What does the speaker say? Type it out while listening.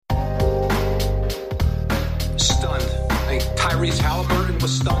Tyrese Halliburton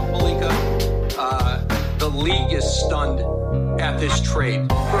was stunned, Malika. The league is stunned at this trade.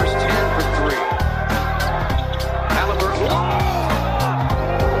 First 10 for 3. Halliburton.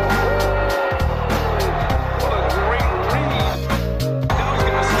 What a great read. Now he's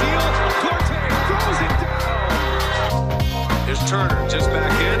going to steal. Corte throws it down. Here's Turner just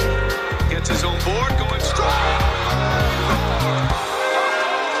back in. Gets his own board, going strong.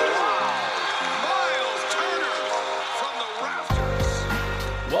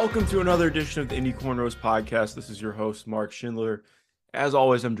 Welcome to another edition of the Indie Cornrows podcast. This is your host, Mark Schindler. As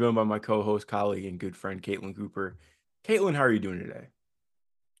always, I'm joined by my co-host, colleague, and good friend, Caitlin Cooper. Caitlin, how are you doing today?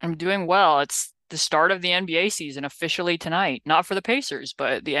 I'm doing well. It's the start of the NBA season officially tonight. Not for the Pacers,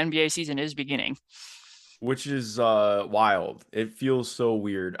 but the NBA season is beginning. Which is wild. It feels so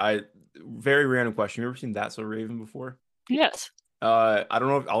weird. Very random question. You ever seen That's So Raven before? Yes. I don't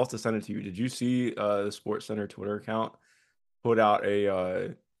know if I'll have to send it to you. Did you see the Sports Center Twitter account put out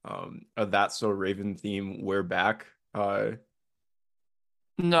a That's So Raven theme We're Back? No,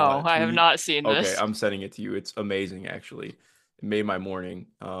 I have not seen this. Okay, I'm sending it to you. It's amazing, actually. It made my morning.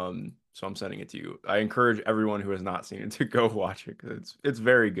 So I'm sending it to you. I encourage everyone who has not seen it to go watch it because it's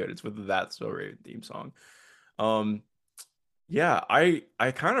very good. It's with the That's So Raven theme song. Yeah,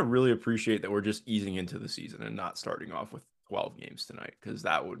 I kind of really appreciate that we're just easing into the season and not starting off with 12 games tonight, because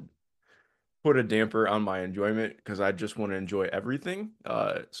that would put a damper on my enjoyment, because I just want to enjoy everything.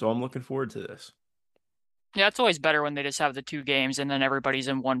 So I'm looking forward to this. Yeah, it's always better when they just have the 2 games and then everybody's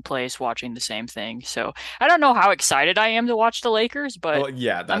in one place watching the same thing. So I don't know how excited I am to watch the Lakers, but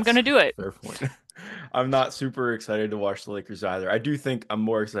yeah, I'm going to do it. Fair point. I'm not super excited to watch the Lakers either. I do think I'm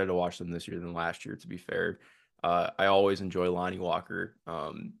more excited to watch them this year than last year, to be fair. I always enjoy Lonnie Walker.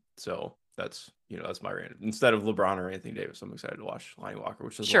 So that's my random. Instead of LeBron or Anthony Davis, I'm excited to watch Lonnie Walker,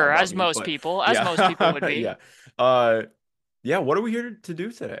 which is sure, as most people would be. Yeah. Yeah. What are we here to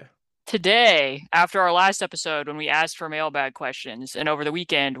do today? Today, after our last episode when we asked for mailbag questions, and over the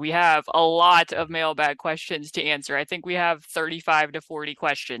weekend, we have a lot of mailbag questions to answer. I think we have 35 to 40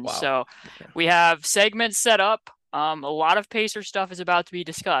 questions. Wow. So we have segments set up. A lot of Pacer stuff is about to be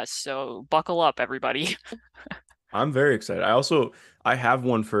discussed. So buckle up, everybody. I'm very excited. I have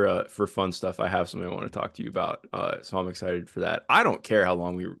one for fun stuff. I have something I want to talk to you about. So I'm excited for that. I don't care how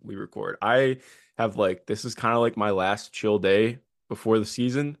long we record. I have this is kind of like my last chill day before the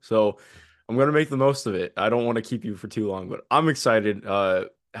season, so I'm going to make the most of it. I don't want to keep you for too long, but I'm excited.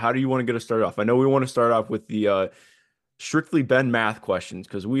 How do you want to get us started off? I know we want to start off with the strictly Ben Math questions,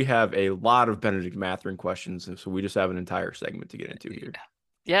 because we have a lot of Benedict Mathurin questions, and so we just have an entire segment to get into here.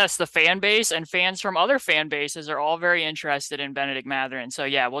 Yes, the fan base and fans from other fan bases are all very interested in Benedict Mathurin. So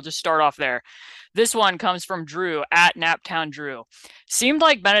yeah, we'll just start off there. This one comes from Drew at Naptown Drew. Seemed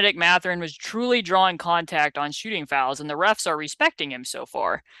like Benedict Mathurin was truly drawing contact on shooting fouls, and the refs are respecting him so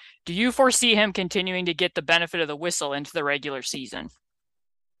far. Do you foresee him continuing to get the benefit of the whistle into the regular season?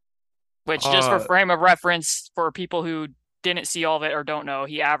 Which, just for frame of reference, for people who didn't see all of it or don't know,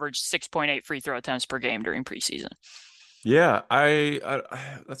 he averaged 6.8 free throw attempts per game during preseason. Yeah, I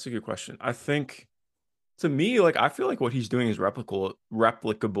that's a good question. I think, to me, I feel like what he's doing is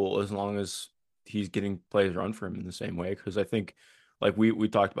replicable as long as he's getting plays run for him in the same way. Because I think, we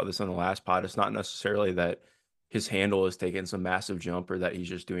talked about this on the last pod, it's not necessarily that his handle is taking some massive jump or that he's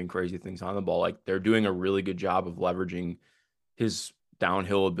just doing crazy things on the ball. They're doing a really good job of leveraging his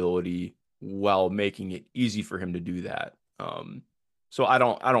downhill ability while making it easy for him to do that. So I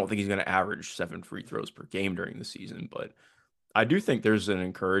don't think he's going to average 7 free throws per game during the season, but I do think there's an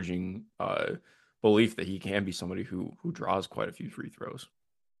encouraging belief that he can be somebody who draws quite a few free throws.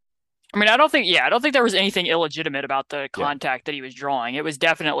 I mean, I don't think there was anything illegitimate about the contact that he was drawing. It was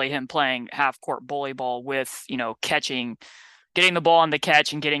definitely him playing half-court bully ball with, getting the ball on the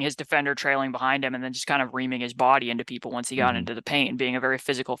catch and getting his defender trailing behind him, and then just kind of reaming his body into people once he got into the paint and being a very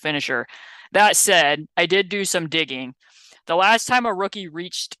physical finisher. That said, I did do some digging. The last time a rookie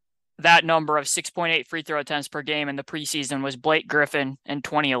reached that number of 6.8 free throw attempts per game in the preseason was Blake Griffin in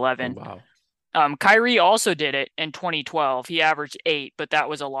 2011. Oh, wow. Kyrie also did it in 2012. He averaged 8, but that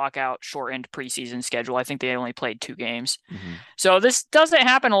was a lockout shortened preseason schedule. I think they only played 2 games. So this doesn't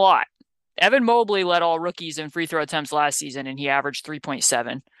happen a lot. Evan Mobley led all rookies in free throw attempts last season, and he averaged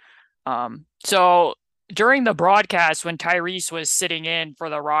 3.7. So during the broadcast, when Tyrese was sitting in for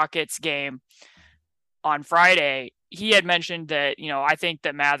the Rockets game on Friday, he had mentioned that, I think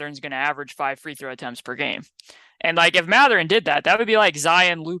that Mathurin's going to average 5 free throw attempts per game. And if Mathurin did that, that would be like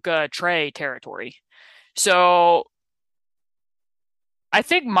Zion, Luka, Trey territory. So I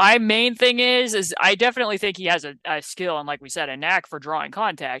think my main thing is I definitely think he has a skill and, like we said, a knack for drawing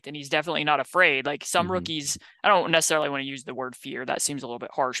contact, and he's definitely not afraid. Like some rookies, I don't necessarily want to use the word fear. That seems a little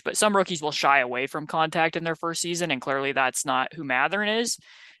bit harsh, but some rookies will shy away from contact in their first season, and clearly that's not who Mathurin is.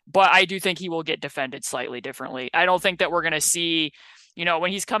 But I do think he will get defended slightly differently. I don't think that we're going to see,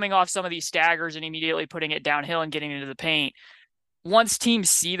 when he's coming off some of these staggers and immediately putting it downhill and getting into the paint, once teams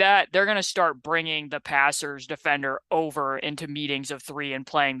see that, they're going to start bringing the passer's defender over into meetings of 3 and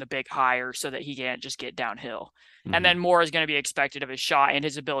playing the big higher so that he can't just get downhill. And then more is going to be expected of his shot and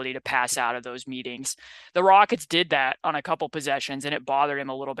his ability to pass out of those meetings. The Rockets did that on a couple possessions, and it bothered him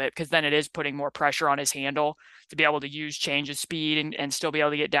a little bit because then it is putting more pressure on his handle to be able to use change of speed and still be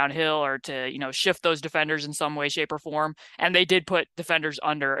able to get downhill or to, shift those defenders in some way, shape, or form. And they did put defenders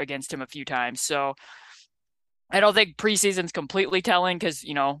under against him a few times. So I don't think preseason's completely telling because,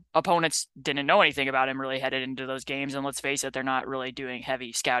 opponents didn't know anything about him really headed into those games. And let's face it, they're not really doing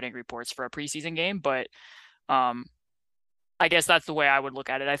heavy scouting reports for a preseason game. But I guess that's the way I would look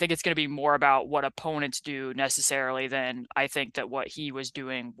at it. I think it's going to be more about what opponents do necessarily than I think that what he was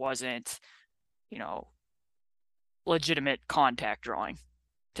doing wasn't, legitimate contact drawing,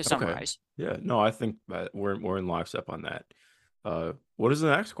 to summarize. Okay. Yeah, no, I think that we're in lockstep on that. What is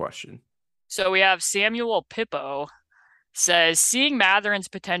the next question? So we have Samuel Pippo says, seeing Mathurin's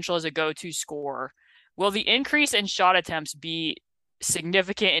potential as a go-to scorer, will the increase in shot attempts be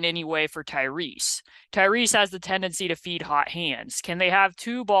significant in any way for Tyrese? Tyrese has the tendency to feed hot hands. Can they have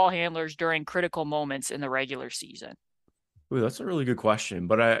 2 ball handlers during critical moments in the regular season? Ooh, that's a really good question,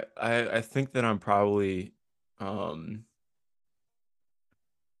 but I think that I'm probably I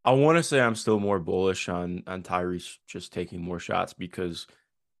want to say I'm still more bullish on Tyrese just taking more shots because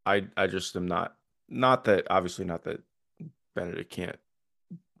I just am not that obviously not that Benedict can't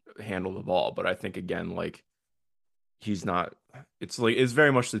handle the ball, but I think again like he's not. It's like it's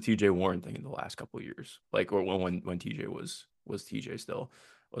very much the TJ Warren thing in the last couple of years, like or when TJ was TJ still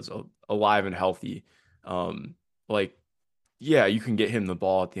was alive and healthy. Like yeah, you can get him the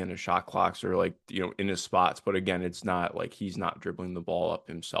ball at the end of shot clocks or like, in his spots. But again, it's not like he's not dribbling the ball up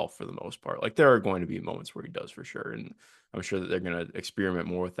himself for the most part. Like there are going to be moments where he does for sure. And I'm sure that they're going to experiment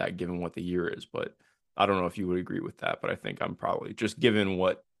more with that given what the year is. But I don't know if you would agree with that. But I think I'm probably just given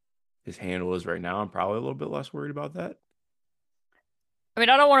what his handle is right now, I'm probably a little bit less worried about that. I mean,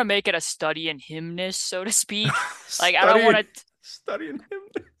 I don't want to make it a study in himness, so to speak. Like, I don't want to studying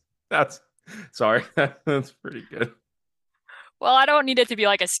him. That's sorry. That's pretty good. Well, I don't need it to be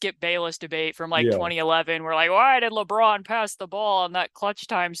like a Skip Bayless debate from 2011 where like, why did LeBron pass the ball in that clutch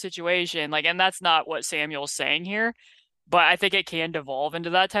time situation? Like, and that's not what Samuel's saying here, but I think it can devolve into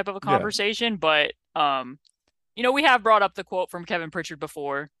that type of a conversation. Yeah. But, we have brought up the quote from Kevin Pritchard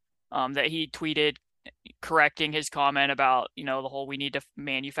before that he tweeted correcting his comment about, the whole we need to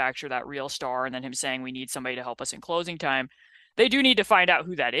manufacture that real star and then him saying we need somebody to help us in closing time. They do need to find out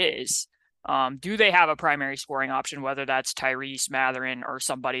who that is. Do they have a primary scoring option, whether that's Tyrese, Mathurin, or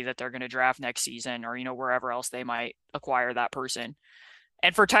somebody that they're going to draft next season or, wherever else they might acquire that person?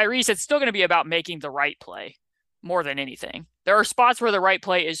 And for Tyrese, it's still going to be about making the right play more than anything. There are spots where the right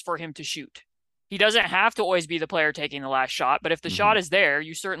play is for him to shoot. He doesn't have to always be the player taking the last shot, but if the shot is there,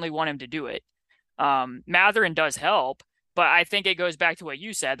 you certainly want him to do it. Mathurin does help, but I think it goes back to what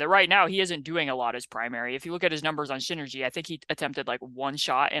you said, that right now he isn't doing a lot as primary. If you look at his numbers on Synergy, I think he attempted like 1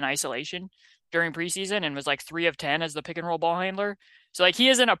 shot in isolation during preseason and was like 3 of 10 as the pick and roll ball handler. So like he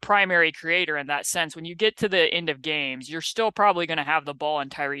isn't a primary creator in that sense. When you get to the end of games, you're still probably going to have the ball in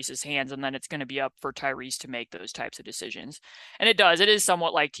Tyrese's hands, and then it's going to be up for Tyrese to make those types of decisions. And it is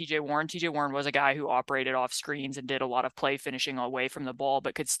somewhat like TJ Warren. TJ Warren was a guy who operated off screens and did a lot of play finishing away from the ball,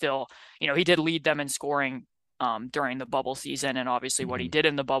 but could still, he did lead them in scoring during the bubble season and obviously what he did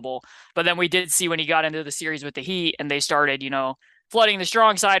in the bubble. But then we did see when he got into the series with the Heat and they started, flooding the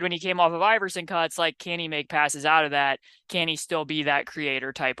strong side when he came off of Iverson cuts, like, can he make passes out of that? Can he still be that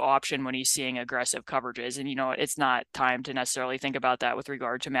creator type option when he's seeing aggressive coverages? And, it's not time to necessarily think about that with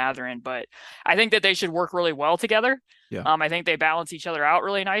regard to Mathurin, but I think that they should work really well together. Yeah. I think they balance each other out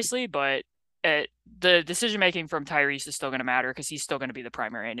really nicely, but the decision-making from Tyrese is still going to matter because he's still going to be the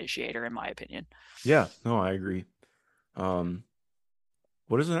primary initiator, in my opinion. Yeah, no, I agree.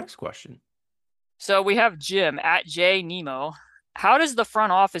 What is the next question? So we have Jim at J Nemo. How does the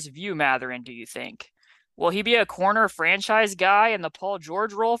front office view Mathurin, do you think? Will he be a corner franchise guy in the Paul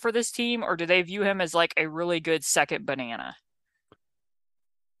George role for this team, or do they view him as like a really good second banana?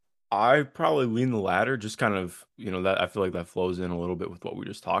 I probably lean the latter, just kind of, that I feel like that flows in a little bit with what we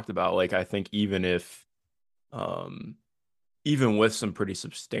just talked about. Like, I think even with some pretty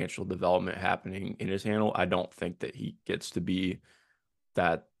substantial development happening in his handle, I don't think that he gets to be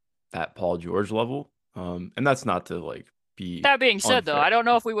that Paul George level. And that's not to like be That being said, though, unfair. I don't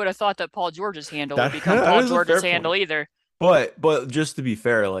know if we would have thought that Paul George's handle would That become that Paul is a George's fair handle point. either. But just to be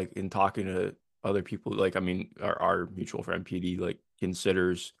fair, like in talking to other people, like I mean, our mutual friend PD like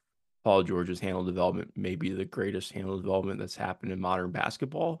considers Paul George's handle development maybe the greatest handle development that's happened in modern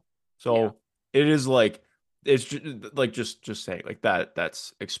basketball. Yeah. So it is like it's just saying like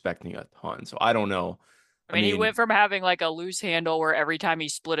that's expecting a ton. So I don't know. I I mean, he mean, went from having like a loose handle where every time he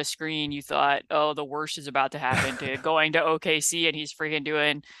split a screen, you thought, oh, the worst is about to happen, to going to OKC and he's freaking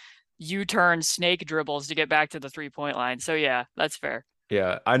doing U-turn snake dribbles to get back to the 3-point line. So yeah, that's fair.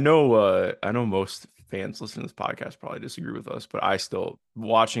 yeah, I know most fans listening to this podcast probably disagree with us, but I still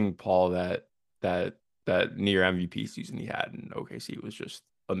watching Paul that that near MVP season he had in OKC was just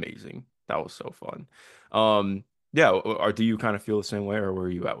amazing. That was so fun. Yeah, or do you kind of feel the same way, or where are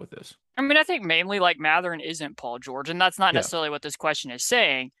you at with this? I mean, I think mainly like Mathurin isn't Paul George, and that's not Yeah, necessarily what this question is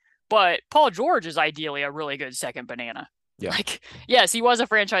saying, but Paul George is ideally a really good second banana. yeah, Like, yes, he was a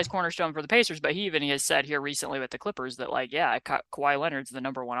franchise cornerstone for the Pacers, but he has said here recently with the Clippers that like, yeah, Kawhi Leonard's the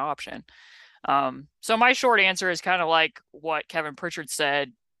number one option. So my short answer is kind of like what Kevin Pritchard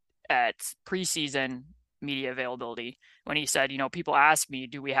said at preseason media availability when he said, you know, people ask me,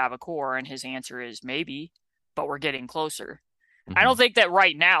 do we have a core? And his answer is maybe, but we're getting closer. I don't hmm think that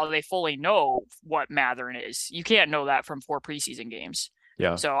right now they fully know what Matherin is. You can't know that from 4 preseason games.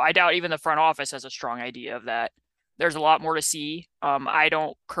 yeah, So I doubt even the front office has a strong idea of that. There's a lot more to see. I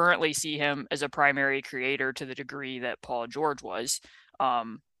don't currently see him as a primary creator to the degree that Paul George was.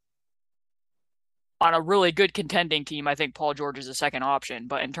 Um, on a really good contending team, I think Paul George is a second option.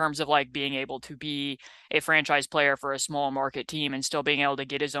 But in terms of like being able to be a franchise player for a small market team and still being able to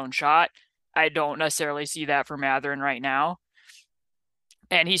get his own shot, I don't necessarily see that for Matherin right now.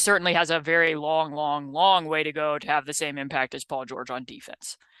 And he certainly has a very long, long, long way to go to have the same impact as Paul George on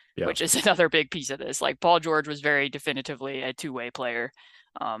defense, yeah, which is another big piece of this. Like Paul George was very definitively a two-way player.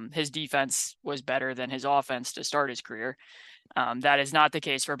 His defense was better than his offense to start his career. That is not the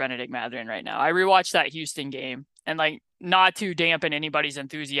case for Bennedict Mathurin right now. I rewatched that Houston game, and like not to dampen anybody's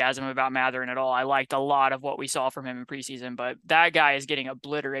enthusiasm about Mathurin at all. I liked a lot of what we saw from him in preseason, but that guy is getting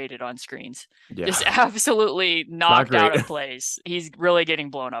obliterated on screens. yeah. Just absolutely It's not knocked out great. of plays. He's really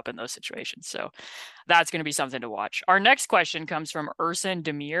getting blown up in those situations. So that's going to be something to watch. Our next question comes from Urson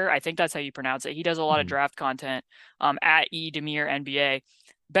Demir. I think that's how you pronounce it. He does a lot of Mhm. draft content at Demir NBA.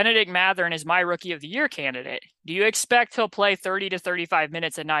 Bennedict Mathurin is my rookie of the year candidate. Do you expect he'll play 30 to 35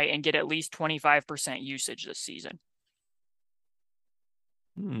 minutes a night and get at least 25% usage this season?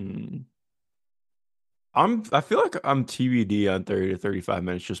 Hmm. I feel like I'm TBD on 30 to 35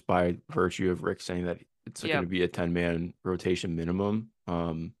 minutes just by virtue of Rick saying that it's going Yeah. to be a 10-man rotation minimum.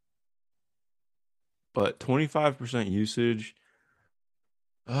 But 25% usage,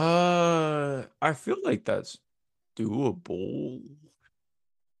 I feel like that's doable.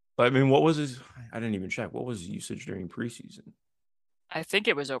 But I mean, what was his? I didn't even check. What was his usage during preseason? I think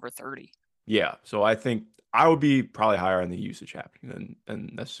it was over 30. Yeah, so I think I would be probably higher on the usage happening than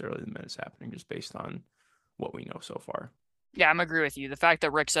necessarily the minutes happening, just based on what we know so far. Yeah, I'm agree with you. The fact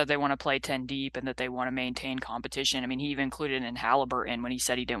that Rick said they want to play 10 deep and that they want to maintain competition. I mean, he even included in Halliburton when he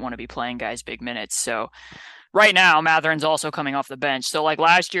said he didn't want to be playing guys big minutes. So right now, Matherin's also coming off the bench. So like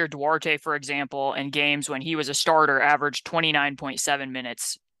last year, Duarte, for example, in games when he was a starter, averaged 29.7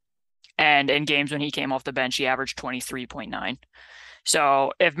 minutes. And in games when he came off the bench, he averaged 23.9.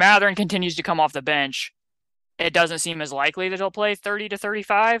 So if Matherin continues to come off the bench, it doesn't seem as likely that he'll play 30 to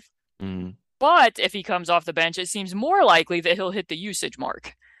 35. Mm, But if he comes off the bench, it seems more likely that he'll hit the usage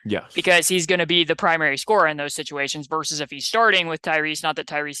mark yes. because he's going to be the primary scorer in those situations versus if he's starting with Tyrese. Not that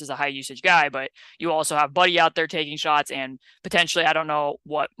Tyrese is a high usage guy, but you also have Buddy out there taking shots and potentially, I don't know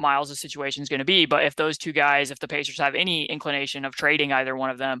what Miles' situation is going to be, but if those two guys, if the Pacers have any inclination of trading either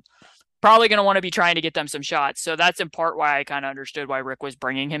one of them, probably going to want to be trying to get them some shots. So that's in part why I kind of understood why Rick was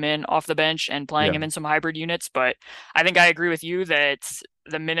bringing him in off the bench and playing Yeah. him in some hybrid units. But I think I agree with you that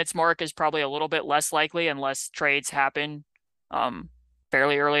the minutes mark is probably a little bit less likely unless trades happen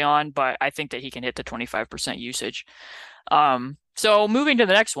fairly early on. But I think that he can hit the 25% usage. So moving to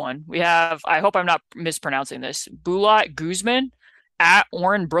the next one, we have, I hope I'm not mispronouncing this, Bulat Guzman at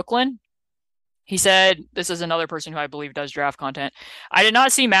Orrin Brooklyn. He said, this is another person who I believe does draft content. I did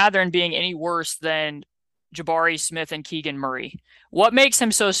not see Mathurin being any worse than Jabari Smith and Keegan Murray. What makes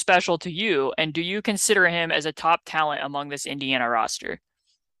him so special to you? And do you consider him as a top talent among this Indiana roster?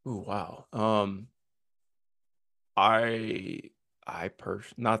 Oh wow.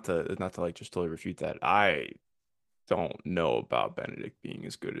 Not to like just totally refute that. I don't know about Benedict being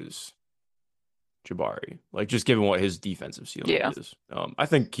as good as Jabari, like just given what his defensive ceiling Yeah. is. I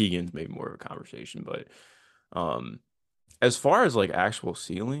think Keegan's maybe more of a conversation, but as far as like actual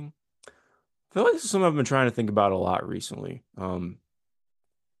ceiling, I feel like this is something I've been trying to think about a lot recently.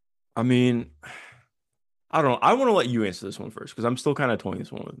 I mean, I don't know. I want to let you answer this one first because I'm still kind of toying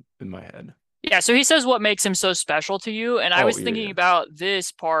this one in my head. Yeah, so he says what makes him so special to you, and I Oh, was yeah, thinking yeah. about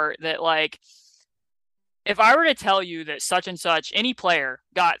this part that like if I were to tell you that such and such any player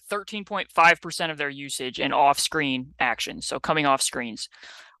got 13.5% of their usage in off-screen actions, so coming off screens,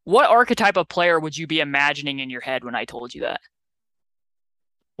 what archetype of player would you be imagining in your head when I told you that?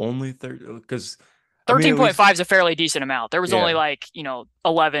 Only 30, because I mean, at least, 13.5 is a fairly decent amount. There was only yeah. like,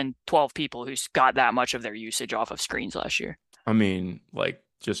 11, 12 people who got that much of their usage off of screens last year. I mean, like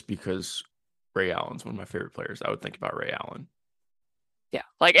just because Ray Allen's one of my favorite players, I would think about Ray Allen. Yeah.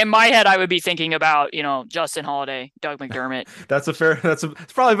 Like in my head, I would be thinking about, Justin Holiday, Doug McDermott.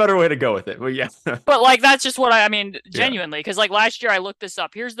 It's probably a better way to go with it. But yeah. But like, that's just what I mean, Yeah. genuinely, because like last year I looked this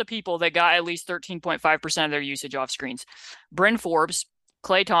up. Here's the people that got at least 13.5% of their usage off screens: Bryn Forbes,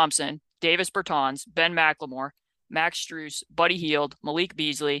 Klay Thompson, Davis Bertans, Ben McLemore, Max Strus, Buddy Hield, Malik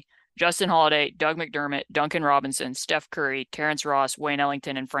Beasley, Justin Holiday, Doug McDermott, Duncan Robinson, Steph Curry, Terrence Ross, Wayne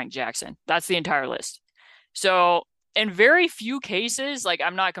Ellington, and Frank Jackson. That's the entire list. So in very few cases, like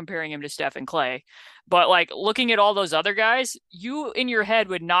I'm not comparing him to Steph and Klay, but like looking at all those other guys, you in your head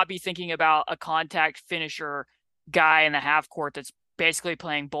would not be thinking about a contact finisher guy in the half court that's basically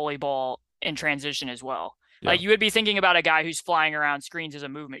playing bully ball in transition as well. Yeah. Like you would be thinking about a guy who's flying around screens as a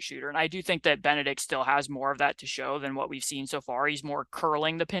movement shooter. And I do think that Benedict still has more of that to show than what we've seen so far. He's more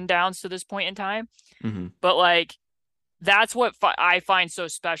curling the pin downs to this point in time. Mm-hmm. But like that's what I find so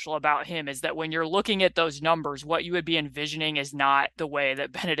special about him is that when you're looking at those numbers, what you would be envisioning is not the way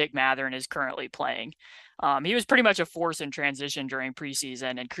that Benedict Mathurin is currently playing. He was pretty much a force in transition during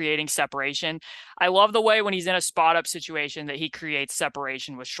preseason and creating separation. I love the way when he's in a spot up situation that he creates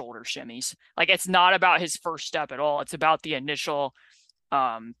separation with shoulder shimmies. Like it's not about his first step at all. It's about the initial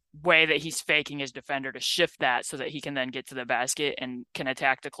way that he's faking his defender to shift that so that he can then get to the basket and can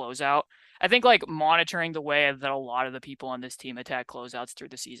attack the closeout. I think like monitoring the way that a lot of the people on this team attack closeouts through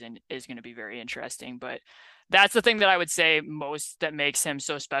the season is going to be very interesting. But that's the thing that I would say most that makes him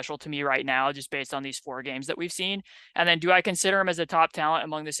so special to me right now, just based on these 4 games that we've seen. And then do I consider him as a top talent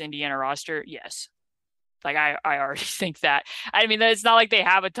among this Indiana roster? Yes. Like I already think that. I mean, it's not like they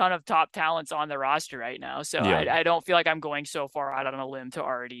have a ton of top talents on the roster right now. So Yeah. I don't feel like I'm going so far out on a limb to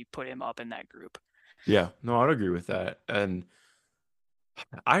already put him up in that group. Yeah, no, I'd agree with that. And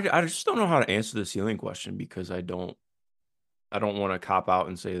I just don't know how to answer the ceiling question because I don't want to cop out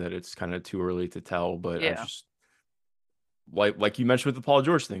and say that it's kind of too early to tell, but I Yeah. just like you mentioned with the Paul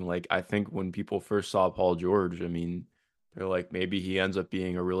George thing, like I think when people first saw Paul George, I mean, they're like maybe he ends up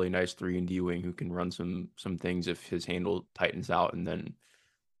being a really nice 3-and-D wing who can run some things if his handle tightens out, and then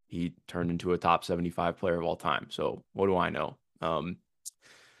he turned into a top 75 player of all time. So what do I know?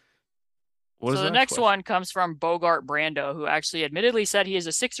 What is So the the next question? one comes from Bogart Brando, who actually admittedly said he is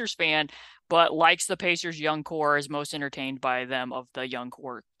a Sixers fan, but likes the Pacers' young core, is most entertained by them of the young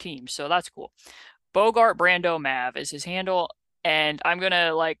core team. So that's cool. Bogart Brando Mav is his handle. And I'm going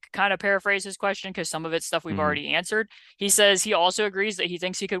to like kind of paraphrase his question because some of it's stuff we've Mhm. already answered. He says he also agrees that he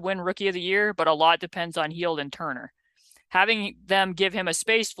thinks he could win Rookie of the Year, but a lot depends on Hield and Turner. Having them give him a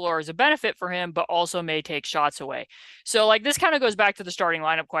space floor is a benefit for him, but also may take shots away. So like this kind of goes back to the starting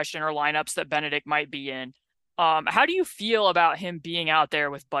lineup question or lineups that Benedict might be in. How do you feel about him being out there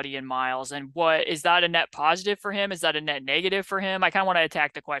with Buddy and Miles? And what is that a net positive for him? Is that a net negative for him? I kind of want to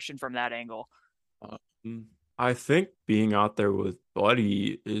attack the question from that angle. I think being out there with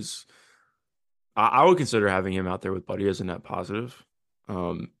Buddy is, I would consider having him out there with Buddy as a net positive.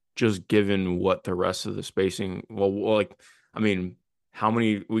 Just given what the rest of the spacing, like, I mean, I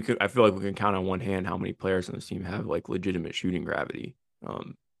feel like we can count on one hand how many players on this team have like legitimate shooting gravity.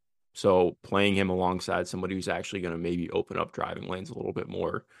 So playing him alongside somebody who's actually going to maybe open up driving lanes a little bit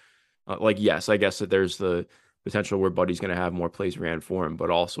more. Yes, I guess that there's the potential where Buddy's going to have more plays ran for him,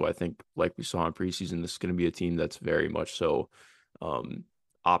 but also I think like we saw in preseason, this is going to be a team that's very much so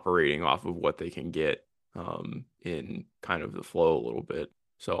operating off of what they can get in kind of the flow a little bit.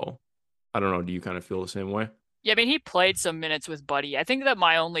 So I don't know. Do you kind of feel the same way? Yeah, I mean, he played some minutes with Buddy. I think that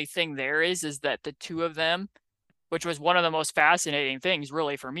my only thing there is that the two of them, which was one of the most fascinating things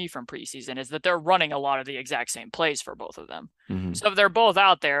really for me from preseason, is that they're running a lot of the exact same plays for both of them. Mm-hmm. So if they're both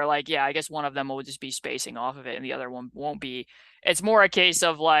out there, like, yeah, I guess one of them will just be spacing off of it and the other one won't be. It's more a case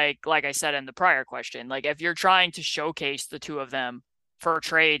of like I said in the prior question, like if you're trying to showcase the two of them for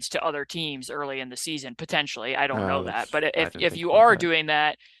trades to other teams early in the season, potentially, I don't know that. But I didn't if think you about are that. doing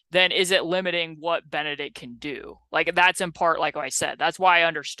that, then is it limiting what Bennedict can do? Like that's in part, like I said, that's why I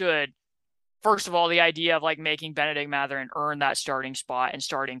understood, first of all, the idea of like making Bennedict Mathurin earn that starting spot and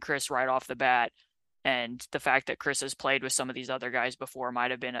starting Chris right off the bat. And the fact that Chris has played with some of these other guys before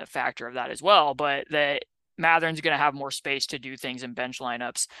might have been a factor of that as well. But that Mathurin's going to have more space to do things in bench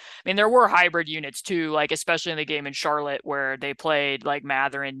lineups. I mean, there were hybrid units too, like especially in the game in Charlotte where they played like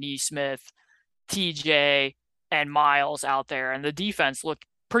Mathurin, Nesmith, TJ, and Miles out there. And the defense looked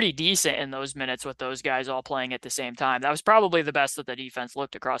pretty decent in those minutes with those guys all playing at the same time. That was probably the best that the defense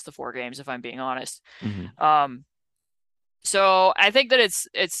looked across the 4 games, if I'm being honest. So I think that it's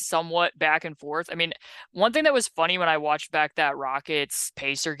somewhat back and forth. I mean, one thing that was funny when I watched back that Rockets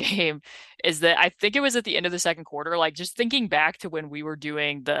Pacer game is that I think it was at the end of the second quarter, like just thinking back to when we were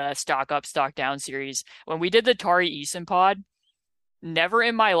doing the stock up, stock down series, when we did the Tari Eason pod, never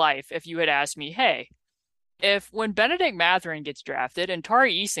in my life, if you had asked me, hey, if when Bennedict Mathurin gets drafted and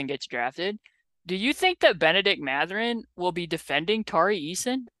Tari Eason gets drafted, do you think that Bennedict Mathurin will be defending Tari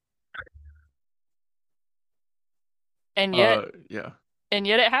Eason? And yet, and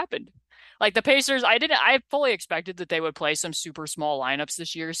yet it happened. Like the Pacers, I fully expected that they would play some super small lineups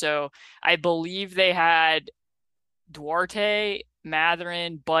this year. So I believe they had Duarte,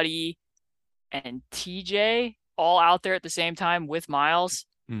 Mathurin, Buddy, and TJ all out there at the same time with Miles,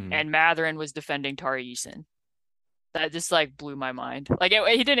 and Mathurin was defending Tari Eason. That just like blew my mind. Like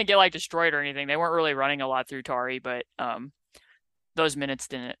he didn't get like destroyed or anything. They weren't really running a lot through Tari, but those minutes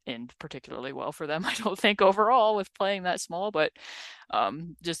didn't end particularly well for them, I don't think, overall with playing that small, but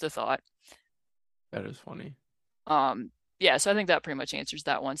just a thought. That is funny. Yeah, so I think that pretty much answers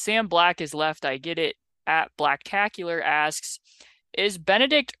that one. Sam Black is left. I get it. At Blacktacular asks, is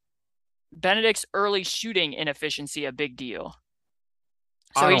Benedict's early shooting inefficiency a big deal?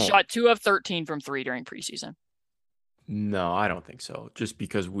 So he shot 2 of 13 from 3 during preseason. No, I don't think so. Just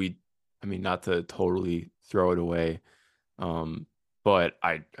because not to totally throw it away. But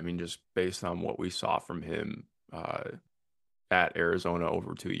I mean, just based on what we saw from him at Arizona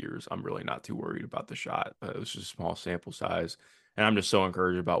over 2 years, I'm really not too worried about the shot. It was just a small sample size, and I'm just so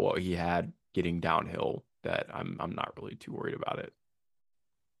encouraged about what he had getting downhill that I'm not really too worried about it.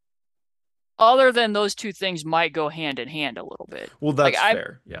 Other than those two things might go hand in hand a little bit. Well, that's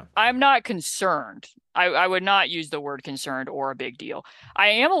fair. Yeah. I'm not concerned. I would not use the word concerned or a big deal. I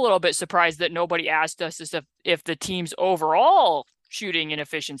am a little bit surprised that nobody asked us if the team's overall shooting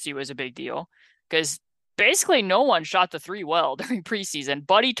inefficiency was a big deal, because basically no one shot the 3 well during preseason.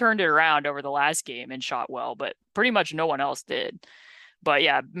 Buddy turned it around over the last game and shot well, but pretty much no one else did. But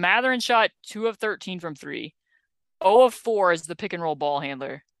yeah, Mathurin shot 2 of 13 from 3. 0 of 4 as the pick and roll ball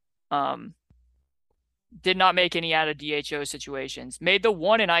handler. Did not make any out of DHO situations. Made the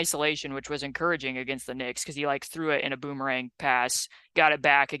 1 in isolation, which was encouraging against the Knicks because he like threw it in a boomerang pass, got it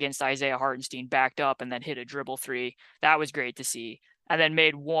back against Isaiah Hartenstein, backed up, and then hit a dribble 3. That was great to see. And then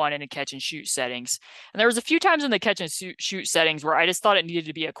made 1 in a catch and shoot settings. And there was a few times in the catch and shoot settings where I just thought it needed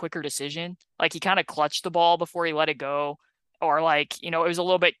to be a quicker decision. Like he kind of clutched the ball before he let it go. Or like, it was a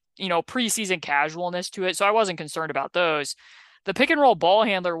little bit, preseason casualness to it. So I wasn't concerned about those. The pick and roll ball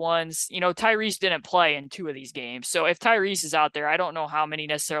handler ones, Tyrese didn't play in 2 of these games. So if Tyrese is out there, I don't know how many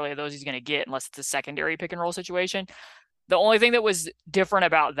necessarily of those he's going to get unless it's a secondary pick and roll situation. The only thing that was different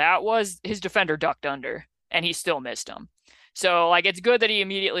about that was his defender ducked under and he still missed him. So like, it's good that he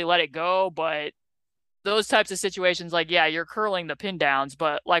immediately let it go, but those types of situations, like, yeah, you're curling the pin downs,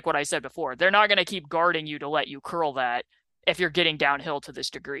 but like what I said before, they're not going to keep guarding you to let you curl that if you're getting downhill to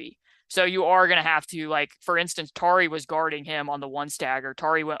this degree. So you are going to have to, like, for instance, Tari was guarding him on the 1 stagger.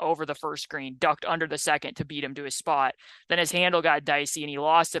 Tari went over the first screen, ducked under the second to beat him to his spot. Then his handle got dicey and he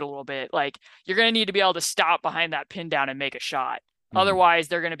lost it a little bit. Like, you're going to need to be able to stop behind that pin down and make a shot. Otherwise,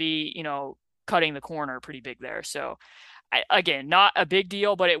 they're going to be, cutting the corner pretty big there. So, again, not a big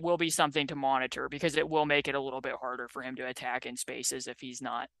deal, but it will be something to monitor because it will make it a little bit harder for him to attack in spaces if he's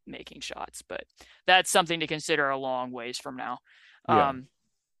not making shots. But that's something to consider a long ways from now. Yeah.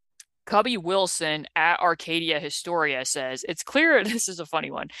 Cubby Wilson at Arcadia Historia says, it's clear, this is a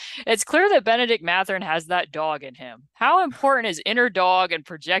funny one, it's clear that Bennedict Mathurin has that dog in him. How important is inner dog and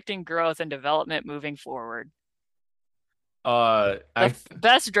projecting growth and development moving forward?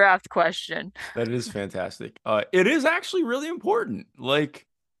 Best draft question. That is fantastic. It is actually really important. Like,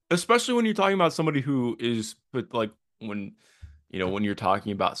 especially when you're talking about somebody who is, but like when you're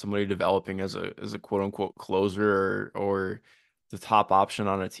talking about somebody developing as a quote unquote closer or the top option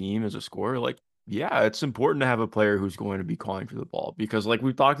on a team as a scorer, like, yeah, it's important to have a player who's going to be calling for the ball because like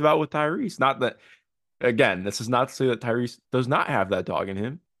we've talked about with Tyrese, not that, again, this is not to say that Tyrese does not have that dog in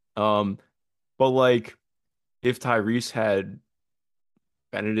him. But like if Tyrese had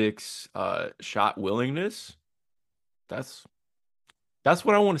Benedict's shot willingness, that's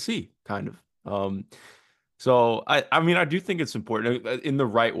what I want to see, kind of. So I mean, I do think it's important in the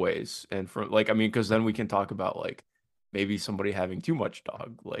right ways, and from like, I mean, because then we can talk about like maybe somebody having too much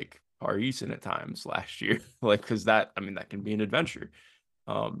dog, like Parisen at times last year, like because that, I mean, that can be an adventure.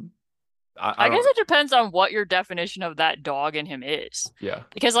 Um, I I guess don't, it depends on what your definition of that dog in him is. yeah,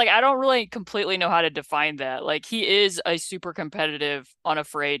 Because like I don't really completely know how to define that. Like he is a super competitive,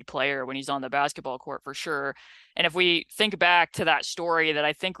 unafraid player when he's on the basketball court for sure. And if we think back to that story that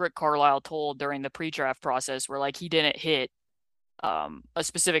I think Rick Carlisle told during the pre-draft process where like he didn't hit a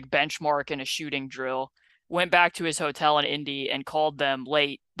specific benchmark in a shooting drill, went back to his hotel in Indy and called them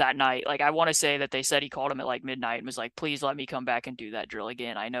late that night. Like I want to say that they said he called him at like midnight and was like, please let me come back and do that drill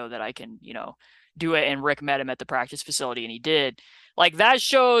again. I know that I can, do it. And Rick met him at the practice facility and he did. Like that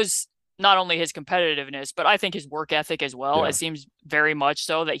shows not only his competitiveness, but I think his work ethic as well. yeah, It seems very much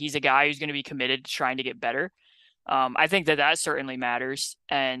so that he's a guy who's going to be committed to trying to get better. I think that certainly matters.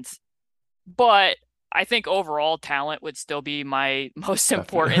 But I think overall talent would still be my most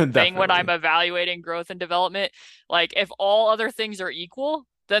important thing when I'm definitely, evaluating growth and development. Like if all other things are equal,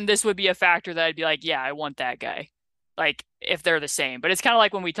 then this would be a factor that I'd be like, yeah, I want that guy. Like if they're the same. But it's kind of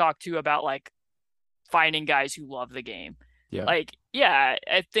like when we talk too about like finding guys who love the game. yeah, Like, yeah,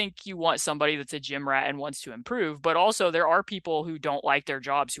 I think you want somebody that's a gym rat and wants to improve, but also there are people who don't like their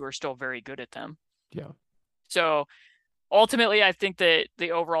jobs who are still very good at them. yeah. So ultimately, I think that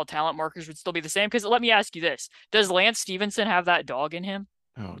the overall talent markers would still be the same. Because let me ask you this: does Lance Stevenson have that dog in him?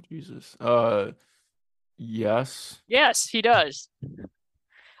 Oh Jesus. Yes. Yes, he does.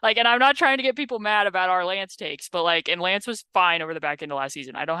 Like, and I'm not trying to get people mad about our Lance takes, but like, and Lance was fine over the back end of last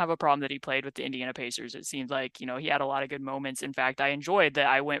season. I don't have a problem that he played with the Indiana Pacers. It seemed like, he had a lot of good moments. In fact, I enjoyed that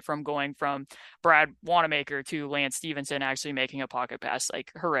I went from going from Brad Wanamaker to Lance Stevenson actually making a pocket pass.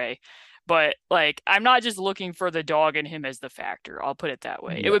 Like, hooray. But like, I'm not just looking for the dog in him as the factor. I'll put it that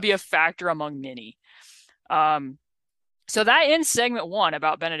way. It would be a Yes. factor among many. Um, so that ends segment one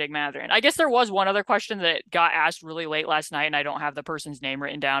about Benedict Mathurin. I guess there was one other question that got asked really late last night, and I don't have the person's name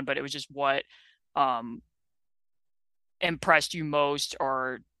written down, but it was just what um, impressed you most,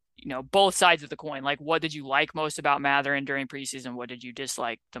 or both sides of the coin. Like, what did you like most about Mathurin during preseason? What did you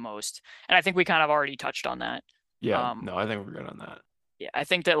dislike the most? And I think we kind of already touched on that. Yeah. No, I think we're good on that. Yeah, I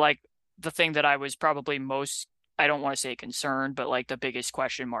think that like the thing that I was probably most, I don't want to say concerned, but like the biggest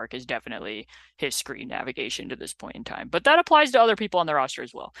question mark is definitely his screen navigation to this point in time. But that applies to other people on the roster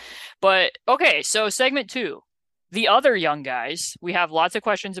as well. But okay, so segment two, the other young guys. We have lots of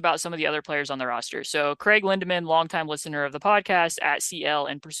questions about some of the other players on the roster. So Craig Lindemann, longtime listener of the podcast at CL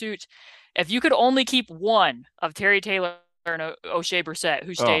in Pursuit. If you could only keep one of Terry Taylor and O'Shea Brissett,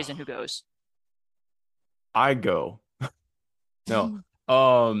 who stays and who Oh, goes? I go. No.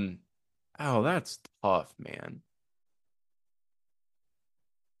 Oh, that's tough, man.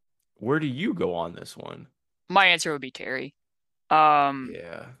 Where do you go on this one? My answer would be Terry. Um,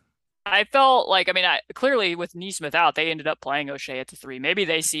 Yeah. I felt like, I mean, clearly with Nesmith out, they ended up playing O'Shea at the three. Maybe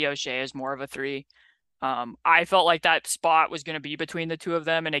they see O'Shea as more of a three. I felt like that spot was going to be between the two of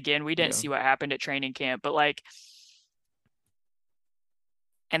them. And again, we didn't Yeah. see what happened at training camp, but like,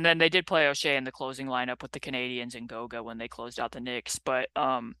 and then they did play O'Shea in the closing lineup with the Canadians and Goga when they closed out the Knicks. But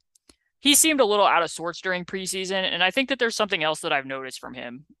he seemed a little out of sorts during preseason. And I think that there's something else that I've noticed from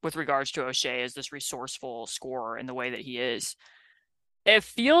him with regards to O'Shea as this resourceful scorer in the way that he is. It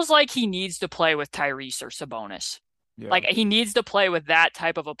feels like he needs to play with Tyrese or Sabonis. Yeah. Like he needs to play with that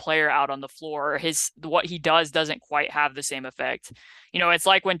type of a player out on the floor. What he does doesn't quite have the same effect. It's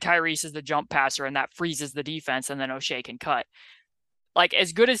like when Tyrese is the jump passer and that freezes the defense and then O'Shea can cut. Like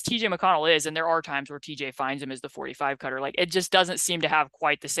as good as TJ McConnell is, and there are times where TJ finds him as the 45 cutter, like it just doesn't seem to have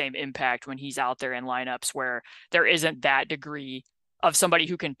quite the same impact when he's out there in lineups where there isn't that degree of somebody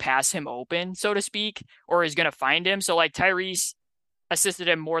who can pass him open, so to speak, or is going to find him. So like Tyrese assisted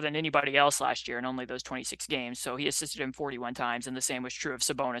him more than anybody else last year in only those 26 games. So he assisted him 41 times, and the same was true of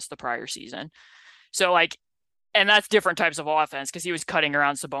Sabonis the prior season. So like, and that's different types of offense because he was cutting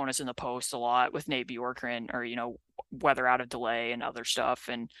around Sabonis in the post a lot with Nate Bjorkgren or, weather out of delay and other stuff.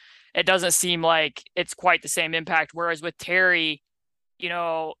 And it doesn't seem like it's quite the same impact. Whereas with Terry,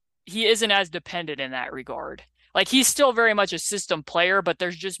 he isn't as dependent in that regard. Like he's still very much a system player, but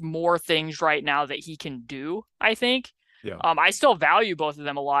there's just more things right now that he can do, I think. Yeah. I still value both of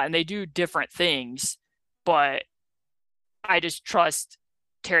them a lot and they do different things, but I just trust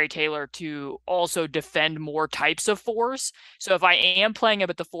Terry Taylor to also defend more types of fours. So if I am playing him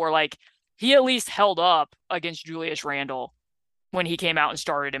at the four, like he at least held up against Julius Randle when he came out and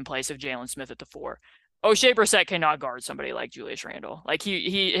started in place of Jalen Smith at the four. O'Shea Brissett cannot guard somebody like Julius Randle. Like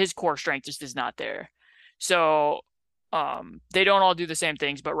his core strength just is not there. So they don't all do the same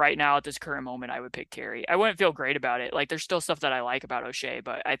things, but right now at this current moment, I would pick Terry. I wouldn't feel great about it. Like there's still stuff that I like about O'Shea,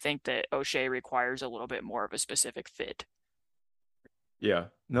 but I think that O'Shea requires a little bit more of a specific fit. Yeah.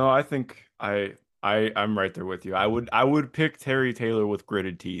 No, I think I'm right there with you. I would pick Terry Taylor with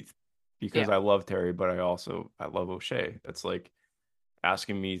gritted teeth because Yeah. I love Terry, but I love O'Shea. That's like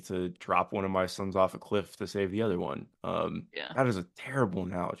asking me to drop one of my sons off a cliff to save the other one. Yeah. That is a terrible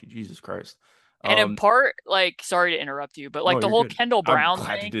analogy. Jesus Christ. And in Um, part, like, sorry to interrupt you, but like no, the you're whole good. Kendall I'm Brown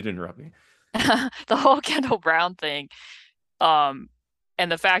glad you thing, did interrupt me. the whole Kendall Brown thing, um,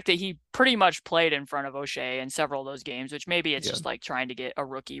 and the fact that he pretty much played in front of O'Shea in several of those games, which maybe it's Yeah. just like trying to get a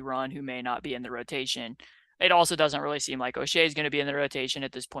rookie run who may not be in the rotation. It also doesn't really seem like O'Shea is going to be in the rotation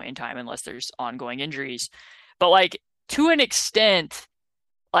at this point in time unless there's ongoing injuries. But like to an extent,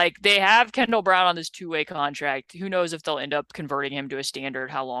 like they have Kendall Brown on this two-way contract. Who knows if they'll end up converting him to a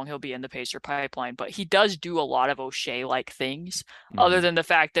standard, how long he'll be in the Pacer pipeline. But he does do a lot of O'Shea-like things, other Mhm. than the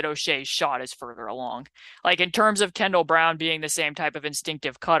fact that O'Shea's shot is further along. Like in terms of Kendall Brown being the same type of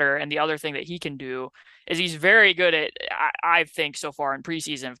instinctive cutter, and the other thing that he can do is he's very good at, I think so far in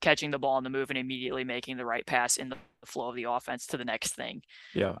preseason, of catching the ball on the move and immediately making the right pass in the flow of the offense to the next thing.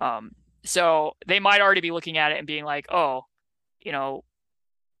 Yeah. Um, so they might already be looking at it and being like, oh, you know,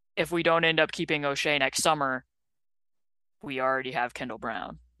 if we don't end up keeping O'Shea next summer, we already have Kendall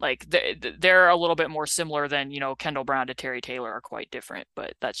Brown. Like they're a little bit more similar than, Kendall Brown to Terry Taylor are quite different,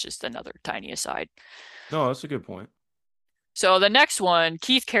 but that's just another tiny aside. No, that's a good point. So the next one,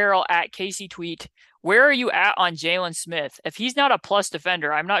 Keith Carroll at Casey Tweet. Where are you at on Jalen Smith? If he's not a plus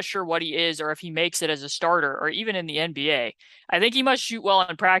defender, I'm not sure what he is or if he makes it as a starter or even in the NBA. I think he must shoot well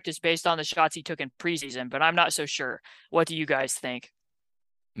in practice based on the shots he took in preseason, but I'm not so sure. What do you guys think?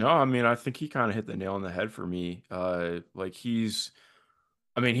 No, I mean, I think he kind of hit the nail on the head for me. Like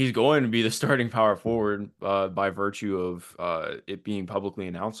I mean, he's going to be the starting power forward by virtue of it being publicly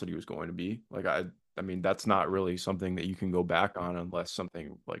announced that he was going to be. I mean, that's not really something that you can go back on unless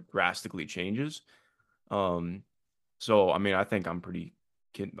something like drastically changes. Um, so I mean, I think I'm pretty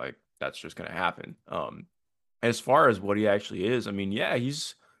kid like that's just going to happen. As far as what he actually is, I mean, yeah,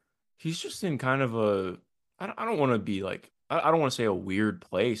 he's just in kind of a I don't want to be like I don't want to say a weird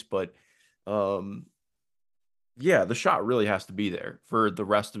place, but um yeah, the shot really has to be there for the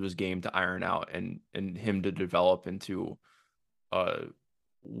rest of his game to iron out and him to develop into uh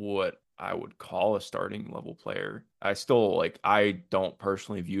what I would call a starting level player. I don't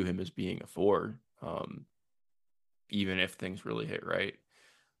personally view him as being a four, even if things really hit right.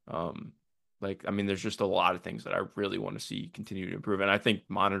 Um I mean, there's just a lot of things that I really want to see continue to improve. And I think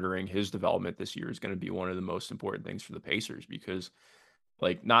monitoring his development this year is going to be one of the most important things for the Pacers because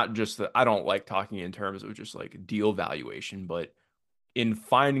not just that I don't like talking in terms of just like deal valuation, but in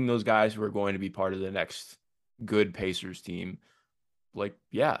finding those guys who are going to be part of the next good Pacers team,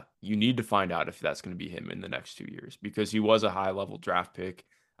 yeah, you need to find out if that's going to be him in the next 2 years because he was a high level draft pick.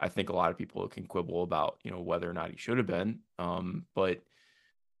 I think a lot of people can quibble about, whether or not he should have been. But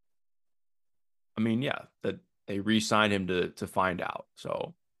I mean, yeah, that they re-signed him to find out.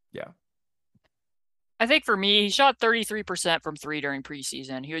 So yeah. I think for me, he shot 33% from three during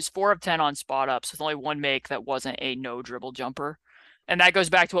preseason. He was 4 of 10 on spot ups with only one make that wasn't a no dribble jumper. And that goes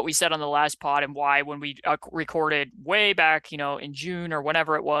back to what we said on the last pod and why when we recorded way back, in June or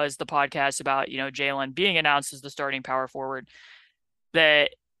whenever it was, the podcast about, Jalen being announced as the starting power forward,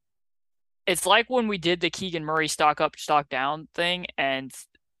 that it's like when we did the Keegan Murray stock up, stock down thing. And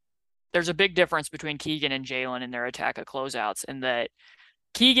there's a big difference between Keegan and Jalen in their attack of closeouts, and that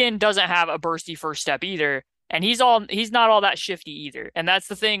Keegan doesn't have a bursty first step either. And he's not all that shifty either. And that's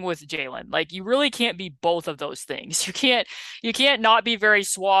the thing with Jalen. Like you really can't be both of those things. You can't not be very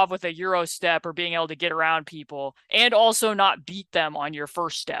suave with a Euro step or being able to get around people and also not beat them on your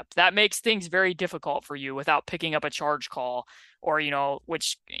first step. That makes things very difficult for you without picking up a charge call or,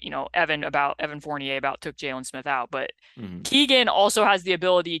 which, Evan Fournier about took Jalen Smith out. But Mhm. Keegan also has the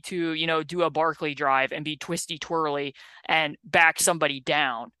ability to, do a Barkley drive and be twisty twirly and back somebody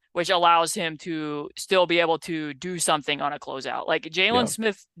down, which allows him to still be able to do something on a closeout. Like Jalen Yeah.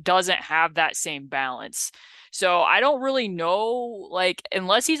 Smith doesn't have that same balance. So I don't really know, like,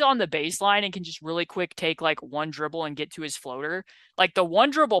 unless he's on the baseline and can just really quick take like one dribble and get to his floater. Like the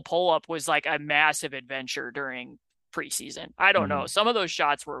one dribble pull up was like a massive adventure during preseason. I don't know. Mhm. Some of those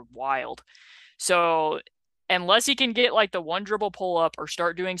shots were wild. So unless he can get like the one dribble pull up or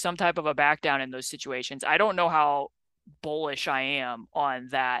start doing some type of a back down in those situations, I don't know how bullish I am on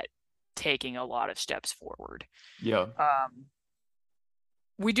that taking a lot of steps forward. Yeah. Um,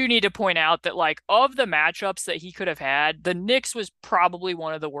 we do need to point out that, like, of the matchups that he could have had, the Knicks was probably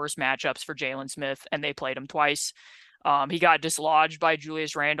one of the worst matchups for Jalen Smith, and they played him twice. He got dislodged by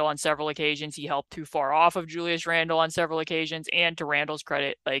Julius Randle on several occasions. He helped too far off of Julius Randle on several occasions. And to Randle's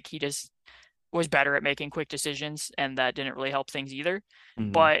credit, like, he just was better at making quick decisions, and that didn't really help things either.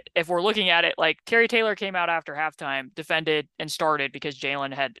 Mhm. But if we're looking at it, like, Terry Taylor came out after halftime, defended, and started because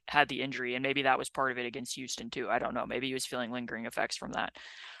Jalen had the injury, and maybe that was part of it against Houston too. I don't know. Maybe he was feeling lingering effects from that.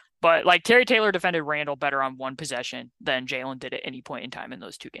 But, like, Terry Taylor defended Randle better on one possession than Jalen did at any point in time in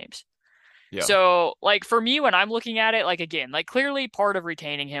those two games. Yeah. So, like, for me, when I'm looking at it, like, again, like, clearly part of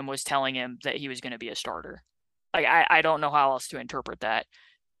retaining him was telling him that he was going to be a starter. Like, I don't know how else to interpret that,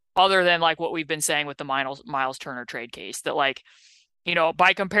 other than, like, what we've been saying with the Miles Turner trade case, that, like, you know,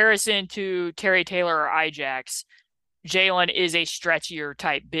 by comparison to Terry Taylor or Ijax, Jalen is a stretchier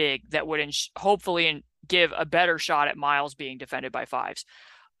type big that would hopefully give a better shot at Miles being defended by fives.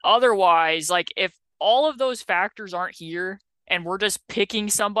 Otherwise, like, if all of those factors aren't here and we're just picking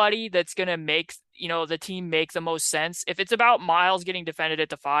somebody that's going to make, you know, the team make the most sense, if it's about Miles getting defended at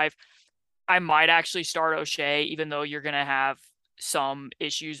the five, I might actually start O'Shea, even though you're going to have some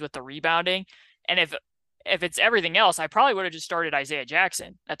issues with the rebounding. And if it's everything else, I probably would have just started Isaiah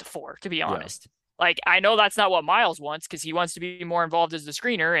Jackson at the four, to be honest. Like, I know that's not what Miles wants, because he wants to be more involved as the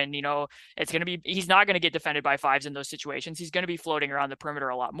screener. And, you know, he's not going to get defended by fives in those situations. He's going to be floating around the perimeter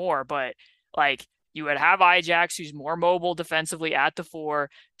a lot more. But, like, you would have Ijax, who's more mobile defensively at the four,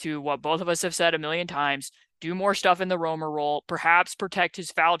 to what both of us have said a million times, do more stuff in the roamer role, perhaps protect his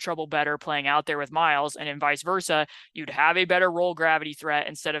foul trouble better playing out there with Miles, and then vice versa. You'd have a better roll gravity threat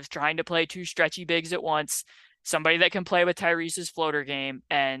instead of trying to play two stretchy bigs at once, somebody that can play with Tyrese's floater game.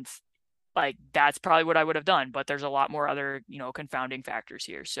 And, like, that's probably what I would have done, but there's a lot more other, you know, confounding factors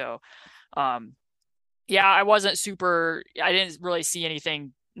here. So, yeah, I didn't really see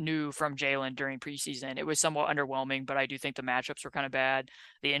anything new from Jalen during preseason. It was somewhat underwhelming, but I do think the matchups were kind of bad.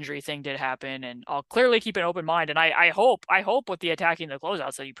 The injury thing did happen, and I'll clearly keep an open mind. And I hope with the attacking the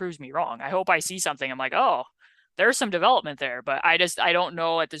closeouts that he proves me wrong. I hope I see something. I'm like, oh, there's some development there, but I don't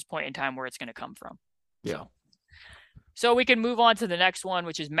know at this point in time where it's going to come from. Yeah. So we can move on to the next one,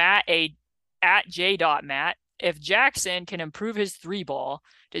 which is Matt at J.Matt. If Jackson can improve his three ball,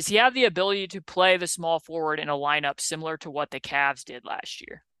 does he have the ability to play the small forward in a lineup similar to what the Cavs did last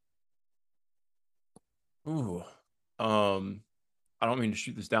year? Ooh. I don't mean to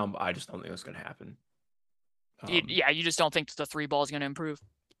shoot this down, but I just don't think that's going to happen. You just don't think the three ball is going to improve?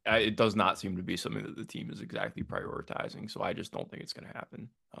 It does not seem to be something that the team is exactly prioritizing, so I just don't think it's going to happen.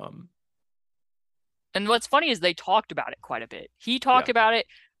 And what's funny is they talked about it quite a bit. He talked about it.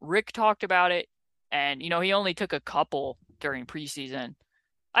 Rick talked about it. And, you know, he only took a couple during preseason.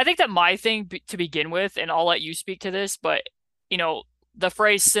 I think that my thing to begin with, and I'll let you speak to this, but, you know, the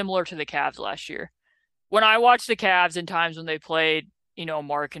phrase similar to the Cavs last year. When I watched the Cavs in times when they played, you know,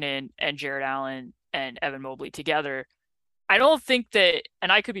 Markkanen and Jarrett Allen and Evan Mobley together, I don't think that,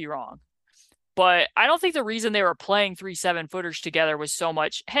 and I could be wrong, but I don't think the reason they were playing 3 7-footers together was so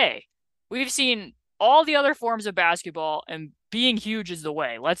much, hey, we've seen all the other forms of basketball and being huge is the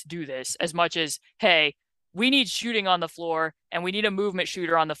way. Let's do this, as much as, hey, we need shooting on the floor and we need a movement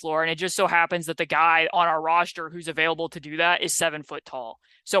shooter on the floor. And it just so happens that the guy on our roster who's available to do that is 7 foot tall.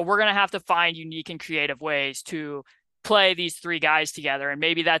 So we're going to have to find unique and creative ways to play these three guys together. And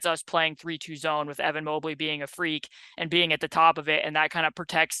maybe that's us playing 3-2 zone with Evan Mobley being a freak and being at the top of it. And that kind of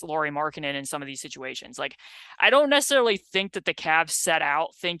protects Lauri Markkanen in some of these situations. Like, I don't necessarily think that the Cavs set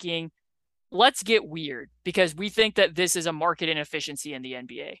out thinking, let's get weird, because we think that this is a market inefficiency in the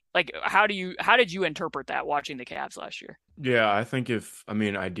NBA. Like, how did you interpret that watching the Cavs last year? Yeah, I think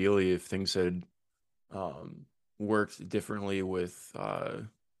ideally if things had worked differently with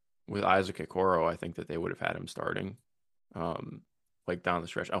Isaac Okoro, I think that they would have had him starting like down the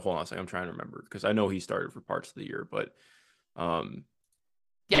stretch. Oh, hold on a second, I'm trying to remember, because I know he started for parts of the year, but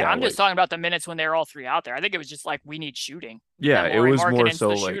I'm just talking about the minutes when they were all three out there. I think it was just like, we need shooting. Yeah, it was more so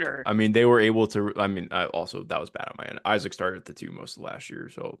like, shooter. I mean, they were able to, also that was bad on my end. Isaac started at the 2 most of last year,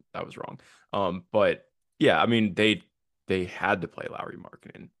 so that was wrong. But yeah, I mean, they had to play Lauri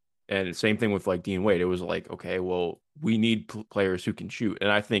Markkanen. And same thing with like Dean Wade. It was like, okay, well, we need players who can shoot.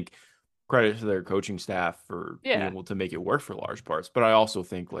 And I think credit to their coaching staff for being able to make it work for large parts. But I also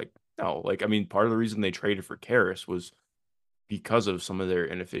think like, no, like, I mean, part of the reason they traded for Karras was because of some of their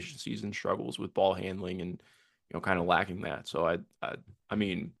inefficiencies and struggles with ball handling and, you know, kind of lacking that. So I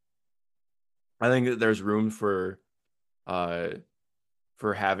mean, I think that there's room for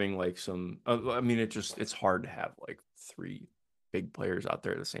having like some, it's hard to have like 3 big players out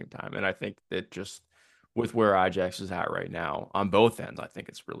there at the same time. And I think that just with where Ajax is at right now on both ends, I think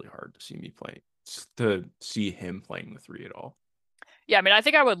it's really hard to see him playing the three at all. Yeah, I mean, I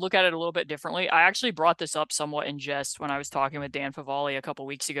think I would look at it a little bit differently. I actually brought this up somewhat in jest when I was talking with Dan Favali a couple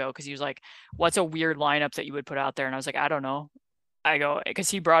weeks ago, because he was like, "What's a weird lineup that you would put out there?" And I was like, "I don't know." I go, because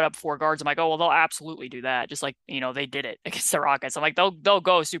he brought up four guards. I'm like, "Oh, well, they'll absolutely do that. Just like, they did it against the Rockets." I'm like, they'll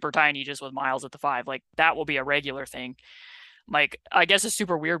go super tiny just with Miles at the five. Like that will be a regular thing. Like, I guess a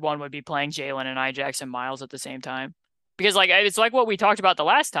super weird one would be playing Jalen and Ajax and Miles at the same time. Because like it's like what we talked about the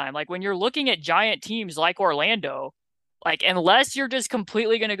last time. Like when you're looking at giant teams like Orlando, like unless you're just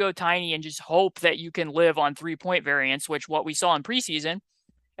completely going to go tiny and just hope that you can live on 3-point variance, which what we saw in preseason,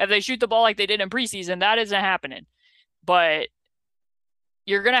 if they shoot the ball like they did in preseason, that isn't happening. But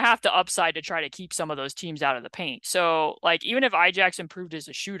you're going to have to upside to try to keep some of those teams out of the paint. So like even if Ajax improved as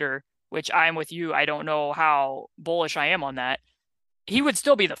a shooter, which I'm with you, I don't know how bullish I am on that, he would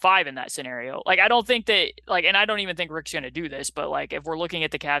still be the five in that scenario. Like, I don't think that, like, and I don't even think Rick's going to do this, but like, if we're looking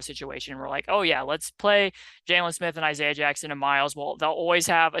at the Cavs situation, we're like, oh, yeah, let's play Jalen Smith and Isaiah Jackson and Miles. Well, they'll always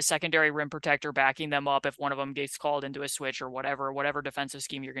have a secondary rim protector backing them up if one of them gets called into a switch or whatever defensive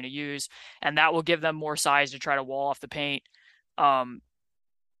scheme you're going to use. And that will give them more size to try to wall off the paint.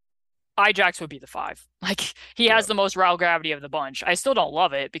 Ajax would be the five. Like, he has the most raw gravity of the bunch. I still don't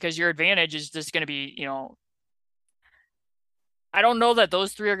love it because your advantage is just going to be, I don't know that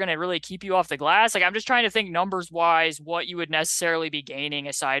those three are going to really keep you off the glass. Like, I'm just trying to think numbers wise, what you would necessarily be gaining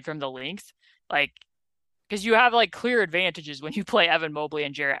aside from the length. Like, because you have like clear advantages when you play Evan Mobley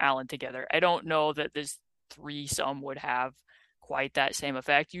and Jarrett Allen together. I don't know that this threesome would have quite that same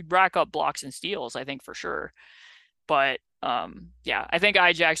effect. You'd rack up blocks and steals, I think, for sure. But yeah, I think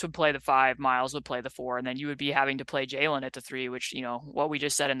Ajax would play the five, Miles would play the four, and then you would be having to play Jalen at the three, which, what we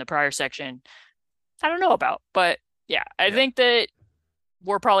just said in the prior section, I don't know about. But yeah, I think that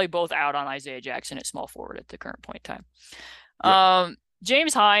we're probably both out on Isaiah Jackson at small forward at the current point in time. Yeah.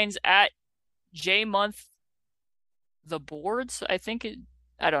 James Hines at J-Month the boards, I think.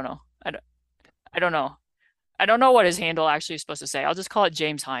 I don't know. I don't know. I don't know what his handle actually is supposed to say. I'll just call it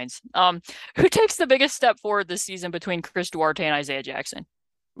James Hines. Who takes the biggest step forward this season between Chris Duarte and Isaiah Jackson?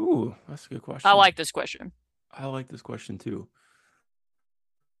 Ooh, that's a good question. I like this question. I like this question too.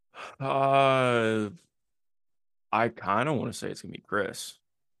 I kind of want to say it's gonna be Chris,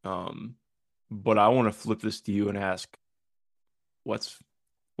 but I want to flip this to you and ask,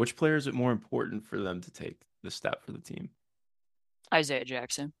 which player is it more important for them to take the step for the team? Isaiah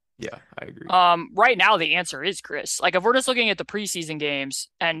Jackson. Yeah, I agree. Right now the answer is Chris. Like if we're just looking at the preseason games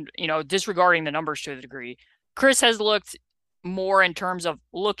and disregarding the numbers to a degree, Chris has looked more in terms of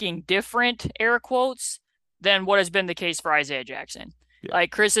looking different, air quotes, than what has been the case for Isaiah Jackson. Yeah.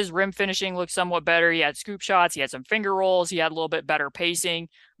 Like Chris's rim finishing looked somewhat better. He had scoop shots. He had some finger rolls. He had a little bit better pacing,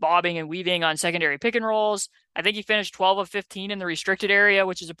 bobbing and weaving on secondary pick and rolls. I think he finished 12 of 15 in the restricted area,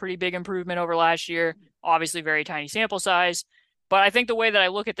 which is a pretty big improvement over last year. Obviously, very tiny sample size. But I think the way that I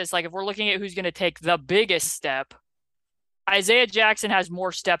look at this, like if we're looking at who's going to take the biggest step, Isaiah Jackson has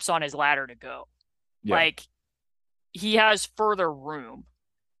more steps on his ladder to go. Yeah. Like he has further room.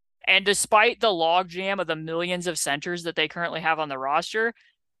 And despite the logjam of the millions of centers that they currently have on the roster,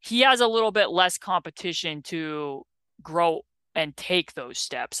 he has a little bit less competition to grow and take those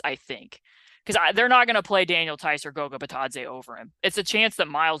steps, I think. Because they're not going to play Daniel Theis or Goga Bitadze over him. It's a chance that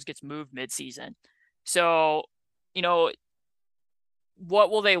Miles gets moved midseason. So,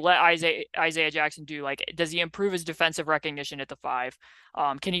 what will they let Isaiah Jackson do? Like, does he improve his defensive recognition at the five?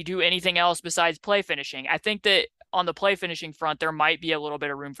 Can he do anything else besides play finishing? I think that on the play finishing front, there might be a little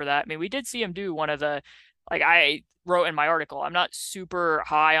bit of room for that. I mean, we did see him do one of the, like I wrote in my article, I'm not super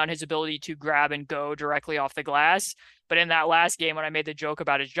high on his ability to grab and go directly off the glass. But in that last game, when I made the joke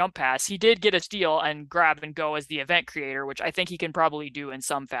about his jump pass, he did get a steal and grab and go as the event creator, which I think he can probably do in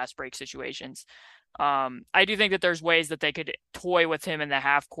some fast break situations. I do think that there's ways that they could toy with him in the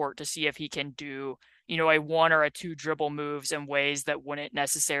half court to see if he can do, a 1 or a 2 dribble moves in ways that wouldn't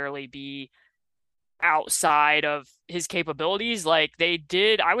necessarily be outside of his capabilities. Like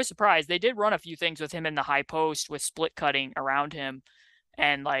I was surprised. They did run a few things with him in the high post with split cutting around him.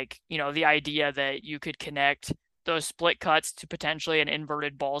 And the idea that you could connect those split cuts to potentially an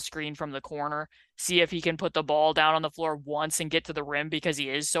inverted ball screen from the corner, see if he can put the ball down on the floor once and get to the rim because he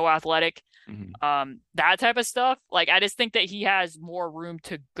is so athletic. Mm-hmm. That type of stuff. Like, I just think that he has more room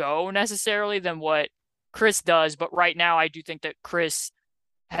to go necessarily than what Chris does. But right now, I do think that Chris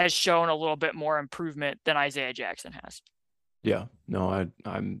has shown a little bit more improvement than Isaiah Jackson has. Yeah, no,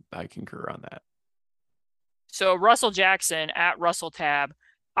 I concur on that. So Russell Jackson at Russell Tab,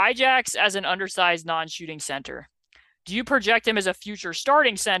 Ajax as an undersized non-shooting center. Do you project him as a future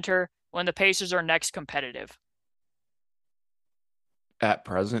starting center, when the Pacers are next competitive? At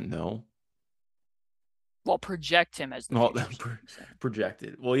present, no. Well, project him as the Well, future starting center.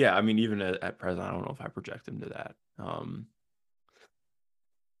 projected. Well, yeah. I mean, even at present, I don't know if I project him to that.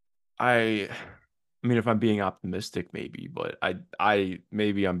 I mean, if I'm being optimistic, maybe, but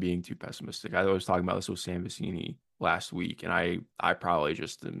maybe I'm being too pessimistic. I was talking about this with Sam Vecini last week, and I probably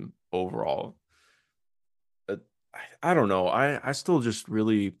just am overall. Uh, I don't know. I still just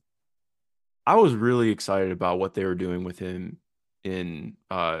really, I was really excited about what they were doing with him in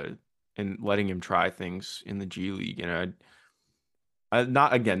and letting him try things in the G League, and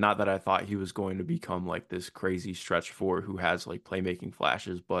not that I thought he was going to become like this crazy stretch four who has like playmaking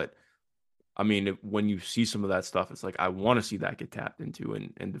flashes, but I mean, when you see some of that stuff, it's like I want to see that get tapped into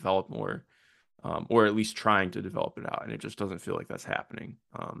and develop more, or at least trying to develop it out, and it just doesn't feel like that's happening.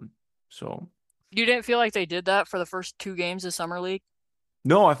 So You didn't feel like they did that for the first 2 games of Summer League?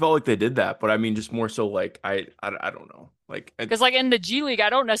 no, I felt like they did that, but I mean, just more so like I don't know, like Because like in the G League, I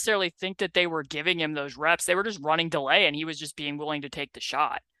don't necessarily think that they were giving him those reps. They were just running delay, and he was just being willing to take the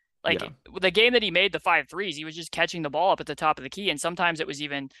shot. yeah, Like the game that he made the 5 threes, he was just catching the ball up at the top of the key, and sometimes it was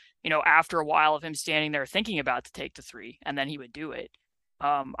even after a while of him standing there thinking about to take the three, and then he would do it.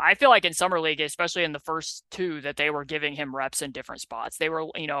 I feel like in Summer League, especially in the first two, that they were giving him reps in different spots. They were,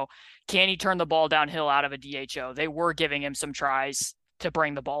 can he turn the ball downhill out of a DHO? They were giving him some tries to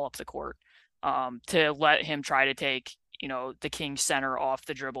bring the ball up the court, to let him try to take, the Kings center off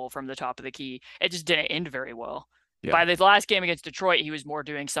the dribble from the top of the key. It just didn't end very well. yeah, By the last game against Detroit, he was more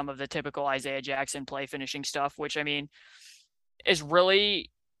doing some of the typical Isaiah Jackson play finishing stuff, which I mean is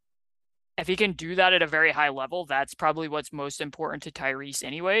really, if he can do that at a very high level, that's probably what's most important to Tyrese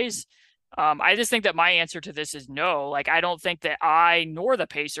anyways. I just think that my answer to this is no. Like, I don't think that I nor the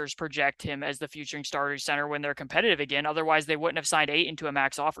Pacers project him as the future starting center when they're competitive again. Otherwise, they wouldn't have signed Ayton to a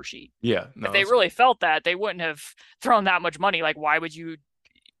max offer sheet. yeah. If No, they really felt that, they wouldn't have thrown that much money. Like, why would you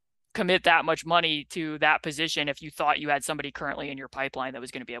commit that much money to that position if you thought you had somebody currently in your pipeline that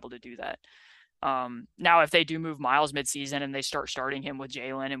was going to be able to do that? Now, if they do move Miles midseason and they start starting him with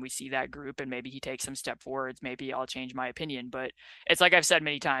Jalen and we see that group and maybe he takes some step forwards, maybe I'll change my opinion. But it's like I've said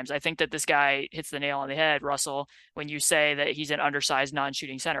many times, I think that this guy hits the nail on the head, Russell, when you say that he's an undersized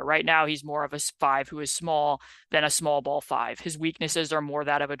non-shooting center. Right now, he's more of a 5 who is small than a small ball 5. His weaknesses are more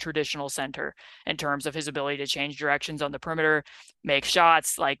that of a traditional center in terms of his ability to change directions on the perimeter, make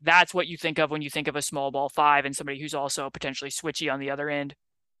shots. Like, that's what you think of when you think of a small ball 5 and somebody who's also potentially switchy on the other end.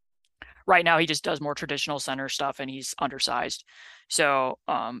 Right now, he just does more traditional center stuff, and he's undersized. So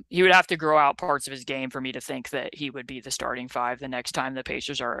he would have to grow out parts of his game for me to think that he would be the starting 5 the next time the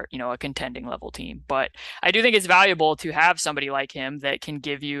Pacers are, a contending level team. But I do think it's valuable to have somebody like him that can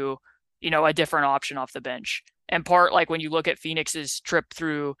give you, a different option off the bench. And part, like when you look at Phoenix's trip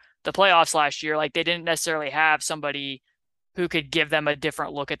through the playoffs last year, like they didn't necessarily have somebody who could give them a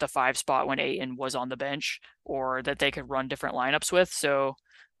different look at the 5 spot when Ayton was on the bench, or that they could run different lineups with. So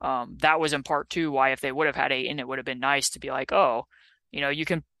that was in part two why if they would have had Ayton, it would have been nice to be like, oh, you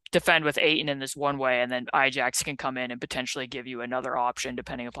can defend with Ayton in this one way, and then Ijax can come in and potentially give you another option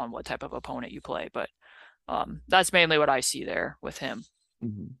depending upon what type of opponent you play. But that's mainly what I see there with him.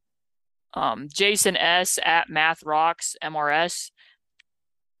 Mm-hmm. Jason S at Math Rocks MRS.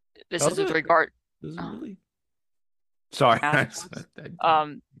 This is with regard. Does it really? Sorry.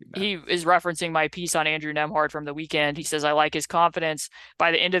 He is referencing my piece on Andrew Nembhard from the weekend. He says, I like his confidence.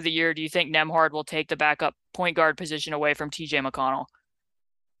 By the end of the year, do you think Nembhard will take the backup point guard position away from TJ McConnell?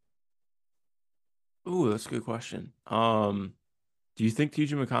 Ooh, that's a good question. Do you think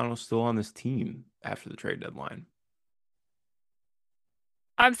TJ McConnell is still on this team after the trade deadline?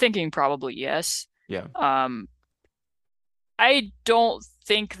 I'm thinking probably yes. Yeah. I don't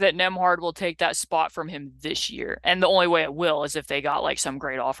think that Nembhard will take that spot from him this year. And the only way it will is if they got like some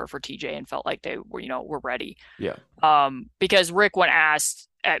great offer for TJ and felt like they were, were ready. Yeah. Because Rick, when asked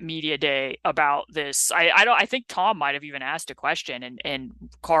at media day about this, I think Tom might have even asked a question, and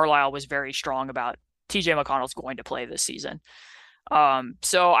Carlisle was very strong about TJ McConnell's going to play this season.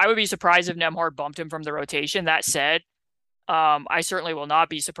 So I would be surprised if Nembhard bumped him from the rotation. That said, I certainly will not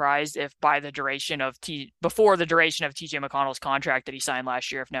be surprised if before the duration of TJ McConnell's contract that he signed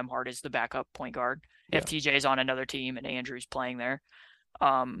last year, if Nembhard is the backup point guard, if TJ is on another team and Andrew's playing there.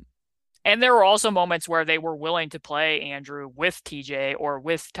 And there were also moments where they were willing to play Andrew with TJ or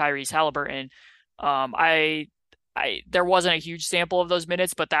with Tyrese Halliburton. There wasn't a huge sample of those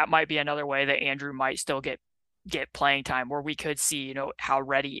minutes, but that might be another way that Andrew might still get playing time, where we could see, how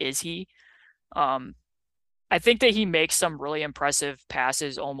ready is he. I think that he makes some really impressive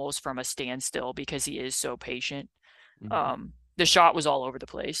passes almost from a standstill because he is so patient. Mm-hmm. the shot was all over the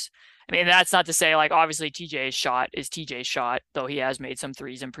place. I mean, that's not to say, like, obviously TJ's shot is TJ's shot, though he has made some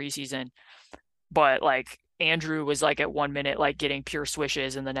threes in preseason. But like Andrew was like at 1 minute, like getting pure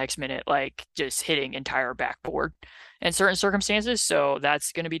swishes, and the next minute, like just hitting entire backboard in certain circumstances. So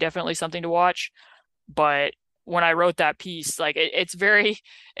that's going to be definitely something to watch. But when I wrote that piece, like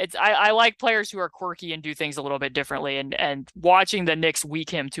I like players who are quirky and do things a little bit differently, and watching the Knicks weak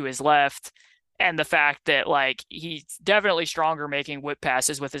him to his left, and the fact that like he's definitely stronger making whip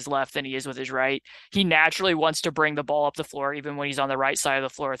passes with his left than he is with his right. He naturally wants to bring the ball up the floor even when he's on the right side of the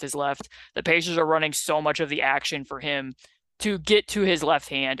floor with his left. The Pacers are running so much of the action for him to get to his left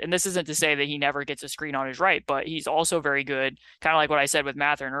hand. And this isn't to say that he never gets a screen on his right, but he's also very good, kind of like what I said with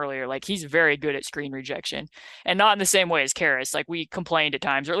Mathurin earlier. Like he's very good at screen rejection, and not in the same way as Caris. Like we complained at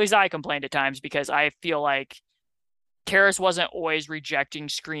times, or at least I complained at times, because I feel like Caris wasn't always rejecting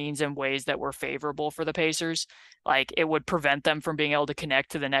screens in ways that were favorable for the Pacers. Like it would prevent them from being able to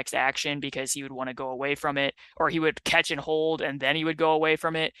connect to the next action because he would want to go away from it, or he would catch and hold and then he would go away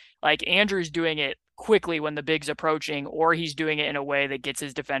from it. Like Andrew's doing it quickly when the big's approaching, or he's doing it in a way that gets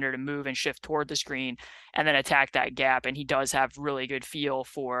his defender to move and shift toward the screen and then attack that gap. And he does have really good feel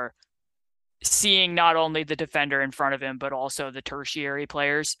for seeing not only the defender in front of him, but also the tertiary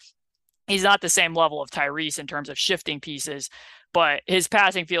players. He's not the same level of Tyrese in terms of shifting pieces, but his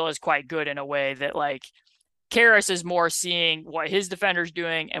passing feel is quite good in a way that like Caris is more seeing what his defender's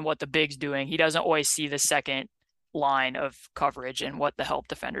doing and what the big's doing. He doesn't always see the second line of coverage and what the help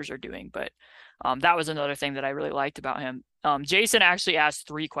defenders are doing. But that was another thing that I really liked about him. Jason actually asked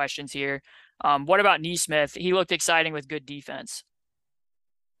 3 questions here. What about Nesmith? He looked exciting with good defense,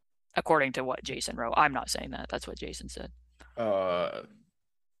 according to what Jason wrote. I'm not saying that. That's what Jason said.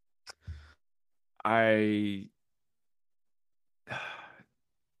 I'm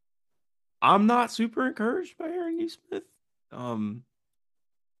not super encouraged by Aaron Nesmith.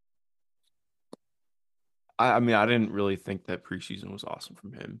 I mean, I didn't really think that preseason was awesome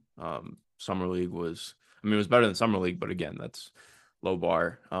from him. Summer League was, I mean, it was better than Summer League, but again, that's low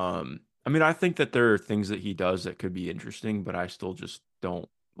bar. I mean, I think that there are things that he does that could be interesting, but I still just don't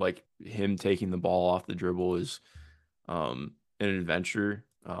like him taking the ball off the dribble is an adventure.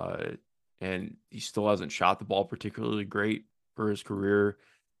 And he still hasn't shot the ball particularly great for his career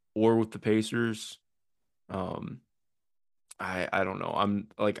or with the Pacers. I don't know. I'm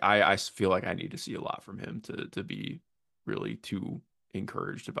like I feel like I need to see a lot from him to be really too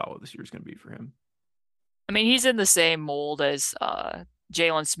encouraged about what this year's going to be for him. I mean, he's in the same mold as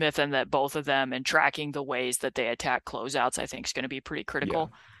Jalen Smith, and that both of them, and tracking the ways that they attack closeouts, I think is going to be pretty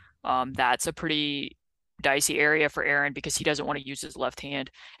critical. Yeah. That's a pretty dicey area for Aaron because he doesn't want to use his left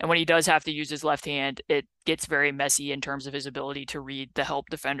hand. And when he does have to use his left hand, it gets very messy in terms of his ability to read the help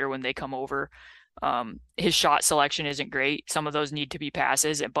defender when they come over. His shot selection isn't great. Some of those need to be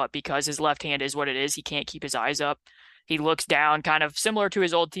passes, but because his left hand is what it is, he can't keep his eyes up. He looks down, kind of similar to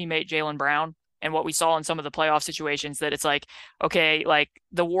his old teammate Jaylen Brown, and what we saw in some of the playoff situations, that it's like, okay, like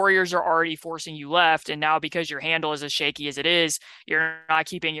the Warriors are already forcing you left, and now because your handle is as shaky as it is, you're not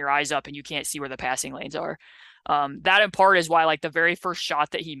keeping your eyes up and you can't see where the passing lanes are. That in part is why like the very first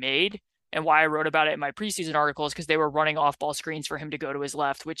shot that he made, and why I wrote about it in my preseason articles, because they were running off ball screens for him to go to his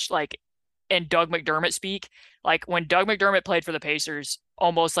left, which like in Doug McDermott speak, like when Doug McDermott played for the Pacers,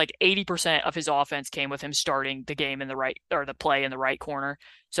 almost like 80% of his offense came with him starting the game in the right, or the play in the right corner,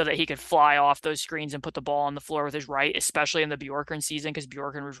 so that he could fly off those screens and put the ball on the floor with his right, especially in the Bjorkgren season, because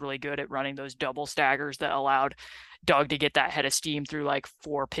Bjorkgren was really good at running those double staggers that allowed Doug to get that head of steam through like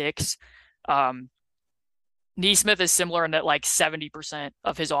 4 picks. Nesmith is similar in that like 70%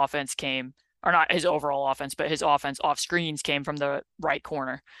 of his offense came, or not his overall offense, but his offense off screens came from the right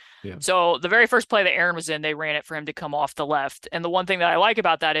corner. Yeah. So the very first play that Aaron was in, they ran it for him to come off the left. And the one thing that I like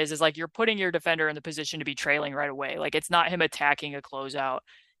about that is like you're putting your defender in the position to be trailing right away. Like it's not him attacking a closeout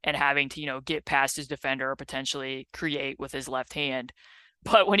and having to, you know, get past his defender or potentially create with his left hand.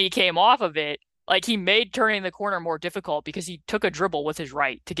 But when he came off of it, like he made turning the corner more difficult because he took a dribble with his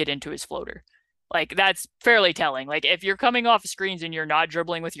right to get into his floater. Like that's fairly telling. Like if you're coming off screens and you're not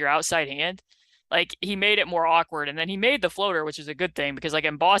dribbling with your outside hand, like he made it more awkward. And then he made the floater, which is a good thing, because like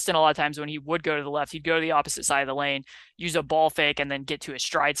in Boston, a lot of times when he would go to the left, he'd go to the opposite side of the lane, use a ball fake, and then get to his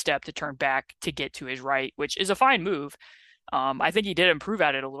stride step to turn back to get to his right, which is a fine move. I think he did improve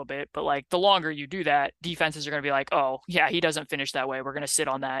at it a little bit, but like the longer you do that, defenses are going to be like, oh yeah, he doesn't finish that way. We're going to sit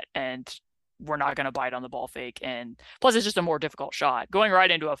on that, and we're not going to bite on the ball fake. And plus it's just a more difficult shot. Going right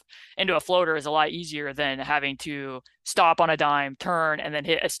into a floater is a lot easier than having to stop on a dime, turn, and then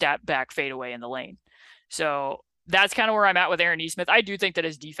hit a step back fadeaway in the lane. So that's kind of where I'm at with Aaron Nesmith. I do think that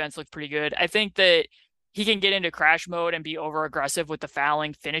his defense looked pretty good. I think that he can get into crash mode and be over aggressive with the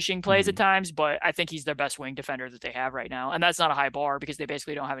fouling finishing plays at times, but I think he's their best wing defender that they have right now. And that's not a high bar because they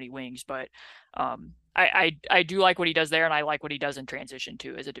basically don't have any wings, but I do like what he does there, and I like what he does in transition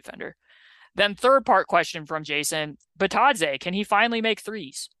too as a defender. Then third part question from Jason, Bitadze, can he finally make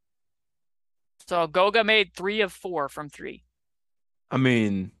threes? So Goga made 3 of 4 from 3. I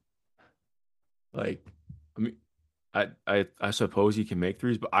mean, I suppose he can make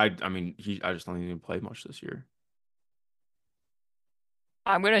threes, but I just don't think he can play much this year.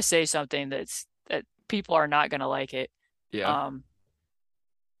 I'm gonna say something that people are not gonna like it. Yeah.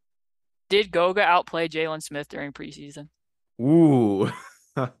 Did Goga outplay Jalen Smith during preseason? Ooh.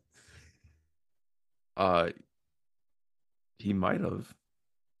 He might have.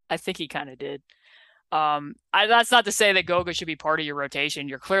 I think he kind of did. That's not to say that Goga should be part of your rotation.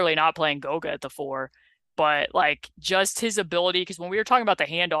 You're clearly not playing Goga at the 4, but like just his ability, because when we were talking about the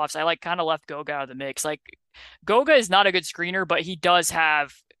handoffs, I like kind of left Goga out of the mix. Like Goga is not a good screener, but he does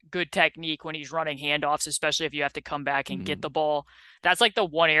have good technique when he's running handoffs, especially if you have to come back and get the ball. That's like the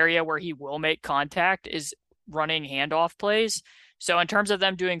one area where he will make contact is running handoff plays. So in terms of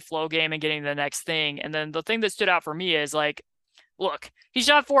them doing flow game and getting the next thing, and then the thing that stood out for me is like, look, he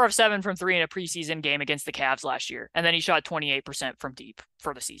shot 4 of 7 from 3 in a preseason game against the Cavs last year, and then he shot 28% from deep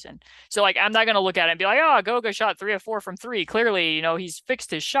for the season. So like, I'm not going to look at it and be like, oh, Goga shot 3 of 4 from 3. Clearly, you know, he's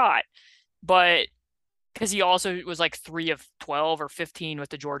fixed his shot, but because he also was like 3 of 12 or 15 with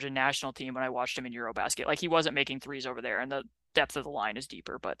the Georgian national team when I watched him in Eurobasket. Like he wasn't making threes over there, and the depth of the line is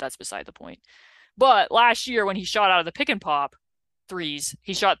deeper, but that's beside the point. But last year when he shot out of the pick and pop threes,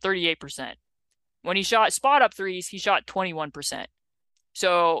 he shot 38%. When he shot spot up threes, he shot 21%.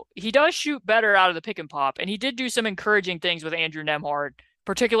 So he does shoot better out of the pick and pop, and he did do some encouraging things with Andrew Nembhard,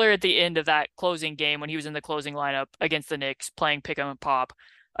 particularly at the end of that closing game when he was in the closing lineup against the Knicks, playing pick and pop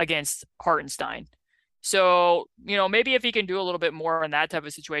against Hartenstein. So, you know, maybe if he can do a little bit more in that type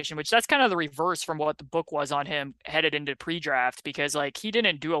of situation, which that's kind of the reverse from what the book was on him headed into pre-draft, because like he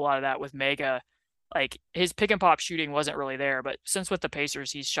didn't do a lot of that with Mega. Like his pick and pop shooting wasn't really there, but since with the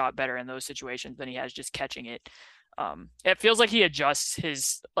Pacers, he's shot better in those situations than he has just catching it. It feels like he adjusts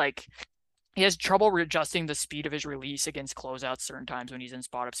his, like, he has trouble adjusting the speed of his release against closeouts certain times when he's in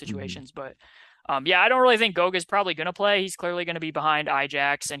spot up situations. But yeah, I don't really think Goga's probably going to play. He's clearly going to be behind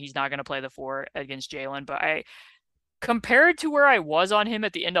Ijax, and he's not going to play the 4 against Jalen. But compared to where I was on him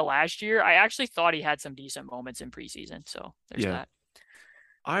at the end of last year, I actually thought he had some decent moments in preseason. So there's that.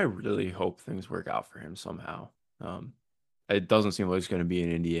 I really hope things work out for him somehow. It doesn't seem like it's going to be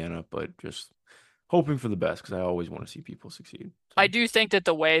in Indiana, but just hoping for the best because I always want to see people succeed. So. I do think that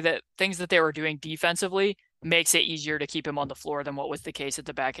the way that things that they were doing defensively makes it easier to keep him on the floor than what was the case at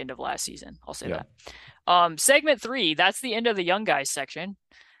the back end of last season. I'll say that. Segment 3, that's the end of the young guys section.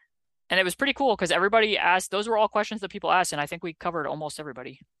 And it was pretty cool because everybody asked, those were all questions that people asked, and I think we covered almost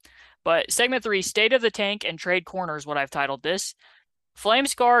everybody. But segment 3, State of the Tank and Trade Corners, what I've titled this.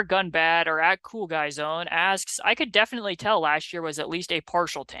 Flamescar Gun Bad or at Cool Guy Zone asks, I could definitely tell last year was at least a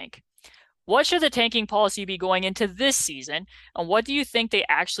partial tank. What should the tanking policy be going into this season, and what do you think they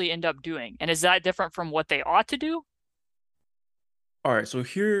actually end up doing? And is that different from what they ought to do? All right, so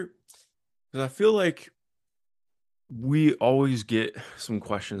here, because I feel like we always get some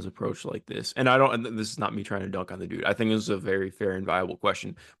questions approached like this, and this is not me trying to dunk on the dude. I think this is a very fair and viable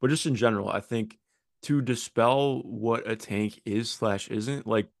question, but just in general, I think to dispel what a tank is/isn't,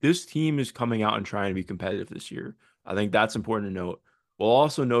 like this team is coming out and trying to be competitive this year. I think that's important to note. While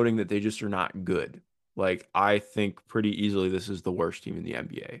also noting that they just are not good. Like I think pretty easily this is the worst team in the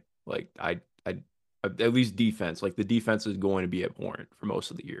NBA. Like I at least defense. Like the defense is going to be abhorrent for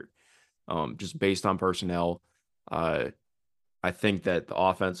most of the year. Just based on personnel. I think that the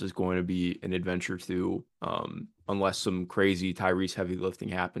offense is going to be an adventure too, unless some crazy Tyrese heavy lifting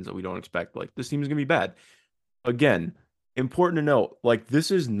happens that we don't expect. Like this team is going to be bad. Again, important to note, like this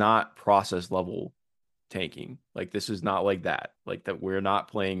is not process level tanking. Like this is not like that. Like that we're not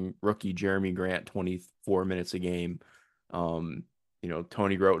playing rookie Jeremy Grant 24 minutes a game. You know,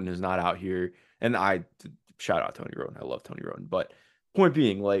 Tony Groton is not out here. And I shout out Tony Groton. I love Tony Groton. But point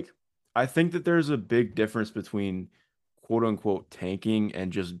being, like, I think that there's a big difference between quote unquote tanking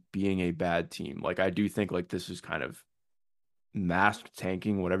and just being a bad team. Like I do think like this is kind of masked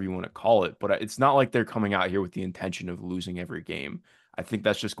tanking, whatever you want to call it, but it's not like they're coming out here with the intention of losing every game. I think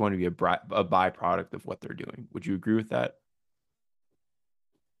that's just going to be a byproduct of what they're doing. Would you agree with that?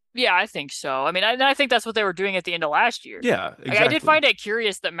 Yeah, I think so. I mean, I think that's what they were doing at the end of last year. Yeah, exactly. I did find it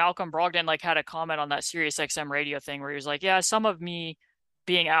curious that Malcolm Brogdon like had a comment on that SiriusXM radio thing where he was like, yeah, some of me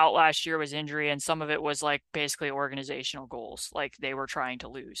being out last year was injury and some of it was like basically organizational goals. Like they were trying to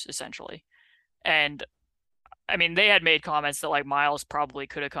lose essentially. And I mean, they had made comments that like Miles probably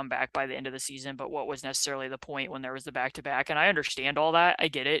could have come back by the end of the season, but what was necessarily the point when there was the back-to-back? And I understand all that. I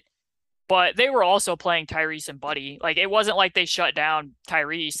get it. But they were also playing Tyrese and Buddy. Like, it wasn't like they shut down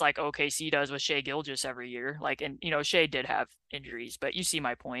Tyrese like OKC does with Shai Gilgeous every year. Like, and, Shai did have injuries, but you see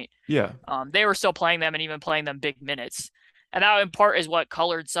my point. Yeah. They were still playing them and even playing them big minutes. And that in part is what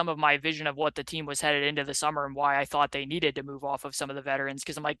colored some of my vision of what the team was headed into the summer and why I thought they needed to move off of some of the veterans.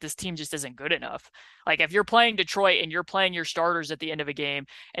 Because I'm like, this team just isn't good enough. Like, if you're playing Detroit and you're playing your starters at the end of a game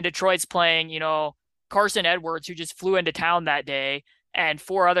and Detroit's playing, Carson Edwards, who just flew into town that day, and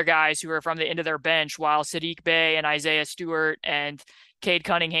 4 other guys who are from the end of their bench, while Sadiq Bey and Isaiah Stewart and Cade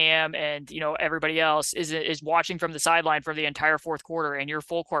Cunningham and everybody else is watching from the sideline for the entire fourth quarter, and you're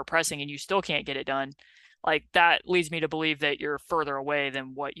full court pressing and you still can't get it done. Like, that leads me to believe that you're further away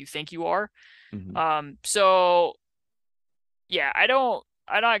than what you think you are. Mm-hmm. So yeah,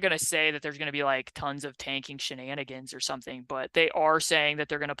 I'm not going to say that there's going to be like tons of tanking shenanigans or something, but they are saying that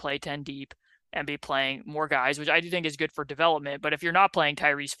they're going to play 10 deep and be playing more guys, which I do think is good for development. But if you're not playing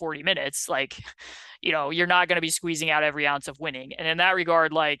Tyrese 40 minutes, like, you're not going to be squeezing out every ounce of winning. And in that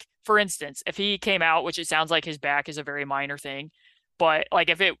regard, like, for instance, if he came out, which it sounds like his back is a very minor thing, but like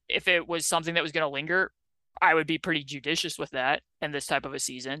if it was something that was going to linger, I would be pretty judicious with that in this type of a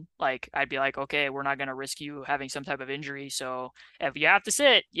season. Like, I'd be like, okay, we're not going to risk you having some type of injury. So if you have to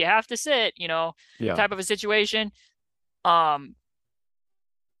sit, you have to sit, Yeah. type of a situation.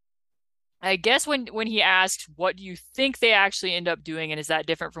 I guess when he asks, what do you think they actually end up doing, and is that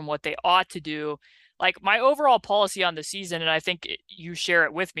different from what they ought to do? Like, my overall policy on the season, and I think you share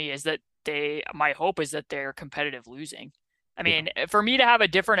it with me, is that my hope is that they're competitive losing. I mean, for me to have a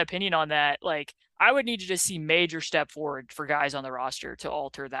different opinion on that, like, I would need to just see major step forward for guys on the roster to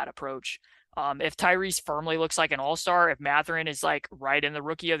alter that approach. If Tyrese firmly looks like an all-star, if Mathurin is like right in the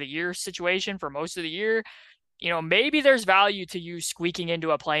rookie of the year situation for most of the year, maybe there's value to you squeaking into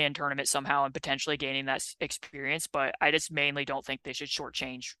a play-in tournament somehow and potentially gaining that experience. But I just mainly don't think they should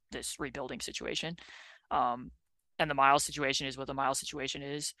shortchange this rebuilding situation. And the Miles situation is what the Miles situation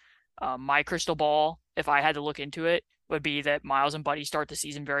is. My crystal ball, if I had to look into it, would be that Miles and Buddy start the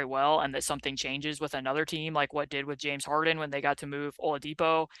season very well and that something changes with another team, like what did with James Harden when they got to move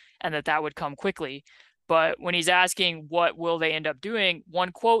Oladipo, and that would come quickly. But when he's asking what will they end up doing,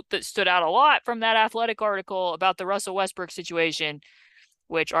 one quote that stood out a lot from that Athletic article about the Russell Westbrook situation,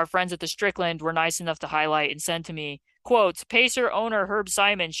 which our friends at the Strickland were nice enough to highlight and send to me, quotes, Pacer owner Herb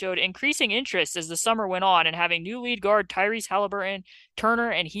Simon showed increasing interest as the summer went on in having new lead guard Tyrese Halliburton, Turner,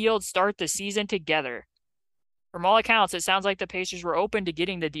 and Hield start the season together. From all accounts, it sounds like the Pacers were open to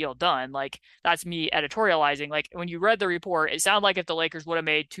getting the deal done. Like, that's me editorializing. Like, when you read the report, it sounded like if the Lakers would have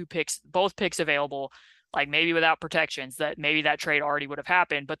made both picks available, like maybe without protections, that maybe that trade already would have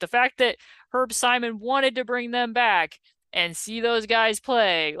happened. But the fact that Herb Simon wanted to bring them back and see those guys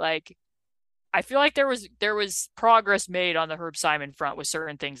play, like, I feel like there was progress made on the Herb Simon front with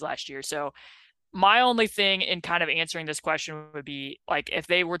certain things last year. So my only thing in kind of answering this question would be, like, if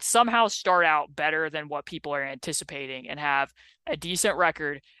they would somehow start out better than what people are anticipating and have a decent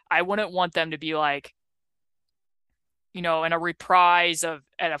record, I wouldn't want them to be like, in a reprise of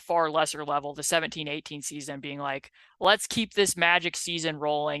at a far lesser level, the 17-18 season, being like, let's keep this Magic season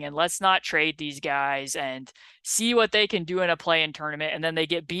rolling and let's not trade these guys and see what they can do in a play-in tournament. And then they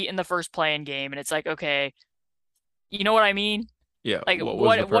get beat in the first play-in game. And it's like, okay, you know what I mean? Yeah. Like,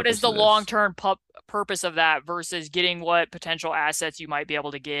 what is the long-term purpose of that versus getting what potential assets you might be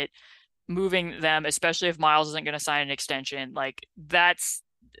able to get, moving them, especially if Miles isn't going to sign an extension. Like, that's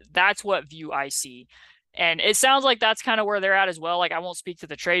what view I see. And it sounds like that's kind of where they're at as well. Like, I won't speak to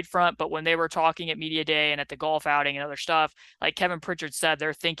the trade front, but when they were talking at media day and at the golf outing and other stuff, like Kevin Pritchard said,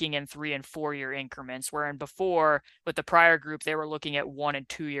 they're thinking in 3 and 4 year increments, wherein before with the prior group, they were looking at 1 and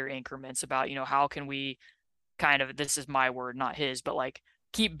 2 year increments about, how can we kind of, this is my word, not his, but like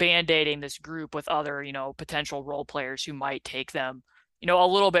keep band-aiding this group with other, potential role players who might take them, a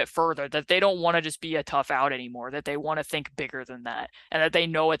little bit further, that they don't want to just be a tough out anymore, that they want to think bigger than that, and that they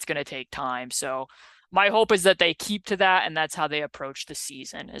know it's going to take time. So my hope is that they keep to that, and that's how they approach the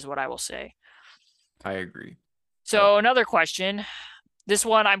season, is what I will say. I agree. So another question. This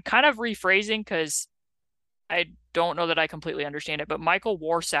one I'm kind of rephrasing because I don't know that I completely understand it, but Michael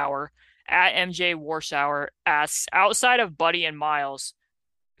Warsour at MJ Warsour asks, outside of Buddy and Miles,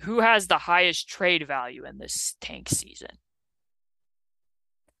 who has the highest trade value in this tank season?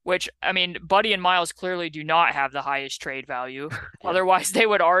 Which, I mean, Buddy and Miles clearly do not have the highest trade value. Yeah. Otherwise, they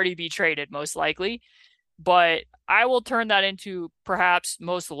would already be traded, most likely. But I will turn that into perhaps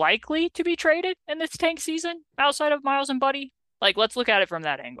most likely to be traded in this tank season outside of Miles and Buddy. Like, let's look at it from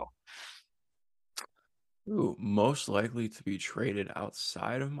that angle. Ooh, most likely to be traded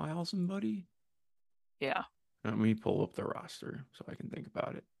outside of Miles and Buddy. Yeah. Let me pull up the roster so I can think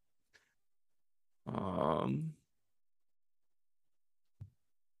about it.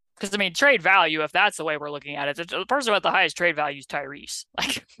 Because I mean, trade value, if that's the way we're looking at it, the person with the highest trade value is Tyrese.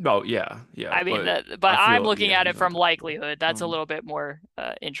 Like, oh yeah, yeah. I mean, I but I'm feel looking yeah, at it he's on from top of likelihood. That's a it. little bit more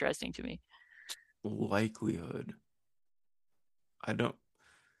interesting to me. Likelihood. I don't.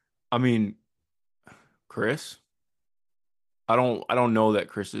 I mean, Chris. I don't know that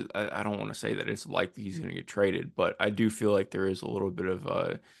Chris is. I don't want to say that it's likely he's going to get traded, but I do feel like there is a little bit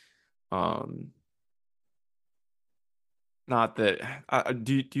of um. Not that.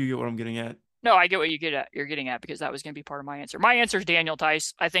 Do you get what I'm getting at? No, I get what you're getting at because that was going to be part of my answer. My answer is Daniel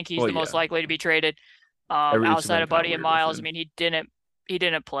Tice. I think he's Well, the most yeah. likely to be traded. It's Outside been of kind of Buddy and weird with Miles, I him. mean, he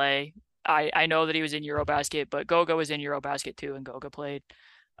didn't play. I know that he was in Eurobasket, but Goga was in Eurobasket too, and Goga played.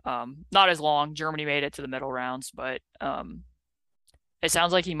 Not as long. Germany made it to the middle rounds, but it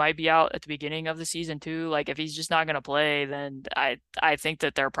sounds like he might be out at the beginning of the season too. Like if he's just not going to play, then I think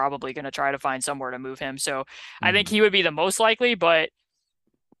that they're probably going to try to find somewhere to move him. So I think Mhm. he would be the most likely, but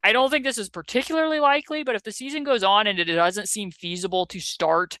I don't think this is particularly likely. But if the season goes on and it doesn't seem feasible to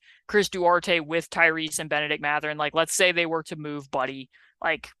start Chris Duarte with Tyrese and Benedict Mathurin, like let's say they were to move Buddy,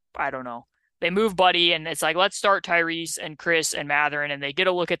 like I don't know, they move Buddy and it's like, let's start Tyrese and Chris and Mathurin, and they get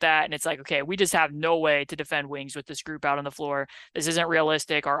a look at that. And it's like, okay, we just have no way to defend wings with this group out on the floor. This isn't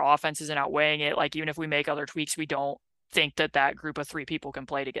realistic. Our offense isn't outweighing it. Like, even if we make other tweaks, we don't think that that group of three people can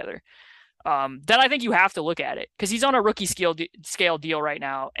play together. Then I think you have to look at it because he's on a rookie scale deal right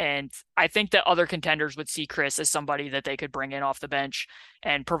now. And I think that other contenders would see Chris as somebody that they could bring in off the bench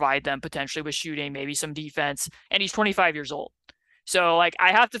and provide them potentially with shooting, maybe some defense. And he's 25 years old. So, like,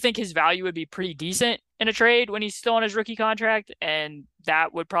 I have to think his value would be pretty decent in a trade when he's still on his rookie contract, and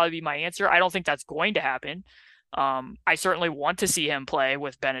that would probably be my answer. I don't think that's going to happen. I certainly want to see him play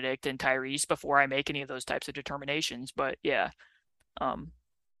with Benedict and Tyrese before I make any of those types of determinations. But yeah,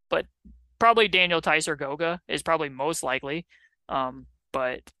 but probably Daniel Tice or Goga is probably most likely.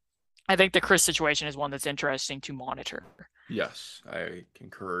 But I think the Chris situation is one that's interesting to monitor. Yes, I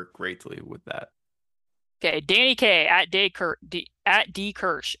concur greatly with that. Okay, Danny K at D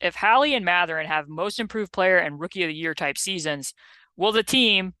Kirsch. If Hallie and Mathurin have most improved player and rookie of the year type seasons, will the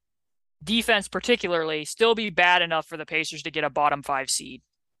team, defense particularly, still be bad enough for the Pacers to get a bottom 5 seed?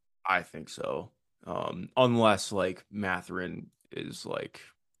 I think so. Unless like Mathurin is like,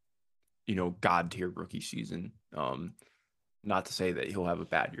 god tier rookie season. Not to say that he'll have a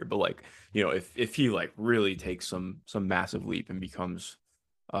bad year, but like, if he like really takes some massive leap and becomes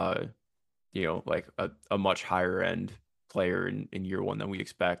like a much higher end player in year one than we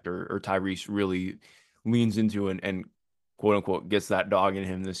expect, or Tyrese really leans into and quote unquote gets that dog in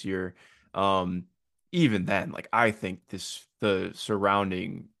him this year. Even then, like I think the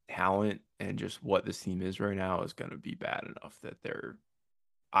surrounding talent and just what this team is right now is going to be bad enough that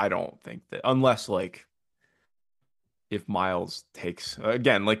I don't think that unless like if Miles takes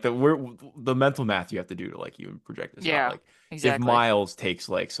again like the mental math you have to do to like even project this out, like if Exactly. Miles takes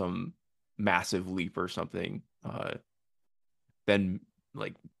like some massive leap or something, then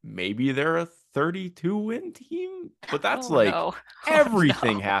like maybe they're a 32 win team, but that's like no.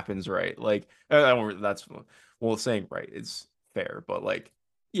 everything No. happens right. Like that's saying right is fair, but like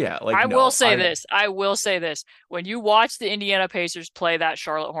yeah, like I will no, say this. I will say this. When you watch the Indiana Pacers play that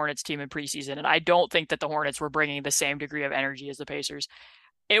Charlotte Hornets team in preseason, and I don't think that the Hornets were bringing the same degree of energy as the Pacers,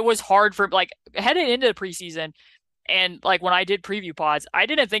 it was hard for like heading into the preseason. And like when I did preview pods, I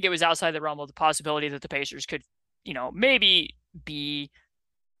didn't think it was outside the realm of the possibility that the Pacers could, maybe be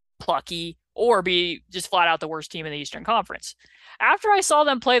plucky or be just flat out the worst team in the Eastern Conference. After I saw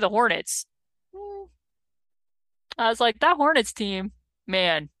them play the Hornets, I was like, that Hornets team,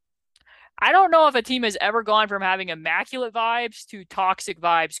 man, I don't know if a team has ever gone from having immaculate vibes to toxic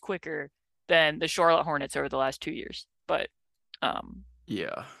vibes quicker than the Charlotte Hornets over the last 2 years. But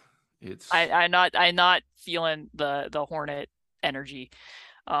yeah, it's I'm not feeling the Hornet energy.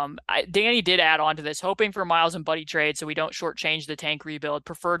 Danny did add on to this, hoping for Miles and Buddy trade so we don't shortchange the tank rebuild,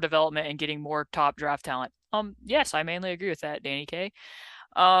 preferred development, and getting more top draft talent. Yes, I mainly agree with that, Danny K.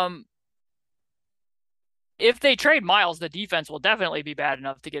 If they trade Miles, the defense will definitely be bad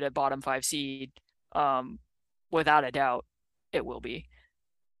enough to get a bottom 5 seed. Without a doubt, it will be.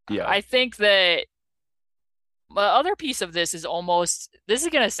 yeah. I think that the other piece of this is this is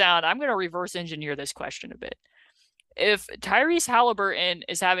going to sound, I'm going to reverse engineer this question a bit. If Tyrese Halliburton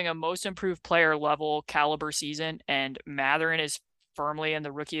is having a most improved player level caliber season and Mathurin is firmly in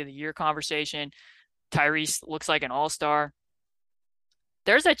the rookie of the year conversation, Tyrese looks like an all-star,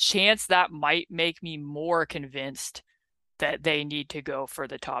 there's a chance that might make me more convinced that they need to go for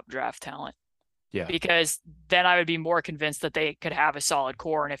the top draft talent. Yeah. Because then I would be more convinced that they could have a solid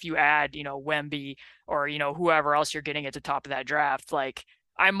core. And if you add, Wemby or, whoever else you're getting at the top of that draft, like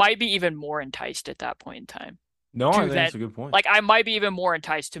I might be even more enticed at that point in time No, I to think that. that's a good point. Like I might be even more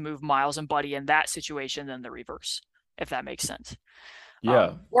enticed to move Miles and Buddy in that situation than the reverse, if that makes sense.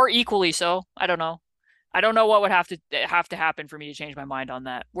 Yeah. Or equally so. I don't know. I don't know what would have to happen for me to change my mind on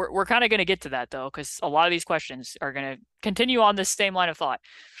that. We're kind of going to get to that though, because a lot of these questions are going to continue on this same line of thought.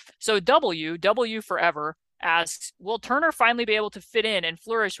 So W forever asks, will Turner finally be able to fit in and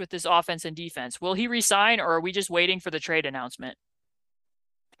flourish with this offense and defense? Will he resign, or are we just waiting for the trade announcement?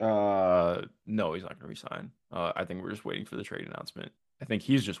 No, he's not going to resign. I think we're just waiting for the trade announcement. I think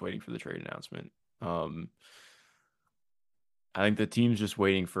he's just waiting for the trade announcement. I think the team's just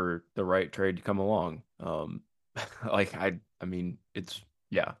waiting for the right trade to come along. Like I mean, it's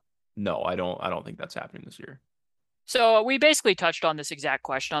yeah. No, I don't think that's happening this year. So we basically touched on this exact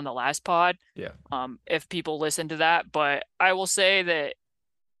question on the last pod. Yeah. If people listen to that, but I will say that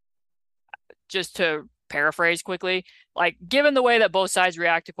just to paraphrase quickly, like given the way that both sides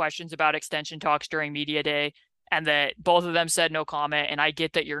react to questions about extension talks during media day, and that both of them said no comment, and I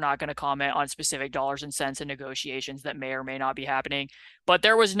get that you're not going to comment on specific dollars and cents and negotiations that may or may not be happening, but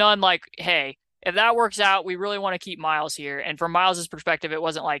there was none like, hey, if that works out, we really want to keep Miles here. And from Miles's perspective, it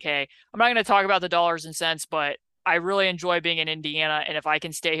wasn't like, hey, I'm not going to talk about the dollars and cents, but I really enjoy being in Indiana, and if I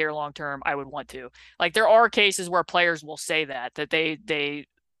can stay here long term, I would want to. Like there are cases where players will say that they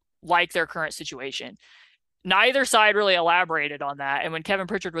like their current situation. Neither side really elaborated on that. And when Kevin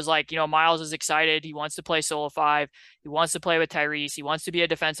Pritchard was like, Miles is excited, he wants to play solo 5, he wants to play with Tyrese, he wants to be a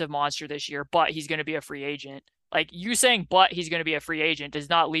defensive monster this year, but he's going to be a free agent. Like you saying, but he's going to be a free agent does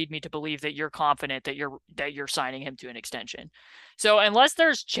not lead me to believe that you're confident that you're signing him to an extension. So unless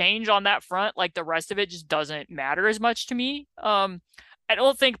there's change on that front, like the rest of it just doesn't matter as much to me. I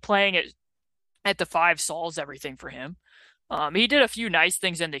don't think playing it at the 5 solves everything for him. He did a few nice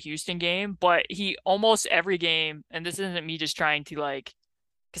things in the Houston game, but he almost every game, and this isn't me just trying to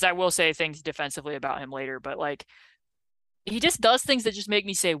because I will say things defensively about him later, but like he just does things that just make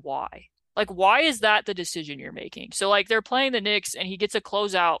me say why. Like, why is that the decision you're making? So like they're playing the Knicks and he gets a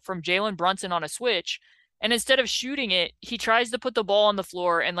closeout from Jalen Brunson on a switch, and instead of shooting it, he tries to put the ball on the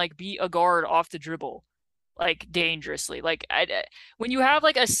floor and like beat a guard off the dribble like dangerously. Like when you have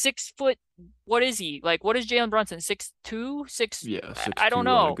like a 6 foot, what is he? Like what is Jalen Brunson? 6'2", 6? Yeah, I don't 6'2" on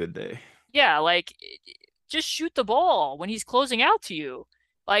a know. good day. Yeah, like just shoot the ball when he's closing out to you.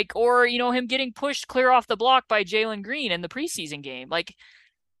 Like or him getting pushed clear off the block by Jalen Green in the preseason game. Like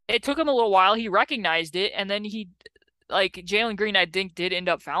it took him a little while. He recognized it, and then he like Jalen Green, I think, did end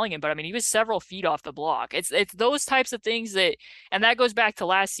up fouling him, but I mean, he was several feet off the block. It's those types of things and that goes back to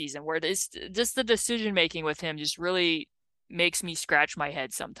last season where this just the decision making with him just really makes me scratch my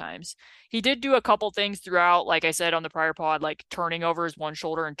head sometimes. He did do a couple things throughout, like I said on the prior pod, like turning over his one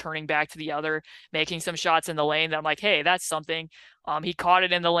shoulder and turning back to the other, making some shots in the lane that I'm like, hey, that's something. He caught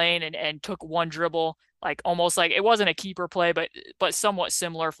it in the lane and took one dribble, like almost like it wasn't a keeper play, but somewhat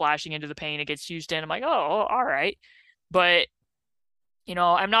similar, flashing into the paint against Houston. I'm like, oh, all right. But,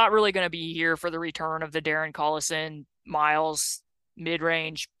 I'm not really going to be here for the return of the Darren Collison, Miles,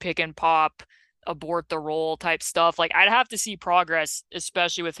 mid-range, pick and pop, abort the roll type stuff. Like, I'd have to see progress,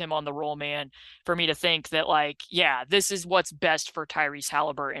 especially with him on the roll man, for me to think that, like, yeah, this is what's best for Tyrese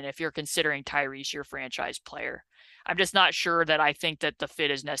Halliburton if you're considering Tyrese your franchise player. I'm just not sure that I think that the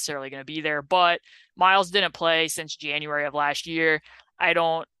fit is necessarily going to be there. But Miles didn't play since January of last year. I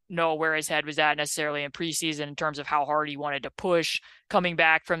don't know where his head was at necessarily in preseason in terms of how hard he wanted to push coming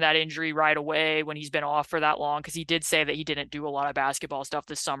back from that injury right away when he's been off for that long, because he did say that he didn't do a lot of basketball stuff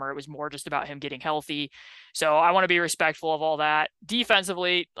this summer. It was more just about him getting healthy. So I want to be respectful of all that.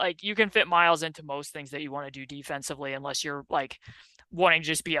 Defensively, like you can fit Miles into most things that you want to do defensively, unless you're like wanting to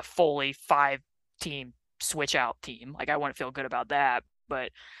just be a fully 5-team switch out team. Like I wouldn't feel good about that.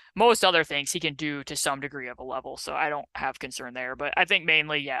 But most other things he can do to some degree of a level. So I don't have concern there. But I think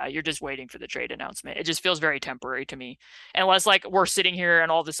mainly, yeah, you're just waiting for the trade announcement. It just feels very temporary to me. Unless like we're sitting here and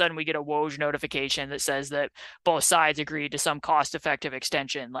all of a sudden we get a Woj notification that says that both sides agreed to some cost-effective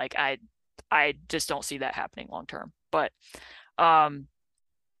extension. Like I just don't see that happening long term. But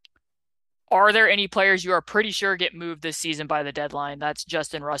Are there any players you are pretty sure get moved this season by the deadline? That's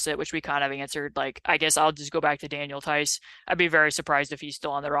Justin Russett, which we kind of answered. Like, I guess I'll just go back to Daniel Tice. I'd be very surprised if he's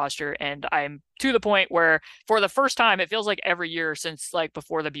still on the roster. And I'm to the point where, for the first time, it feels like every year since like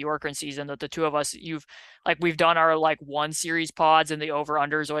before the Bjorkgren season that the two of us, we've done our like one series pods, and the over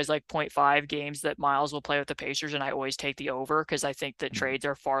under is always like 0.5 games that Miles will play with the Pacers. And I always take the over because I think that trades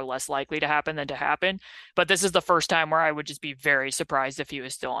are far less likely to happen than to happen. But this is the first time where I would just be very surprised if he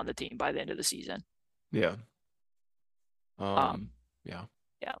was still on the team by the end of the season. Yeah. Yeah.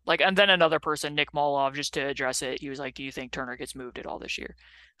 Like, and then another person, Nick Molov, just to address it, he was like, do you think Turner gets moved at all this year?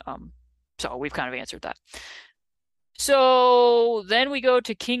 So we've kind of answered that. So then we go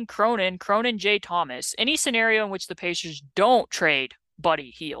to King Cronin J. Thomas. Any scenario in which the Pacers don't trade Buddy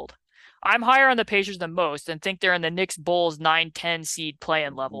Hield? I'm higher on the Pacers than most and think they're in the Knicks Bulls 9-10 seed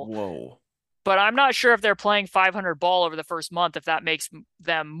play-in level. Whoa. But I'm not sure if they're playing 500 ball over the first month, if that makes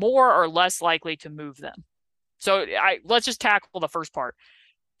them more or less likely to move them. So let's just tackle the first part.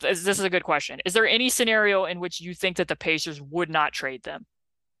 This is a good question. Is there any scenario in which you think that the Pacers would not trade them?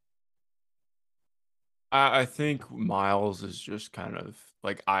 I think Miles is just kind of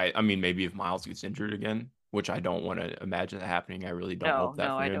like, I mean, maybe if Miles gets injured again, which I don't want to imagine that happening. I really don't hope that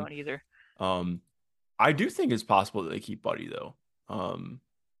for him. I don't either. I do think it's possible that they keep Buddy though. I'm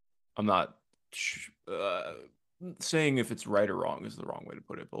not saying if it's right or wrong is the wrong way to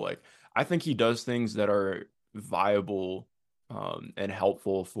put it, but like I think he does things that are viable and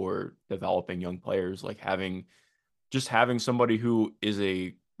helpful for developing young players, like having somebody who is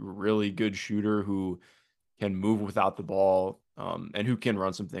a really good shooter who can move without the ball and who can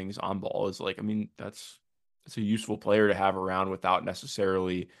run some things on ball is like, I mean, that's a useful player to have around without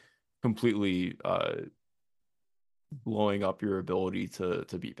necessarily completely blowing up your ability to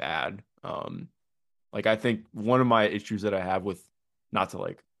be bad. Like I think one of my issues that I have with, not to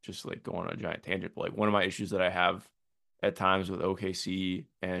like just like go on a giant tangent, but like one of my issues that I have at times with OKC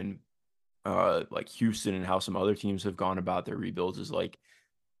and like Houston and how some other teams have gone about their rebuilds is like,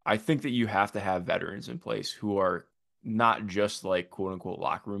 I think that you have to have veterans in place who are not just like quote unquote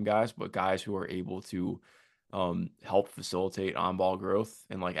locker room guys, but guys who are able to help facilitate on ball growth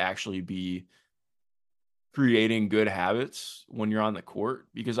and like actually be creating good habits when you're on the court.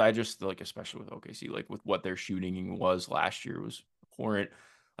 Because I just like, especially with OKC, like with what their shooting was last year was abhorrent.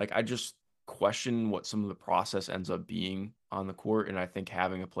 Like I just question what some of the process ends up being on the court. And I think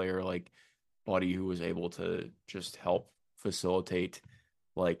having a player like Buddy who was able to just help facilitate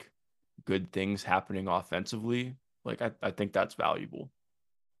like good things happening offensively, like I think that's valuable.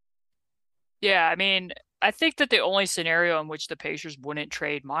 Yeah, I mean, I think that the only scenario in which the Pacers wouldn't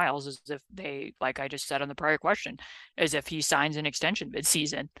trade Miles is if they, like I just said on the prior question, is if he signs an extension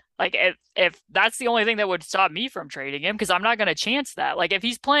midseason. Like if that's the only thing that would stop me from trading him, because I'm not going to chance that. Like if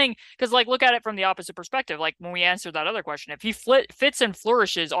he's playing, because like look at it from the opposite perspective. Like when we answered that other question, if he fits and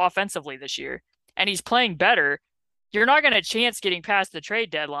flourishes offensively this year and he's playing better, you're not going to chance getting past the trade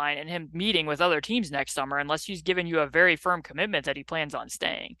deadline and him meeting with other teams next summer unless he's given you a very firm commitment that he plans on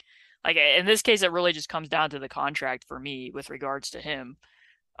staying. Like in this case, it really just comes down to the contract for me with regards to him.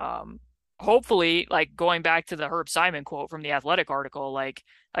 Hopefully, like going back to the Herb Simon quote from the Athletic article, like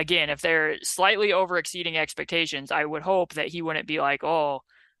again, if they're slightly over exceeding expectations, I would hope that he wouldn't be like, oh,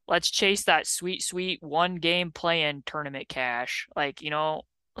 let's chase that sweet, sweet 1-game play-in tournament cash. Like,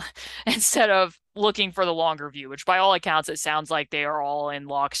 instead of looking for the longer view, which by all accounts, it sounds like they are all in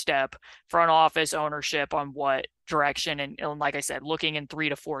lockstep, front office ownership on what direction. And like I said, looking in 3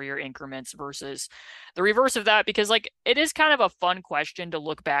 to 4 year increments versus the reverse of that, because like it is kind of a fun question to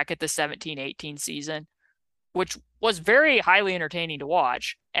look back at the 17-18 season, which was very highly entertaining to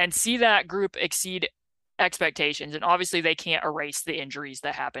watch, and see that group exceed expectations. And obviously they can't erase the injuries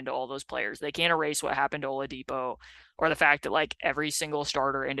that happened to all those players. They can't erase what happened to Oladipo, or the fact that like every single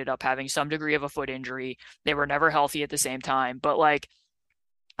starter ended up having some degree of a foot injury. They were never healthy at the same time. But like,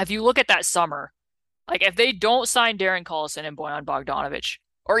 if you look at that summer, like if they don't sign Darren Collison and Bojan Bogdanovic,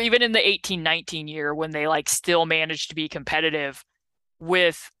 or even in the 18-19 year when they like still managed to be competitive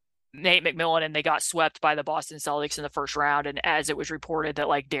with Nate McMillan and they got swept by the Boston Celtics in the first round. And as it was reported that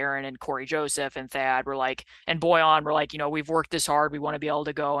like Darren and Corey Joseph and Thad were like, and Bojan were like, we've worked this hard. We want to be able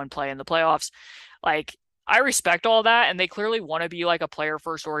to go and play in the playoffs. Like, I respect all that. And they clearly want to be like a player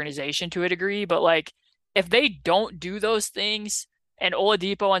first organization to a degree. But like, if they don't do those things and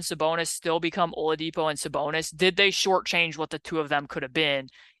Oladipo and Sabonis still become Oladipo and Sabonis, did they shortchange what the two of them could have been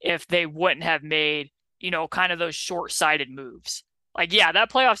if they wouldn't have made, kind of those short-sighted moves? Like, yeah,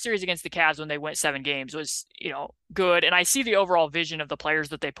 that playoff series against the Cavs when they went 7 games was, good. And I see the overall vision of the players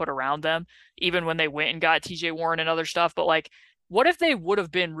that they put around them, even when they went and got TJ Warren and other stuff. But like, what if they would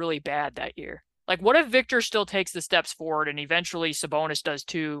have been really bad that year? Like, what if Victor still takes the steps forward and eventually Sabonis does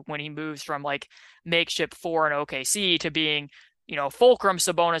too when he moves from like makeshift four in OKC to being, fulcrum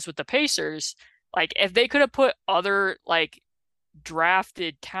Sabonis with the Pacers? Like, if they could have put other like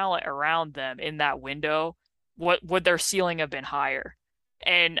drafted talent around them in that window, what would their ceiling have been higher?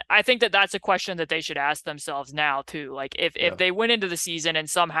 And I think that that's a question that they should ask themselves now too. Like if Yeah. they went into the season and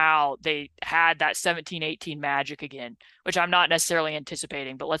somehow they had that 17-18 magic again, which I'm not necessarily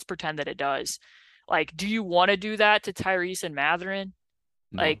anticipating, but let's pretend that it does. Like, do you want to do that to Tyrese and Mathurin?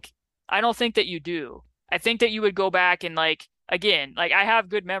 No. Like, I don't think that you do. I think that you would go back and like again, like I have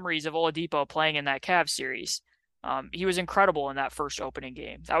good memories of Oladipo playing in that Cavs series. He was incredible in that first opening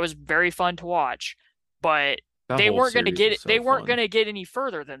game. That was very fun to watch, but That they whole weren't going to series get was it. They so weren't going fun. to get any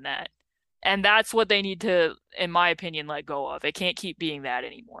further than that, and that's what they need to, in my opinion, let go of. It can't keep being that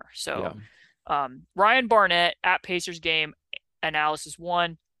anymore. Yeah. So, Ryan Barnett at Pacers game analysis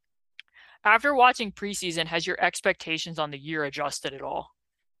one. After watching preseason, has your expectations on the year adjusted at all?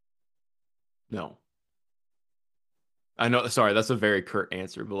 No. I know. Sorry, that's a very curt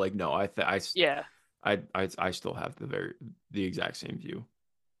answer, but like, no, Yeah. I still have the exact same view.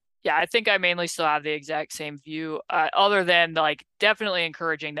 Yeah, I think I mainly still have the exact same view, other than like definitely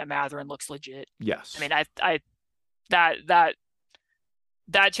encouraging that Mathurin looks legit. I Yes. mean, that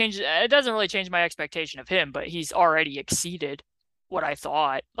that changes. It doesn't really change my expectation of him, but he's already exceeded what I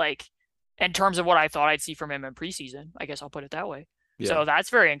thought, like in terms of what I thought I'd see from him in preseason. I guess I'll put it that way. Yeah. So that's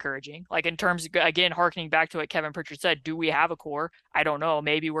very encouraging. Like in terms of, again, harkening back to what Kevin Pritchard said, do we have a core? I don't know.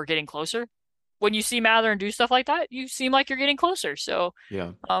 Maybe we're getting closer. When you see Mather and do stuff like that, you seem like you're getting closer. So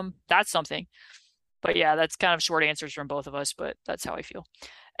Yeah. that's something. But yeah, that's kind of short answers from both of us, but that's how I feel.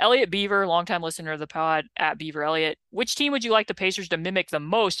 Elliot Beaver, longtime listener of the pod at Beaver Elliott. Which team would you like the Pacers to mimic the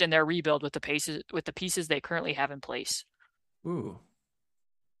most in their rebuild with the pieces they currently have in place? Ooh.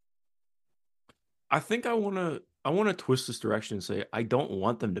 I think I want to twist this direction and say I don't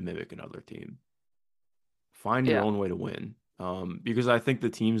want them to mimic another team. Find your Yeah. own way to win. Because I think the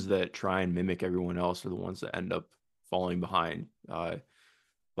teams that try and mimic everyone else are the ones that end up falling behind.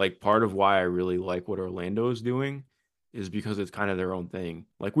 Like part of why I really like what Orlando is doing is because it's kind of their own thing.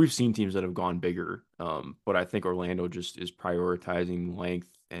 Like we've seen teams that have gone bigger, but I think Orlando just is prioritizing length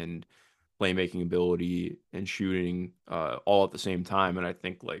and playmaking ability and shooting all at the same time. And I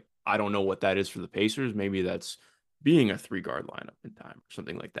think like I don't know what that is for the Pacers. Maybe that's being a three guard lineup in time or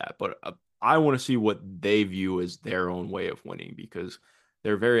something like that. But I want to see what they view as their own way of winning because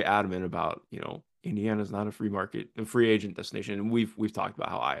they're very adamant about Indiana's not a free market, a free agent destination. And we've talked about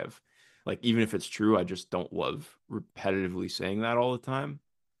how I have like even if it's true, I just don't love repetitively saying that all the time.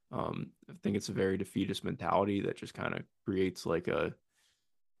 I think it's a very defeatist mentality that just kind of creates like a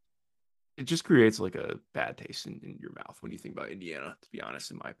it just creates like a bad taste in your mouth when you think about Indiana, to be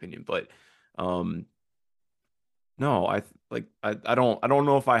honest, in my opinion. But um no, I don't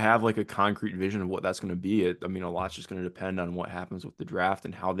know if I have like a concrete vision of what that's going to be. I mean, a lot's just going to depend on what happens with the draft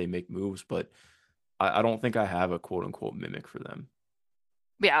and how they make moves, but I don't think I have a quote unquote mimic for them.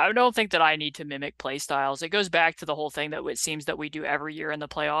 Yeah, I don't think that I need to mimic play styles. It goes back to the whole thing that it seems that we do every year in the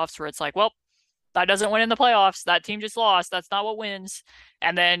playoffs, where it's like, well, that doesn't win in the playoffs. That team just lost. That's not what wins.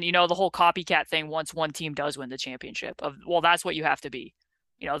 And then, the whole copycat thing once one team does win the championship of, well, that's what you have to be.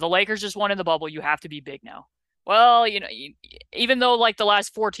 The Lakers just won in the bubble. You have to be big now. Well, even though like the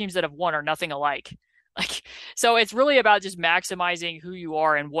last four teams that have won are nothing alike. Like, so it's really about just maximizing who you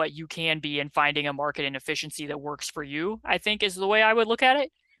are and what you can be and finding a market and efficiency that works for you, I think is the way I would look at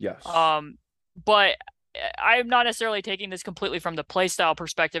it. Yes. But I'm not necessarily taking this completely from the play style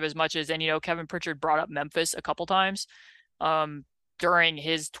perspective as much as, and Kevin Pritchard brought up Memphis a couple times during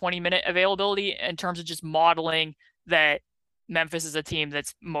his 20-minute availability in terms of just modeling that Memphis is a team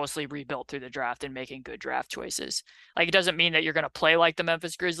that's mostly rebuilt through the draft and making good draft choices. Like it doesn't mean that you're going to play like the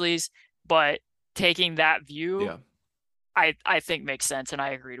Memphis Grizzlies, but taking that view, Yeah. I think makes sense. And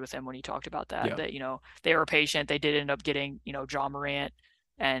I agreed with him when he talked about that, Yeah. that, they were patient. They did end up getting, Ja Morant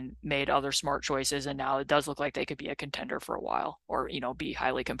and made other smart choices. And now it does look like they could be a contender for a while or, be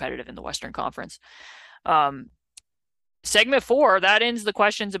highly competitive in the Western Conference. Segment 4, that ends the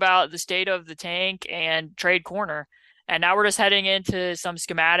questions about the state of the tank and trade corner. And now we're just heading into some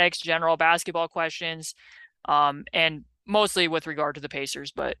schematics, general basketball questions, and mostly with regard to the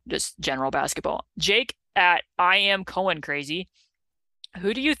Pacers, but just general basketball. Jake at I am Cohen Crazy.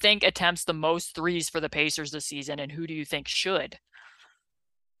 Who do you think attempts the most threes for the Pacers this season, and who do you think should?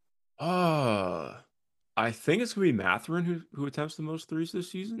 I think it's gonna be Mathurin who attempts the most threes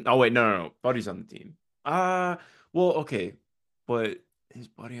this season. Oh wait, no. Buddy's on the team. Well, okay, but his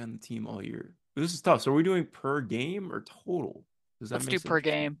buddy on the team all year. This is tough. So are we doing per game or total? Does that Let's make do per sense?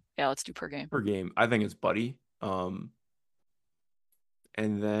 game. Yeah, let's do per game. Per game. I think it's Buddy. And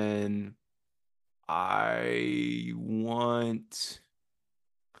then I want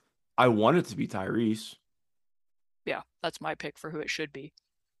it to be Tyrese. Yeah, that's my pick for who it should be.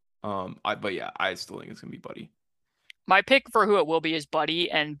 But yeah, I still think it's gonna be Buddy. My pick for who it will be is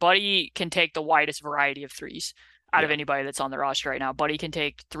Buddy, and Buddy can take the widest variety of threes out of Yeah. anybody that's on the roster right now. Buddy can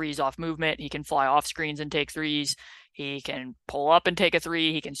take threes off movement. He can fly off screens and take threes. He can pull up and take a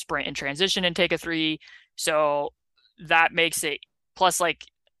three. He can sprint in transition and take a three. So that makes it plus like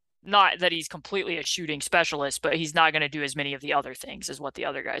not that he's completely a shooting specialist, but he's not going to do as many of the other things as what the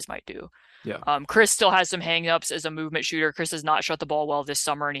other guys might do. Yeah. Chris still has some hangups as a movement shooter. Chris has not shot the ball well this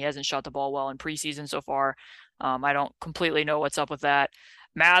summer, and he hasn't shot the ball well in preseason so far. I don't completely know what's up with that.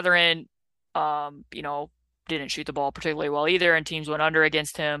 Mathurin, didn't shoot the ball particularly well either, and teams went under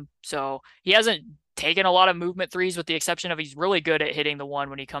against him. So he hasn't taken a lot of movement threes, with the exception of he's really good at hitting the one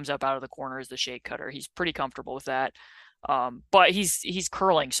when he comes up out of the corner as the shake cutter. He's pretty comfortable with that. But he's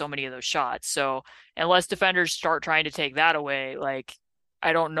curling so many of those shots. So unless defenders start trying to take that away, like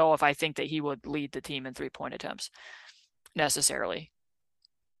I don't know if I think that he would lead the team in 3-point attempts necessarily.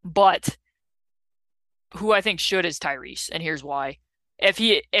 But who I think should is Tyrese, and here's why. If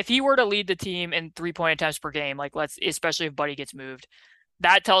he were to lead the team in 3-point attempts per game, like especially if Buddy gets moved,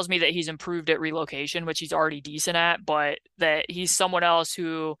 that tells me that he's improved at relocation, which he's already decent at, but that he's someone else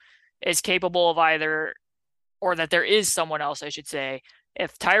who is capable of either, or that there is someone else, I should say.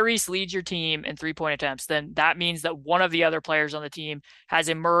 If Tyrese leads your team in 3-point attempts, then that means that one of the other players on the team has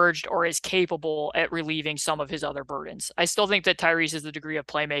emerged or is capable at relieving some of his other burdens. I still think that Tyrese is the degree of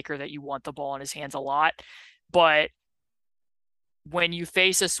playmaker that you want the ball in his hands a lot, but when you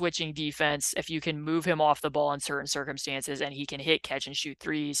face a switching defense, if you can move him off the ball in certain circumstances and he can hit, catch, and shoot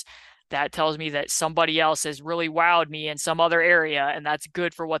threes, that tells me that somebody else has really wowed me in some other area, and that's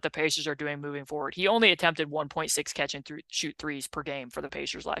good for what the Pacers are doing moving forward. He only attempted 1.6 catch and shoot threes per game for the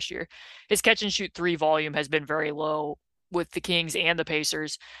Pacers last year. His catch and shoot three volume has been very low with the Kings and the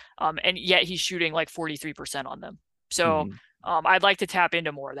Pacers, and yet he's shooting like 43% on them. So I'd like to tap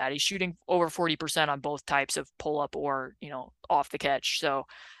into more of that. He's shooting over 40% on both types of pull up or, off the catch. So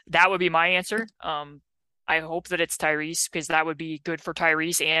that would be my answer. I hope that it's Tyrese, because that would be good for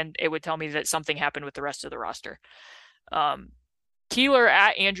Tyrese, and it would tell me that something happened with the rest of the roster. Keeler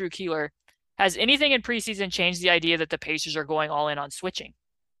at Andrew Keeler. Has anything in preseason changed the idea that the Pacers are going all in on switching?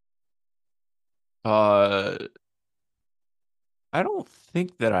 I don't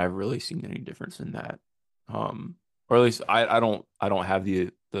think that I've really seen any difference in that. Or at least I don't have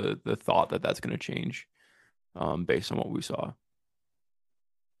the thought that that's going to change based on what we saw.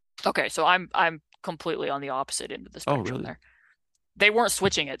 Okay, so I'm completely on the opposite end of the spectrum there. They weren't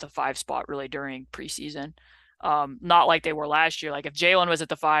switching at the 5 spot really during preseason. Not like they were last year. Like if Jalen was at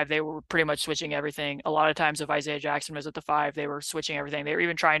the 5, they were pretty much switching everything. A lot of times if Isaiah Jackson was at the 5, they were switching everything. They were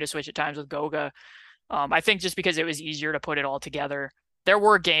even trying to switch at times with Goga. I think just because it was easier to put it all together. There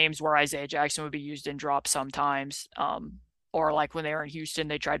were games where Isaiah Jackson would be used in drop sometimes. Or like when they were in Houston,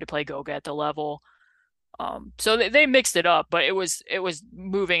 they tried to play Goga at the level. So they mixed it up, but it was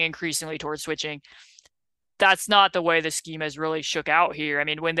moving increasingly towards switching. That's not the way the scheme has really shook out here. I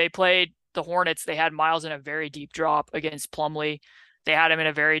mean, when they played the Hornets, they had Miles in a very deep drop against Plumlee. They had him in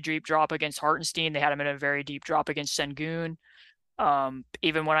a very deep drop against Hartenstein. They had him in a very deep drop against Sengun.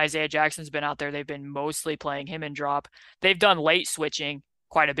 Even when Isaiah Jackson's been out there, they've been mostly playing him in drop. They've done late switching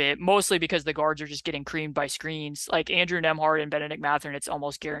quite a bit, mostly because the guards are just getting creamed by screens. Like Andrew Nembhard and Bennedict Mathurin, it's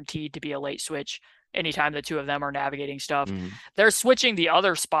almost guaranteed to be a late switch anytime the two of them are navigating stuff. They're switching the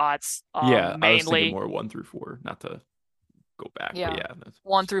other spots. Mainly. I was thinking more 1 through 4, not to go back. Yeah, but yeah,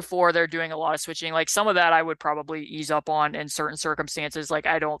 1 through 4, they're doing a lot of switching. Like some of that I would probably ease up on in certain circumstances. Like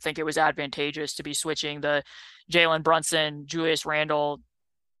I don't think it was advantageous to be switching the Jalen Brunson, Julius Randle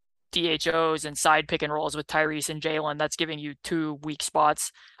DHOs and side pick and rolls with Tyrese and Jalen. That's giving you 2 weak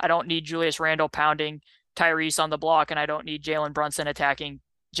spots. I don't need Julius Randle pounding Tyrese on the block, and I don't need Jalen Brunson attacking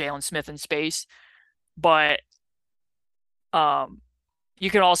Jalen Smith in space. But you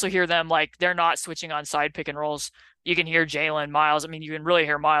can also hear them, like, they're not switching on side pick and rolls. You can hear Jalen, Miles. I mean, you can really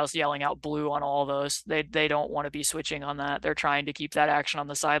hear Miles yelling out blue on all of those. They don't want to be switching on that. They're trying to keep that action on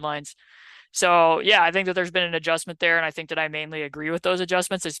the sidelines. So, yeah, I think that there's been an adjustment there, and I think that I mainly agree with those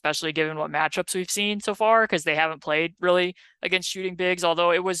adjustments, especially given what matchups we've seen so far, because they haven't played really against shooting bigs,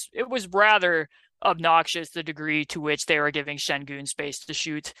 although it was rather obnoxious the degree to which they were giving Sengun space to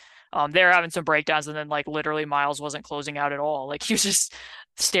shoot. They're having some breakdowns, and then like literally Miles wasn't closing out at all. Like he was just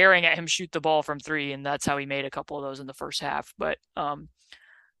staring at him shoot the ball from 3, and that's how he made a couple of those in the first half. But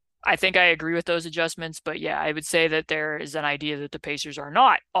I think I agree with those adjustments, but yeah, I would say that there is an idea that the Pacers are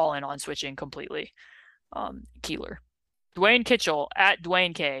not all in on switching completely. Keeler. Dwayne Kitchell at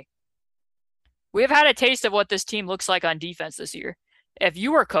Dwayne K. We have had a taste of what this team looks like on defense this year. If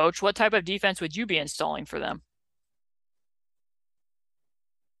you were coach, what type of defense would you be installing for them?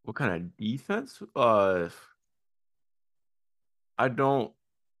 What kind of defense? I don't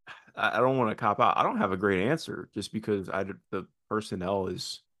I don't want to cop out. I don't have a great answer just because the personnel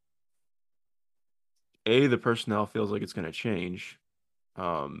is the personnel feels like it's going to change.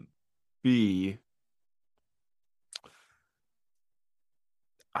 Um, B,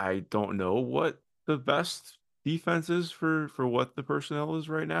 I don't know what the best defense is for what the personnel is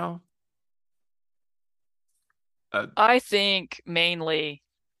right now. I think mainly,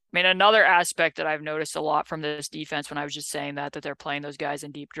 I mean, another aspect that I've noticed a lot from this defense when I was just saying that they're playing those guys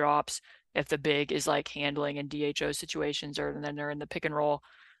in deep drops, if the big is like handling in DHO situations or then they're in the pick and roll,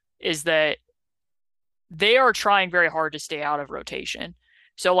 is that they are trying very hard to stay out of rotation.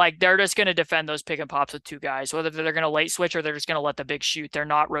 So like they're just going to defend those pick and pops with two guys, whether they're going to late switch or they're just going to let the big shoot. They're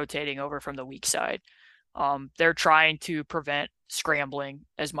not rotating over from the weak side. They're trying to prevent scrambling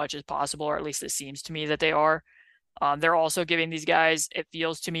as much as possible, or at least it seems to me that they are. They're also giving these guys, it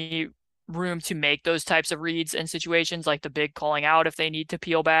feels to me, room to make those types of reads in situations like the big calling out if they need to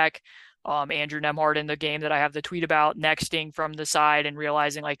peel back. Andrew Nemhard in the game that I have the tweet about, nexting from the side and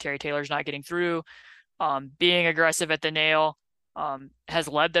realizing like Terry Taylor's not getting through. Being aggressive at the nail has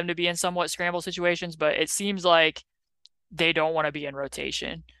led them to be in somewhat scramble situations, but it seems like they don't want to be in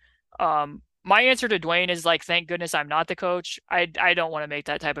rotation. My answer to Dwayne is like, thank goodness I'm not the coach. I don't want to make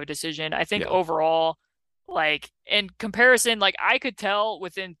that type of decision. I think Yeah. overall, like in comparison, like I could tell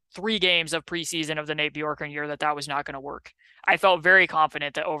within 3 games of preseason of the Nate Bjorkgren year that was not going to work. I felt very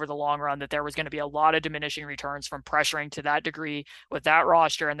confident that over the long run that there was going to be a lot of diminishing returns from pressuring to that degree with that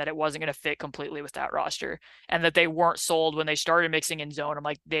roster and that it wasn't going to fit completely with that roster and that they weren't sold when they started mixing in zone. I'm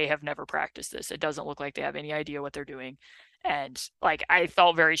like, they have never practiced this. It doesn't look like they have any idea what they're doing. And like, I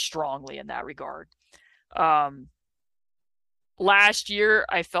felt very strongly in that regard. Last year,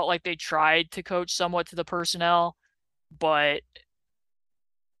 I felt like they tried to coach somewhat to the personnel, but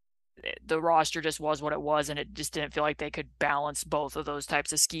the roster just was what it was, and it just didn't feel like they could balance both of those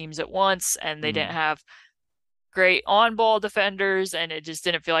types of schemes at once. And they didn't have great on-ball defenders, and it just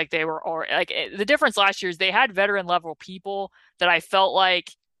didn't feel like they were or like the difference last year is they had veteran level people that I felt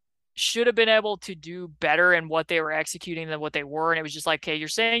like should have been able to do better in what they were executing than what they were. And it was just like, okay, you're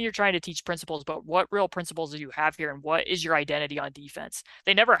saying you're trying to teach principles, but what real principles do you have here? And what is your identity on defense?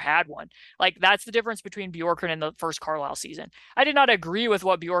 They never had one. Like that's the difference between Bjorkgren and the first Carlisle season. I did not agree with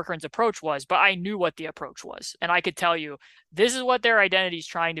what Bjorkgren's approach was, but I knew what the approach was. And I could tell you, this is what their identity is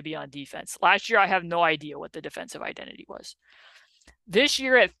trying to be on defense. Last year, I have no idea what the defensive identity was. This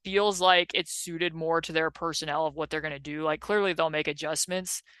year, it feels like it's suited more to their personnel of what they're going to do. Like clearly they'll make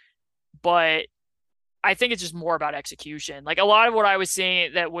adjustments, but I think it's just more about execution. Like a lot of what I was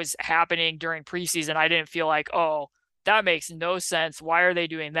seeing that was happening during preseason, I didn't feel like, oh, that makes no sense. Why are they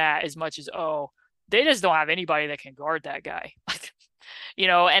doing that? As much as, oh, they just don't have anybody that can guard that guy.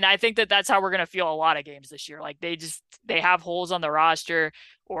 And I think that that's how we're going to feel a lot of games this year. Like they have holes on the roster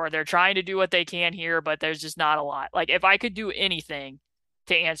or they're trying to do what they can here, but there's just not a lot. Like if I could do anything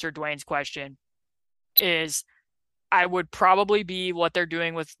to answer Dwayne's question is I would probably be what they're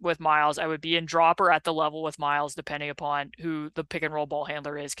doing with Miles. I would be in dropper at the level with Miles, depending upon who the pick and roll ball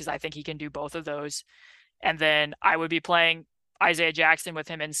handler is, because I think he can do both of those. And then I would be playing Isaiah Jackson with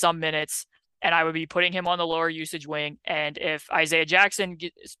him in some minutes, and I would be putting him on the lower usage wing. And if Isaiah Jackson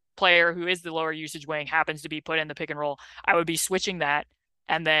player who is the lower usage wing happens to be put in the pick and roll, I would be switching that.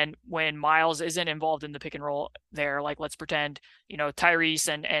 And then when Miles isn't involved in the pick and roll there, like let's pretend, Tyrese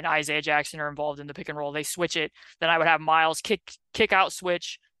and Isaiah Jackson are involved in the pick and roll, they switch it. Then I would have Miles kick out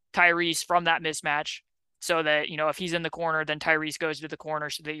switch Tyrese from that mismatch so that, if he's in the corner, then Tyrese goes to the corner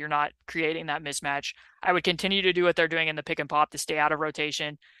so that you're not creating that mismatch. I would continue to do what they're doing in the pick and pop to stay out of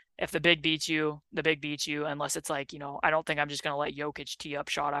rotation. If the big beats you, the big beats you, unless it's like, I don't think I'm just going to let Jokic tee up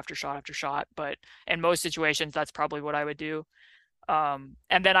shot after shot after shot. But in most situations, that's probably what I would do.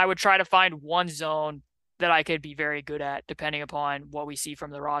 And then I would try to find one zone that I could be very good at, depending upon what we see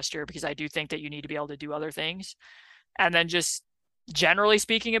from the roster, because I do think that you need to be able to do other things. And then just generally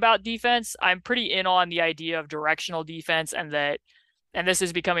speaking about defense, I'm pretty in on the idea of directional defense and this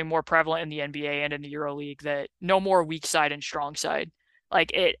is becoming more prevalent in the NBA and in the EuroLeague, that no more weak side and strong side.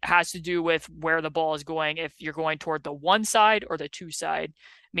 Like it has to do with where the ball is going. If you're going toward the one side or the two side,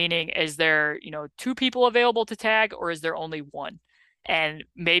 meaning is there, 2 people available to tag or is there only one? And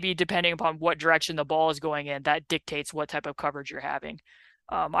maybe depending upon what direction the ball is going in, that dictates what type of coverage you're having.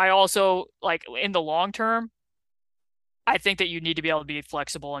 I also like in the long term, I think that you need to be able to be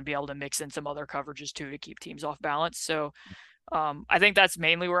flexible and be able to mix in some other coverages too to keep teams off balance. So I think that's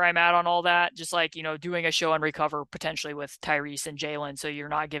mainly where I'm at on all that. Just like, doing a show and recover potentially with Tyrese and Jalen. So you're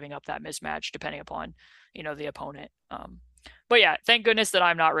not giving up that mismatch depending upon, the opponent. But yeah, thank goodness that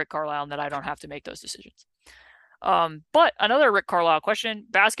I'm not Rick Carlisle and that I don't have to make those decisions. But another Rick Carlisle question,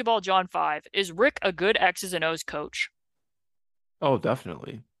 Basketball John 5, is Rick a good X's and O's coach? Oh,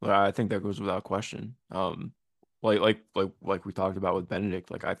 definitely. I think that goes without question. Like we talked about with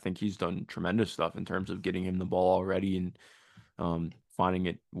Benedict, like I think he's done tremendous stuff in terms of getting him the ball already and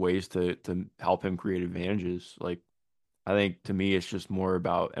finding ways to help him create advantages. Like I think to me, it's just more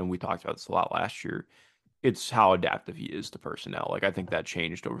about, and we talked about this a lot last year. It's how adaptive he is to personnel. Like I think that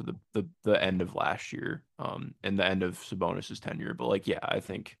changed over the end of last year, and the end of Sabonis's tenure. But like, yeah, I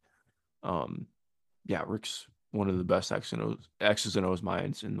think, um, yeah, Rick's one of the best X's and O's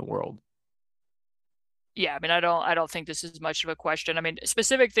minds in the world. Yeah, I mean, I don't think this is much of a question. I mean,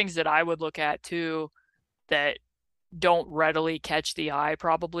 specific things that I would look at too that don't readily catch the eye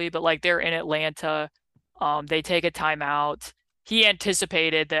probably, but like they're in Atlanta, they take a timeout. He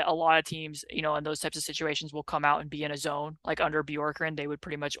anticipated that a lot of teams, in those types of situations will come out and be in a zone. Like under Bjorkgren, they would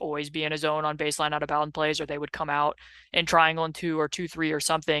pretty much always be in a zone on baseline out of bound plays, or they would come out in triangle and 2 or 2-3 or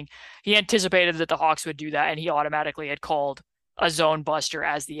something. He anticipated that the Hawks would do that, and he automatically had called a zone buster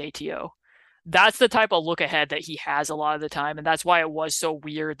as the ATO. That's the type of look ahead that he has a lot of the time. And that's why it was so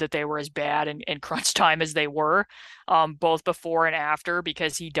weird that they were as bad in crunch time as they were, both before and after,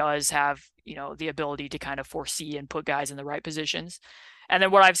 because he does have, the ability to kind of foresee and put guys in the right positions. And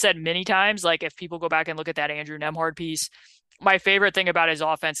then what I've said many times, like if people go back and look at that Andrew Nembhard piece, my favorite thing about his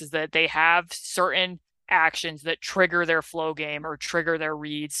offense is that they have certain actions that trigger their flow game or trigger their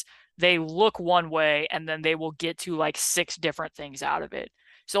reads. They look one way and then they will get to like 6 different things out of it.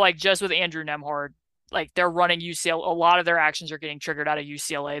 So like just with Andrew Nembhard, like they're running UCLA, a lot of their actions are getting triggered out of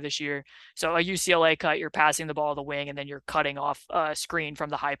UCLA this year. So a UCLA cut, you're passing the ball to the wing and then you're cutting off a screen from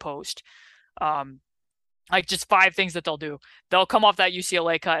the high post. Like just 5 things that they'll do. They'll come off that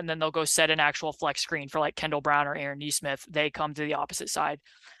UCLA cut and then they'll go set an actual flex screen for like Kendall Brown or Aaron Nesmith. They come to the opposite side.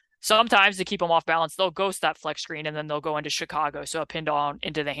 Sometimes to keep them off balance, they'll ghost that flex screen and then they'll go into Chicago. So a pin down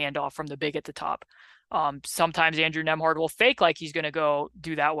into the handoff from the big at the top. Sometimes Andrew Nembhard will fake like he's going to go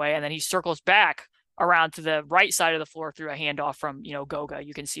do that way, and then he circles back around to the right side of the floor through a handoff from, Goga.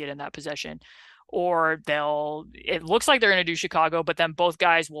 You can see it in that possession. Or it looks like they're going to do Chicago, but then both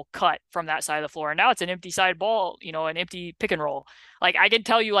guys will cut from that side of the floor. And now it's an empty side ball, an empty pick and roll. Like I can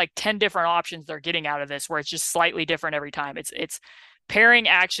tell you like 10 different options they're getting out of this where it's just slightly different every time. It's pairing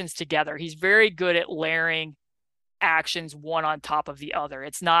actions together. He's very good at layering actions one on top of the other.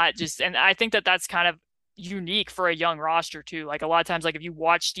 It's not just, and I think that that's kind of unique for a young roster too. Like a lot of times, like if you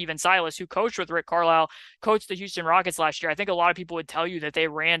watch Steven Silas, who coached with Rick Carlisle, coached the Houston Rockets last year, I think a lot of people would tell you that they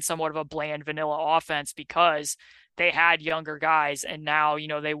ran somewhat of a bland vanilla offense because they had younger guys and now,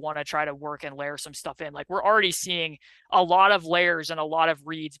 they want to try to work and layer some stuff in. Like we're already seeing a lot of layers and a lot of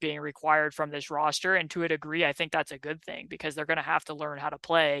reads being required from this roster. And to a degree, I think that's a good thing because they're going to have to learn how to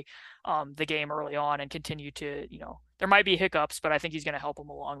play the game early on and continue to, there might be hiccups, but I think he's going to help them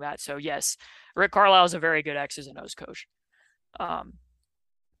along that. So yes, Rick Carlisle is a very good X's and O's coach.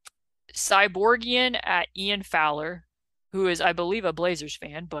 Cyborgian at Ian Fowler, who is, I believe, a Blazers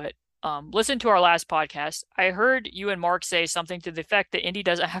fan, but listen to our last podcast. I heard you and Mark say something to the effect that Indy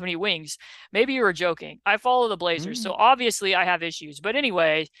doesn't have any wings. Maybe you were joking. I follow the Blazers, so obviously I have issues. But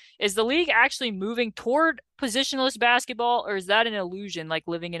anyway, is the league actually moving toward positionless basketball, or is that an illusion, like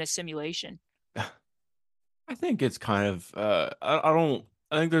living in a simulation? I think it's kind of I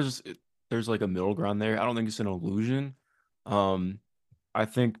think there's like a middle ground there. I don't think it's an illusion. I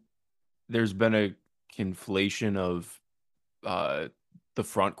think there's been a conflation of the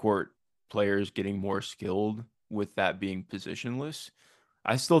front court players getting more skilled with that being positionless.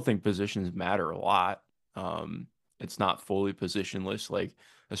 I still think positions matter a lot. It's not fully positionless, like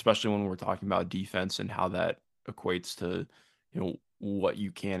especially when we're talking about defense and how that equates to, what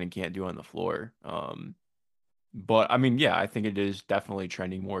you can and can't do on the floor. But I mean, yeah, I think it is definitely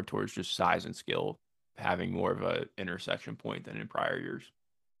trending more towards just size and skill having more of a intersection point than in prior years.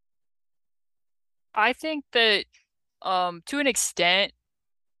 I think that to an extent,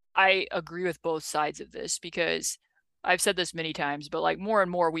 I agree with both sides of this because I've said this many times, but like more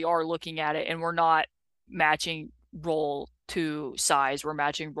and more we are looking at it and we're not matching role to size, we're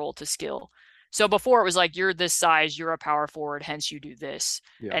matching role to skill. So before it was like, you're this size, you're a power forward, hence you do this.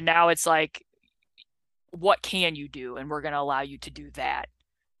 Yeah. And now it's like, what can you do? And we're going to allow you to do that.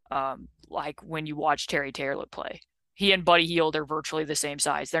 Like when you watch Terry Taylor play. he and Buddy Hield are virtually the same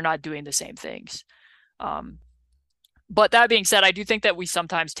size. They're not doing the same things. But that being said, I do think that we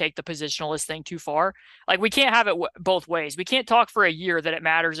sometimes take the positionalist thing too far. Like we can't have it both ways. We can't talk for a year that it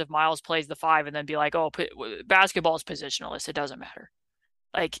matters if Miles plays the 5 and then be like, oh, basketball is positionalist. It doesn't matter.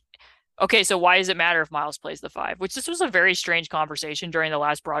 Like, okay, so why does it matter if Miles plays the 5? Which this was a very strange conversation during the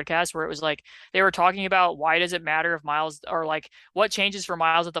last broadcast where it was like they were talking about why does it matter if Miles, or like what changes for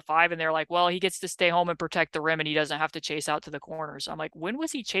Miles at the 5, and they're like, well, he gets to stay home and protect the rim and he doesn't have to chase out to the corners. I'm like, when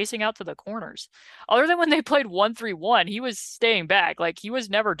was he chasing out to the corners? Other than when they played 1-3-1, he was staying back. Like he was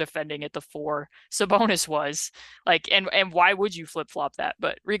never defending at the 4. Sabonis was. Like, and why would you flip-flop that?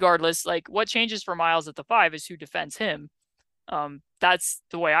 But regardless, like what changes for Miles at the 5 is who defends him. That's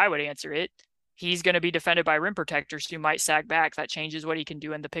the way I would answer it. He's going to be defended by rim protectors who might sag back. That changes what he can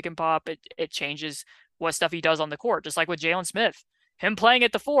do in the pick and pop. It changes what stuff he does on the court, just like with Jalen Smith. Him playing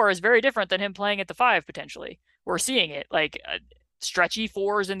at the 4 is very different than him playing at the 5, potentially. We're seeing it. Like stretchy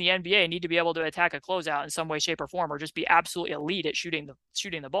 4s in the NBA need to be able to attack a closeout in some way, shape, or form, or just be absolutely elite at shooting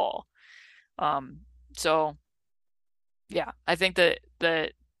the ball. So yeah, I think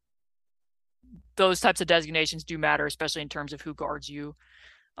that those types of designations do matter, especially in terms of who guards you.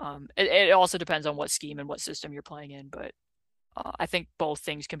 It also depends on what scheme and what system you're playing in, but I think both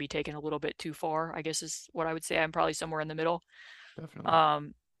things can be taken a little bit too far, I guess is what I would say. I'm probably somewhere in the middle.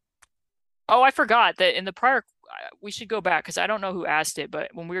 Definitely. Oh, I forgot that in the prior, we should go back because I don't know who asked it,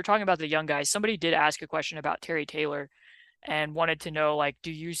 but when we were talking about the young guys, somebody did ask a question about Terry Taylor and wanted to know, like,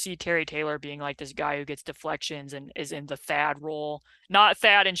 do you see Terry Taylor being like this guy who gets deflections and is in the Thad role? Not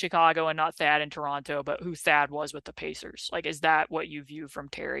Thad in Chicago and not Thad in Toronto, but who Thad was with the Pacers. Like, is that what you view from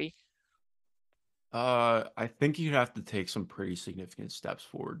Terry? I think you'd have to take some pretty significant steps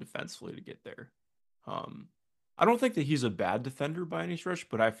forward defensively to get there. I don't think that he's a bad defender by any stretch,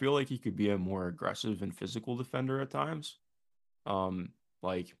 but I feel like he could be a more aggressive and physical defender at times.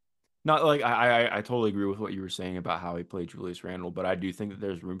 Like not like I totally agree with what you were saying about how he played Julius Randle, but I do think that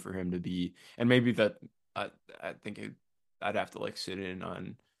there's room for him to be, and maybe that I think I'd have to like sit in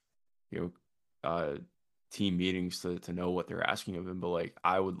on, you know, team meetings to know what they're asking of him, but like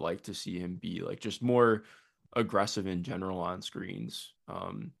I would like to see him be like just more aggressive in general on screens.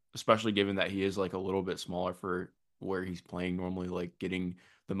 Especially given that he is like a little bit smaller for where he's playing normally, like getting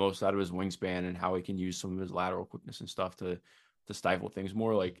the most out of his wingspan and how he can use some of his lateral quickness and stuff to stifle things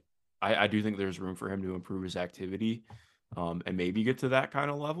more. Like I do think there's room for him to improve his activity, and maybe get to that kind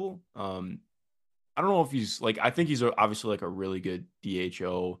of level. I don't know if he's like, I think he's obviously like a really good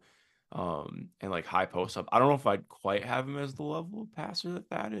DHO, and like high post up. I don't know if I'd quite have him as the level of passer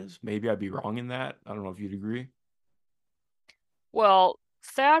that is. Maybe I'd be wrong in that. I don't know if you'd agree. Well,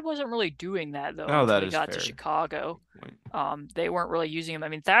 Thad wasn't really doing that though Oh, until that he is got to fair. Chicago. They weren't really using him. I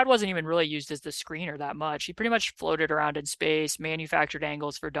mean, Thad wasn't even really used as the screener that much. He pretty much floated around in space, manufactured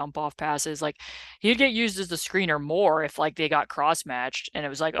angles for dump off passes. Like he'd get used as the screener more if like they got cross matched and it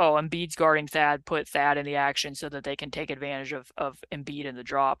was like, oh, Embiid's guarding Thad, put Thad in the action so that they can take advantage of Embiid in the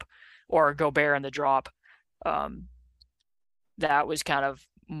drop or Gobert in the drop. That was kind of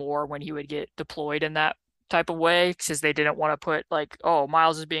more when he would get deployed in that type of way because they didn't want to put like, oh,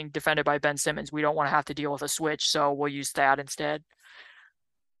 Miles is being defended by Ben Simmons. We don't want to have to deal with a switch, so we'll use Thad instead.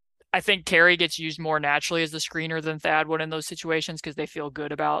 I think Terry gets used more naturally as the screener than Thad would in those situations because they feel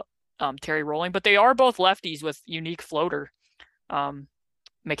good about Terry rolling, but they are both lefties with unique floater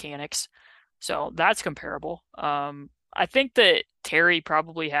mechanics. So that's comparable. I think that Terry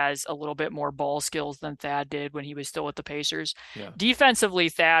probably has a little bit more ball skills than Thad did when he was still with the Pacers. Yeah. Defensively,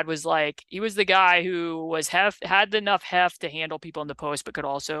 Thad was like, he was the guy who was had enough heft to handle people in the post, but could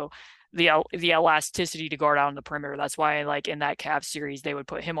also the elasticity to guard out on the perimeter. That's why, like in that Cavs series, they would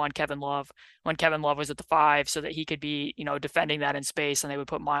put him on Kevin Love when Kevin Love was at the 5, so that he could be, defending that in space, and they would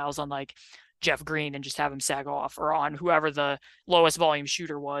put Miles on like Jeff Green and just have him sag off, or on whoever the lowest volume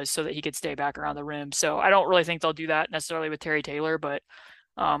shooter was so that he could stay back around the rim. So I don't really think they'll do that necessarily with Terry Taylor, but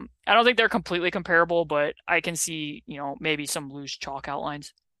I don't think they're completely comparable, but I can see, maybe some loose chalk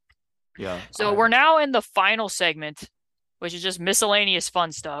outlines. Yeah. So we're now in the final segment, which is just miscellaneous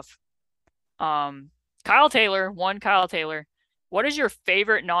fun stuff. Kyle Taylor, what is your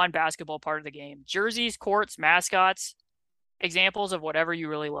favorite non-basketball part of the game? Jerseys, courts, mascots, examples of whatever you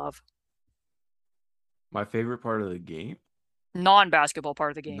really love. My favorite part of the game? Non-basketball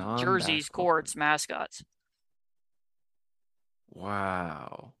part of the game. Jerseys, Non-basketball courts, mascots.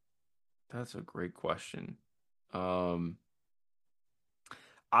 Wow. That's a great question. I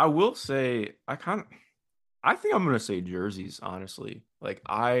will say I think I'm gonna say jerseys, honestly. Like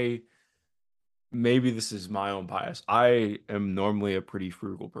maybe this is my own bias. I am normally a pretty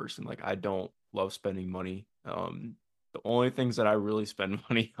frugal person. Like I don't love spending money. The only things that I really spend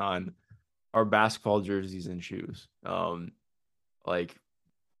money on are basketball jerseys and shoes. Like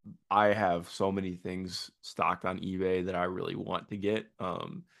I have so many things stocked on eBay that I really want to get.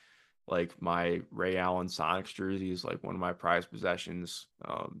 Like my Ray Allen Sonics jersey is like one of my prized possessions.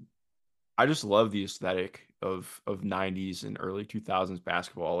 I just love the aesthetic of 90s and early 2000s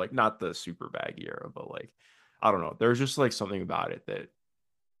basketball, like not the super baggy era, but like I don't know. There's just like something about it that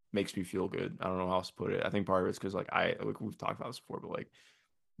makes me feel good. I don't know how else to put it. I think part of it's because like we've talked about this before, but like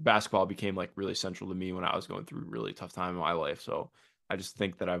basketball became like really central to me when I was going through a really tough time in my life. So I just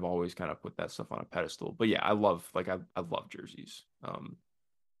think that I've always kind of put that stuff on a pedestal. But yeah, I love jerseys.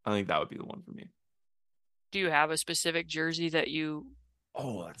 I think that would be the one for me. Do you have a specific jersey that you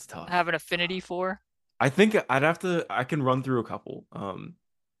Oh, that's tough. have an affinity for? I think I can run through a couple.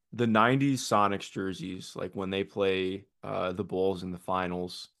 The 90s Sonics jerseys, like when they play the Bulls in the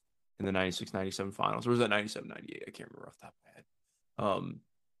finals in the 96-97 finals, or was that 97-98? I can't remember off the top of my head.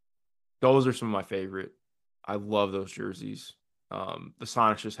 Those are some of my favorite. I love those jerseys. The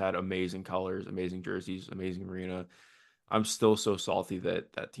Sonics just had amazing colors, amazing jerseys, amazing arena. I'm still so salty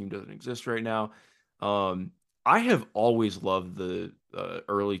that that team doesn't exist right now. Um, I have always loved the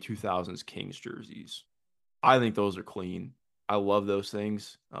early 2000s Kings jerseys. I think those are clean. I love those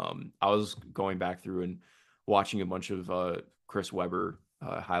things. I was going back through and watching a bunch of Chris Webber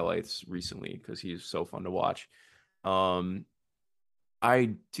highlights recently because he's so fun to watch. Um,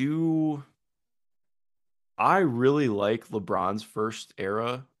 I do. I really like LeBron's first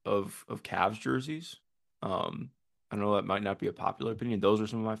era of Cavs jerseys. Um, I know that might not be a popular opinion. Those are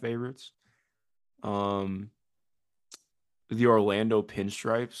some of my favorites. Um, the Orlando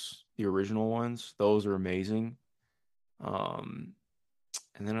pinstripes, the original ones, those are amazing. Um,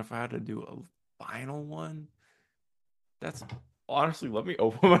 and then if I had to do a final one, that's honestly, let me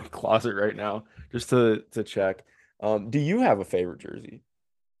open my closet right now just to check. Do you have a favorite jersey?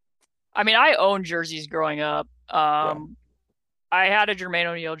 I mean, I owned jerseys growing up. Yeah. I had a Jermaine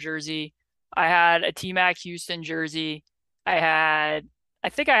O'Neal jersey. I had a T-Mac Houston jersey. I had, I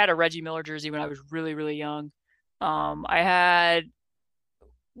think I had a Reggie Miller jersey when I was really, really young. I had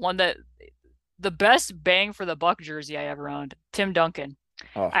one that the best bang for the buck jersey I ever owned, Tim Duncan.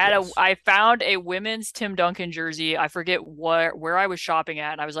 Oh, yes. I found a women's Tim Duncan jersey. I forget where I was shopping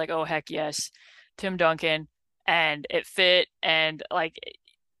at, and I was like, oh heck yes, Tim Duncan, and it fit, and like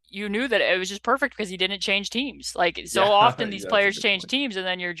you knew that it was just perfect because he didn't change teams. Like so Yeah, often these that's a players good change point. teams, and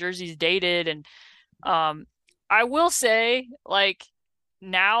then your jersey's dated. And um, I will say like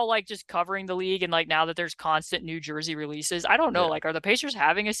now like just covering the league and like now that there's constant new jersey releases, I don't know, Yeah. like are the Pacers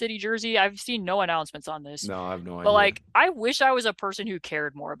having a city jersey? I've seen no announcements on this. No, I have no But idea. like I wish I was a person who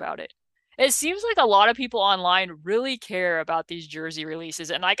cared more about it. It seems like a lot of people online really care about these jersey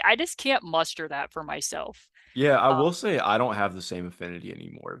releases and like I just can't muster that for myself. Yeah, I Uh, will say I don't have the same affinity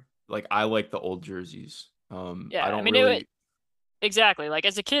anymore. Like I like the old jerseys. I yeah, I don't mean really. exactly. Like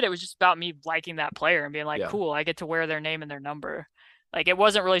as a kid it was just about me liking that player and being like, Yeah. "Cool, I get to wear their name and their number." Like it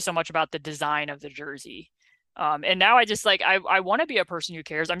wasn't really so much about the design of the jersey. And now I just like I want to be a person who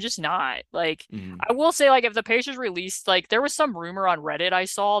cares. I'm just not. Like Mhm. I will say like if the Pacers released like there was some rumor on Reddit I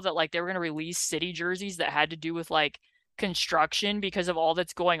saw that like they were going to release city jerseys that had to do with like construction because of all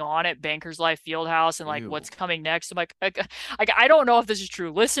that's going on at Bankers Life Fieldhouse and like Ew. what's coming next. I'm like I don't know if this is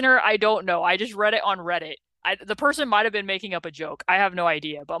true. Listener, I don't know. I just read it on Reddit. The person might have been making up a joke. I have no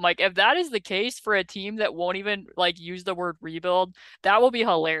idea. But I'm like, if that is the case for a team that won't even like use the word rebuild, that will be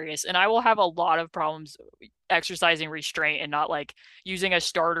hilarious. And I will have a lot of problems exercising restraint and not like using a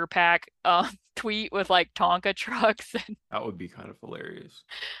starter pack tweet with like Tonka trucks. That would be kind of hilarious.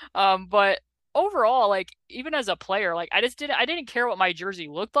 But overall, like even as a player, like I didn't care what my jersey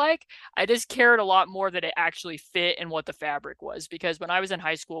looked like. I just cared a lot more that it actually fit and what the fabric was. Because when I was in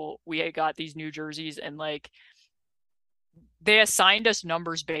high school, we had got these new jerseys and like they assigned us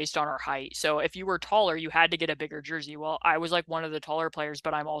numbers based on our height. So if you were taller, you had to get a bigger jersey. Well, I was like one of the taller players,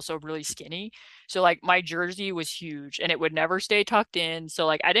 but I'm also really skinny. So like my jersey was huge and it would never stay tucked in. So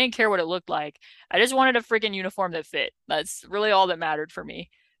like I didn't care what it looked like. I just wanted a freaking uniform that fit. That's really all that mattered for me.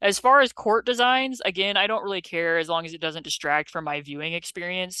 As far as court designs, again, I don't really care as long as it doesn't distract from my viewing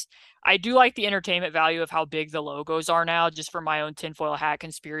experience. I do like the entertainment value of how big the logos are now, just for my own tinfoil hat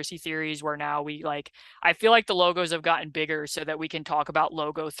conspiracy theories, where now we like I feel like the logos have gotten bigger so that we can talk about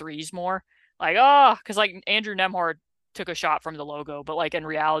logo threes more. Like, oh, because like Andrew Nemhard took a shot from the logo, but like in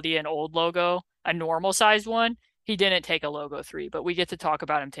reality, an old logo, a normal sized one, he didn't take a logo three. But we get to talk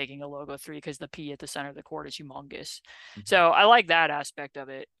about him taking a logo three because the P at the center of the court is humongous. Mhm. So I like that aspect of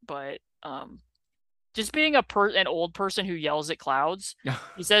it. But just being an old person who yells at clouds.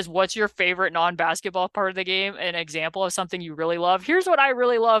 He says, "What's your favorite non-basketball part of the game?" An example of something you really love. Here's what I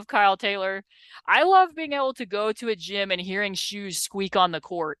really love, Kyle Taylor. I love being able to go to a gym and hearing shoes squeak on the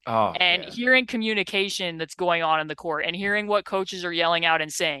court Oh and yeah. hearing communication that's going on in the court and hearing what coaches are yelling out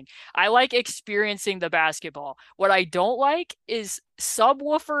and saying. I like experiencing the basketball. What I don't like is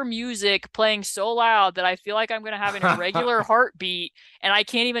subwoofer music playing so loud that I feel like I'm going to have an irregular heartbeat and I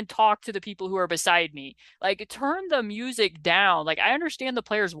can't even talk to the people who are beside me. Like, turn the music down. Like, I understand the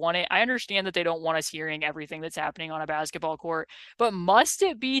players want it. I understand that they don't want us hearing everything that's happening on a basketball court, but must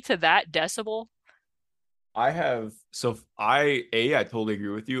it be to that decibel? I totally agree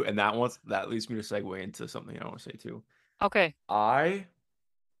with you, and that leads me to segue into something I want to say too. Okay. I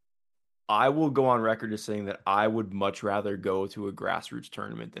I will go on record as saying that I would much rather go to a grassroots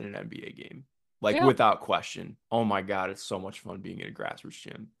tournament than an NBA game. Like Yeah. without question. Oh my God, it's so much fun being in a grassroots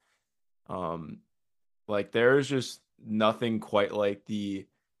gym. Um, like there's just nothing quite like the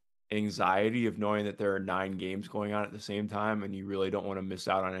anxiety of knowing that there are 9 games going on at the same time and you really don't want to miss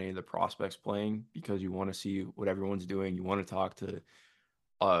out on any of the prospects playing because you want to see what everyone's doing. You want to talk to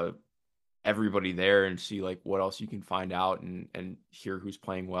uh everybody there and see like what else you can find out and hear who's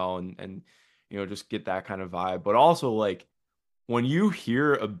playing well and just get that kind of vibe. But also like when you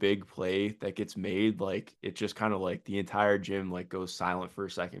hear a big play that gets made, like it just kind of like the entire gym like goes silent for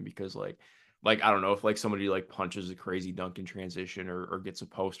a second because like I don't know if like somebody like punches a crazy dunk in transition or gets a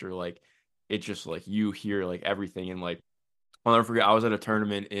poster, like it just like you hear like everything. And like I'll never forget I was at a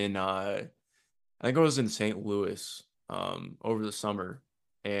tournament in I think I was in St. Louis over the summer.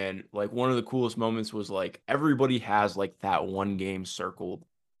 And like one of the coolest moments was like everybody has like that one game circled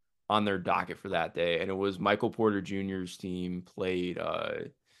on their docket for that day. And it was Michael Porter Jr.'s team played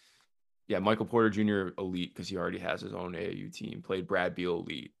Michael Porter Jr. Elite because he already has his own AAU team, played Brad Beal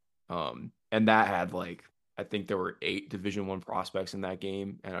Elite. And that had like I think there were 8 Division I prospects in that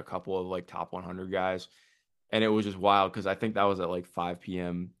game and a couple of like top 100 guys. And it was just wild because I think that was at like 5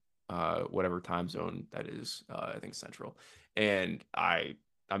 p.m. Whatever time zone that is, I think Central. And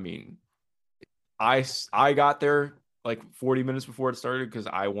I mean, I got there like 40 minutes before it started because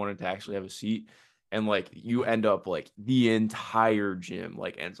I wanted to actually have a seat. And like you end up like the entire gym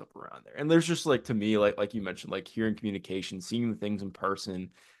like ends up around there. And there's just like to me, like you mentioned, like hearing communication, seeing the things in person,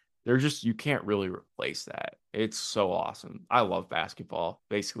 there's just you can't really replace that. It's so awesome. I love basketball.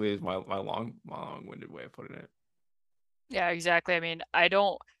 Basically, is my long-winded way of putting it. Yeah, exactly. I mean, I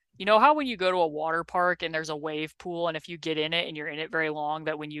don't, you know how when you go to a water park and there's a wave pool, and if you get in it and you're in it very long,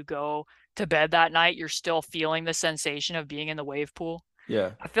 that when you go to bed that night, you're still feeling the sensation of being in the wave pool?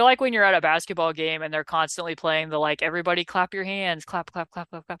 Yeah. I feel like when you're at a basketball game and they're constantly playing the like, everybody clap your hands, clap, clap, clap,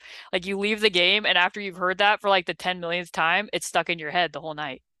 clap, clap. Like you leave the game and after you've heard that for like the 10 millionth time, it's stuck in your head the whole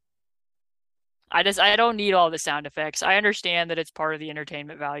night. I don't need all the sound effects. I understand that it's part of the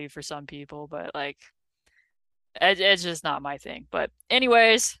entertainment value for some people, but like it's just not my thing. But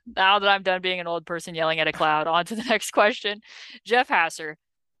anyways, now that I'm done being an old person yelling at a cloud, on to the next question. Jeff Hasser.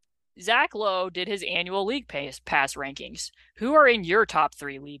 Zach Lowe did his annual league pass rankings. Who are in your top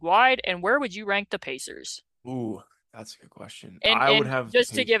 3 league wide, and where would you rank the Pacers? Ooh, that's a good question. And I would and have the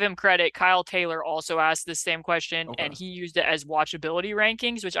just to pace. give him credit, Kyle Taylor also asked the same question, Okay. and he used it as watchability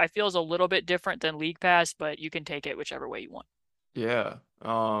rankings, which I feel is a little bit different than league pass, but you can take it whichever way you want. Yeah.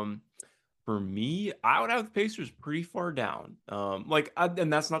 For me, I would have the Pacers pretty far down.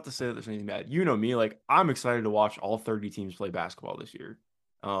 And that's not to say that there's anything bad. You know me, like I'm excited to watch all 30 teams play basketball this year.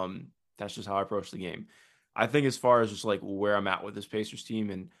 That's just how I approach the game. I think as far as just like where I'm at with this Pacers team,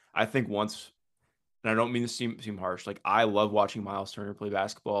 and I think once, and I don't mean to seem harsh, like I love watching Miles Turner play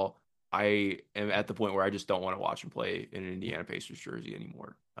basketball. I am at the point where I just don't want to watch him play in an Indiana Pacers jersey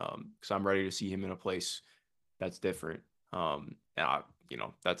anymore. Because I'm ready to see him in a place that's different. And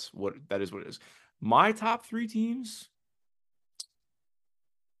that is what it is. My top 3 teams,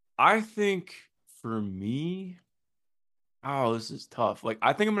 I think for me, oh, this is tough. Like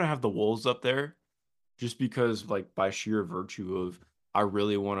I think I'm gonna have the Wolves up there just because like by sheer virtue of I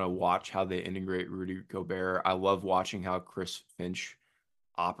really want to watch how they integrate Rudy Gobert. I love watching how Chris Finch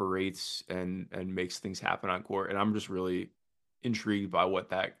operates and makes things happen on court. And I'm just really intrigued by what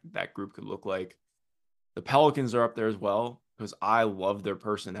that group could look like. The Pelicans are up there as well because I love their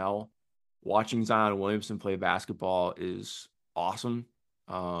personnel. Watching Zion Williamson play basketball is awesome.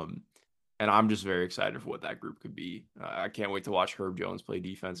 Um, and I'm just very excited for what that group could be. I can't wait to watch Herb Jones play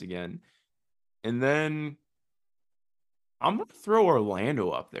defense again. And then I'm going to throw Orlando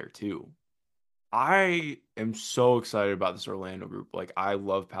up there too. I am so excited about this Orlando group. Like, I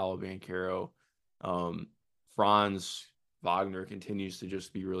love Paolo Banchero. Um, Franz Wagner continues to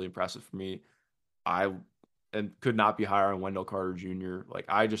just be really impressive for me. I and could not be higher on Wendell Carter Jr. Like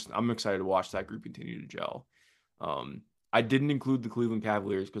I'm excited to watch that group continue to gel. I didn't include the Cleveland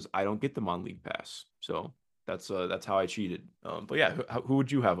Cavaliers because I don't get them on League Pass, so that's how I cheated. But yeah, who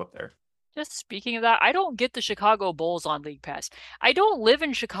would you have up there? Just speaking of that, I don't get the Chicago Bulls on League Pass. I don't live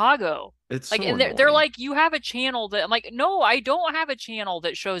in Chicago. It's Like, so and they're annoying. like, you have a channel that I'm like, no, I don't have a channel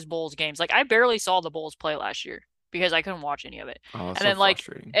that shows Bulls games. Like, I barely saw the Bulls play last year because I couldn't watch any of it. Oh, it's And so then like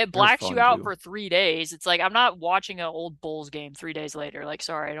frustrating. it They're blacks you fun out too. for 3 days. It's like I'm not watching an old Bulls game 3 days later. Like,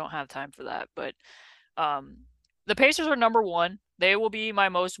 sorry, I don't have time for that. But um, the Pacers are number one. They will be my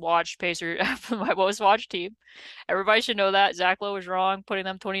most watched my most watched team. Everybody should know that. Zach Lowe was wrong putting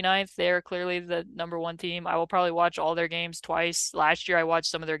them 29th. They're clearly the number one team. I will probably watch all their games twice. Last year, I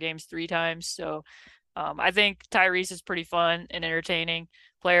watched some of their games 3 times. So I think Tyrese is pretty fun and entertaining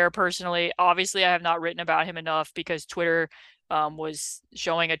player personally. Obviously, I have not written about him enough because Twitter was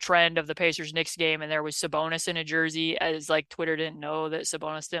showing a trend of the Pacers Knicks game, and there was Sabonis in a jersey, as like Twitter didn't know that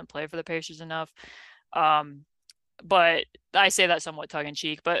Sabonis didn't play for the Pacers enough. Um, but I say that somewhat tongue in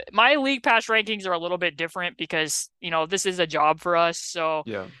cheek. But my league pass rankings are a little bit different because, this is a job for us. So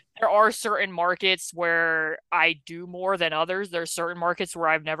Yeah. there are certain markets where I do more than others. There's certain markets where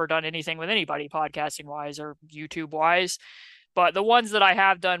I've never done anything with anybody podcasting wise or YouTube wise. But the ones that I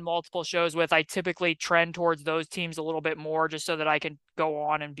have done multiple shows with, I typically trend towards those teams a little bit more just so that I can go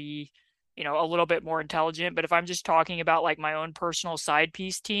on and be, a little bit more intelligent. But if I'm just talking about like my own personal side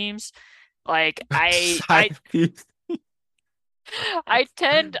piece teams, like I Side piece. I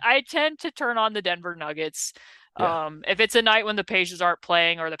tend to turn on the Denver Nuggets. Yeah. If it's a night when the Pacers aren't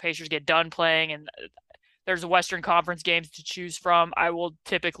playing or the Pacers get done playing and there's Western Conference games to choose from, I will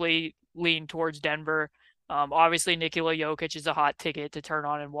typically lean towards Denver. Obviously Nikola Jokic is a hot ticket to turn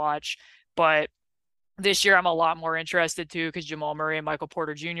on and watch, but this year I'm a lot more interested too because Jamal Murray and Michael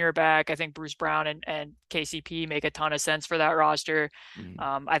Porter Jr. are back. I think Bruce Brown and KCP make a ton of sense for that roster.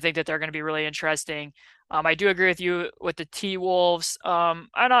 Mhm. I think that they're going to be really interesting. I do agree with you with the T-Wolves. I'm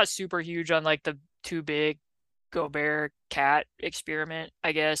not super huge on like the too big Gobert Cat experiment,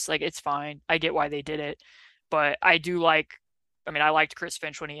 I guess. Like it's fine. I get why they did it. But I liked Chris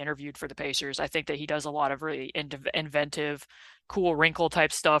Finch when he interviewed for the Pacers. I think that he does a lot of really inventive, cool wrinkle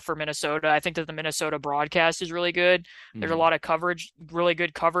type stuff for Minnesota. I think that the Minnesota broadcast is really good. There's a Mhm. lot of coverage, really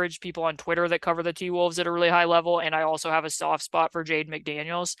good coverage, people on Twitter that cover the T-Wolves at a really high level. And I also have a soft spot for Jade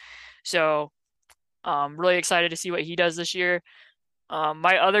McDaniels. So really excited to see what he does this year.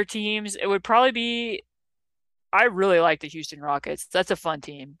 My other teams, it would probably be I really like the Houston Rockets. That's a fun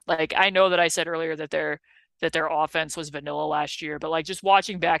team. Like I know that I said earlier that their offense was vanilla last year, but like just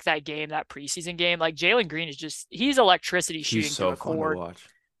watching back that game, that preseason game, like Jalen Green is he's electricity He's shooting through so the fun to court.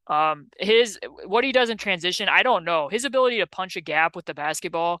 watch. His what he does in transition, I don't know. His ability to punch a gap with the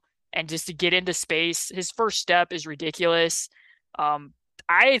basketball and just to get into space, his first step is ridiculous. Um,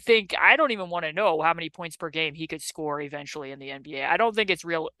 I think I don't even want to know how many points per game he could score eventually in the NBA. I don't think it's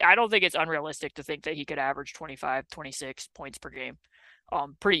real. I don't think it's unrealistic to think that he could average 25, 26 points per game.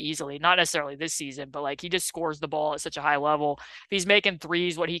 Pretty easily. Not necessarily this season, but like he just scores the ball at such a high level. If he's making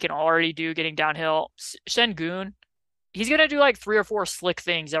threes, what he can already do getting downhill. Sengun, he's going to do like 3 or 4 slick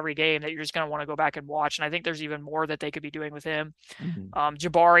things every game that you're just going to want to go back and watch. And I think there's even more that they could be doing with him. Mhm.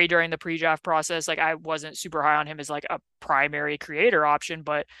 Jabari during the pre-draft process, like I wasn't super high on him as like a primary creator option,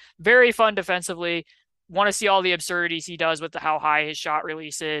 but very fun defensively. Want to see all the absurdities he does with how high his shot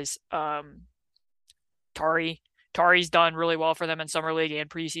release is. Tari's done really well for them in summer league and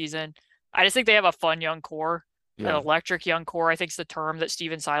preseason. I just think they have a fun young core, an Yeah. electric young core. I think it's the term that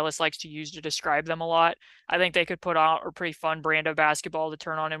Steven Silas likes to use to describe them a lot. I think they could put out a pretty fun brand of basketball to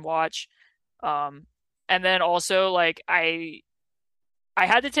turn on and watch. And then also like I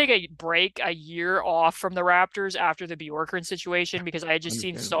had to take a break a year off from the Raptors after the Bjorkgren situation because I had just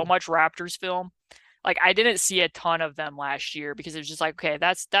seen so Understandable. much Raptors film. Like I didn't see a ton of them last year because it was just like, okay,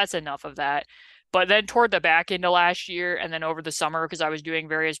 that's enough of that. But then toward the back end of last year and then over the summer because I was doing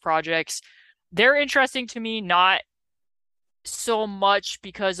various projects, they're interesting to me not so much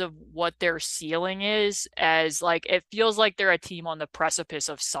because of what their ceiling is as like it feels like they're a team on the precipice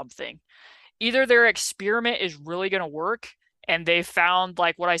of something. Either their experiment is really going to work and they found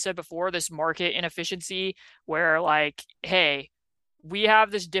like what I said before, this market inefficiency where like, hey, we have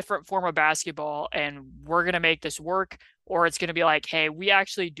this different form of basketball and we're going to make this work, or it's going to be like, hey, we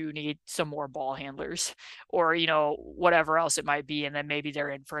actually do need some more ball handlers or, whatever else it might be. And then maybe they're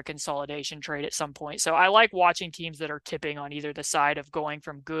in for a consolidation trade at some point. So I like watching teams that are tipping on either the side of going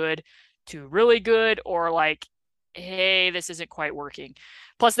from good to really good or like, hey, this isn't quite working.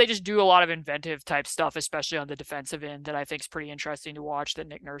 Plus, they just do a lot of inventive type stuff, especially on the defensive end, that I think is pretty interesting to watch that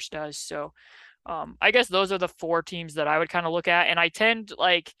Nick Nurse does. So I guess those are the 4 teams that I would kind of look at. And I tend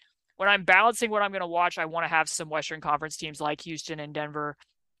like when I'm balancing what I'm going to watch, I want to have some Western Conference teams like Houston and Denver.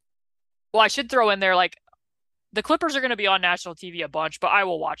 Well, I should throw in there like the Clippers are going to be on national TV a bunch, but I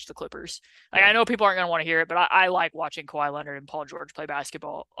will watch the Clippers. Like, I know people aren't going to want to hear it, but I like watching Kawhi Leonard and Paul George play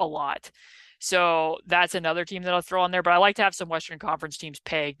basketball a lot. So that's another team that I'll throw on there. But I like to have some Western Conference teams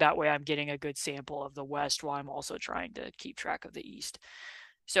pegged. That way I'm getting a good sample of the West while I'm also trying to keep track of the East.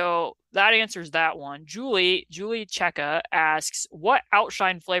 So that answers that one. Julie Cheka asks, what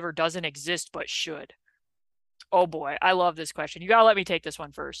outshine flavor doesn't exist but should? Oh boy, I love this question. You gotta let me take this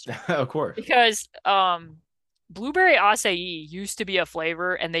one first. Of course. Because blueberry acai used to be a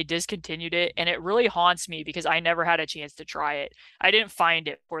flavor and they discontinued it, and it really haunts me because I never had a chance to try it. I didn't find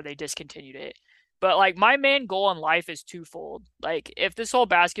it before they discontinued it. But like my main goal in life is twofold. Like if this whole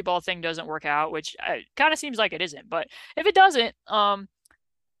basketball thing doesn't work out, which kind of seems like it isn't, but if it doesn't,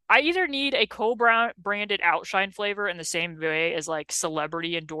 I either need a co-branded outshine flavor in the same way as like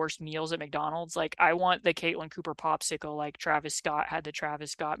celebrity endorsed meals at McDonald's. Like I want the Caitlin Cooper popsicle, like Travis Scott had the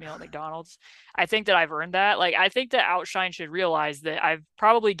Travis Scott meal at McDonald's. I think that I've earned that. Like I think that Outshine should realize that I've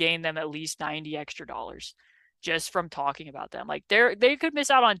probably gained them at least $90 extra just from talking about them. Like they could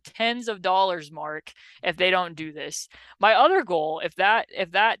miss out on tens of dollars, Mark, if they don't do this. My other goal, if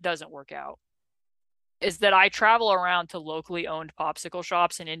that doesn't work out, is that I travel around to locally owned popsicle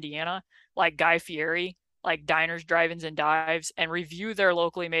shops in Indiana, like Guy Fieri, like Diners, Drive-Ins, and Dives, and review their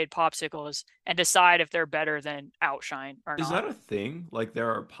locally made popsicles and decide if they're better than Outshine or not. Is that a thing? Like there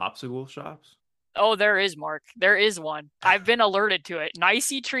are popsicle shops? Oh, there is, Mark. There is one. I've been alerted to it.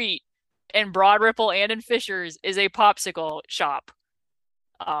 Nicey Treat in Broad Ripple and in Fishers is a popsicle shop.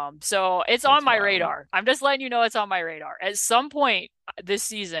 So it's on my radar. I'm just letting you know it's on my radar. At some point this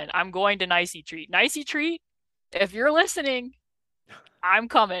season, I'm going to Nicey Treat. Nicey Treat, if you're listening, I'm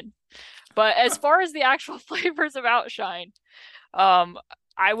coming. But as far as the actual flavors of Outshine,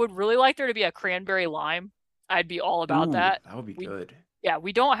 I would really like there to be a cranberry lime. I'd be all about that. That would be good. Yeah,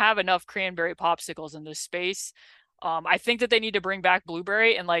 we don't have enough cranberry popsicles in this space. I think that they need to bring back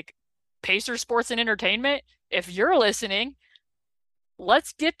blueberry and like Pacer Sports and Entertainment. If you're listening,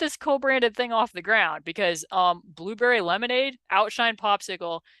 let's get this co-branded thing off the ground because blueberry lemonade, Outshine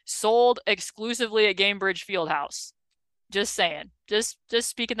popsicle, sold exclusively at Gamebridge Fieldhouse. Just saying. Just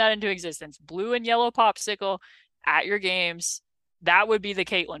speaking that into existence. Blue and yellow popsicle at your games. That would be the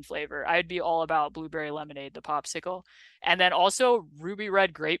Caitlin flavor. I'd be all about blueberry lemonade, the popsicle. And then also ruby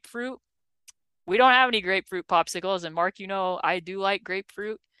red grapefruit. We don't have any grapefruit popsicles. And Mark, you know, I do like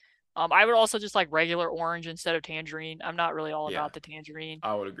grapefruit. I would also just like regular orange instead of tangerine. I'm not really all about the tangerine.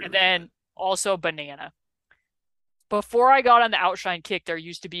 I would agree. And then also banana. Before I got on the Outshine kick, there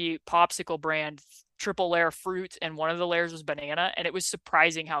used to be popsicle brand triple layer fruit, and one of the layers was banana, and it was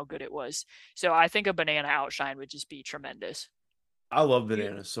surprising how good it was. So I think a banana Outshine would just be tremendous. I love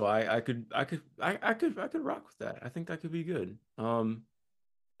bananas, so I could rock with that. I think that could be good.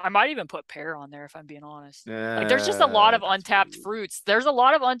 I might even put pear on there if I'm being honest. Like there's just a lot of untapped fruits. There's a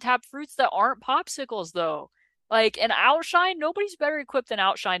lot of untapped fruits that aren't popsicles though. Like an Outshine, nobody's better equipped than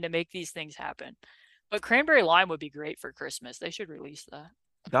Outshine to make these things happen. But cranberry lime would be great for Christmas. They should release that.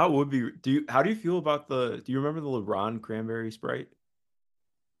 That would be. How do you feel about do you remember the LeBron cranberry Sprite?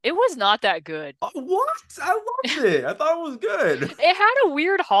 It was not that good. What? I loved it. I thought it was good. It had a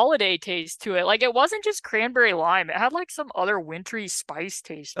weird holiday taste to it. Like it wasn't just cranberry lime. It had like some other wintry spice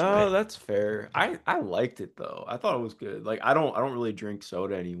taste to it. Oh, that's fair. I liked it though. I thought it was good. Like I don't really drink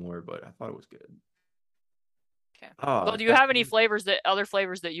soda anymore, but I thought it was good. Okay. Well, do you have any other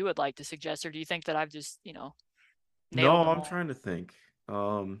flavors that you would like to suggest, or do you think that I've just, nailed them all? I'm trying to think.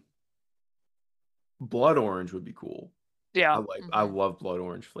 Blood orange would be cool. Yeah. I love blood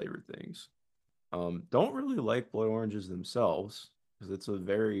orange flavored things. Don't really like blood oranges themselves because it's a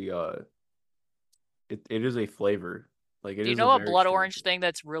very it is a flavor. Like it is. Do you know a blood orange thing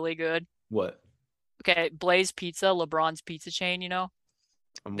that's really good? What? Okay, Blaze Pizza, LeBron's pizza chain,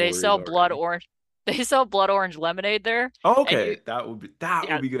 they sell blood orange. They sell blood orange lemonade there. Oh, okay, that would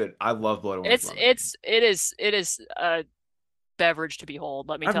be good. I love blood orange. It is a beverage to behold.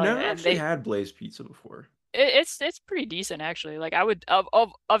 Let me tell you. I've never actually had Blaze Pizza before. It's pretty decent actually. Like I would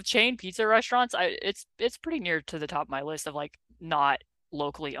of chain pizza restaurants, it's pretty near to the top of my list of like not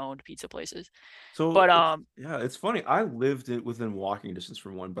locally owned pizza places. So, but it's funny. I lived within walking distance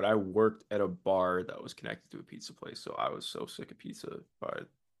from one, but I worked at a bar that was connected to a pizza place. So I was so sick of pizza, but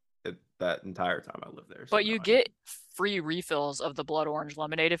that entire time I lived there. So but you get free refills of the blood orange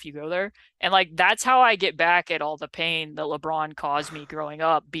lemonade if you go there. And like that's how I get back at all the pain that LeBron caused me growing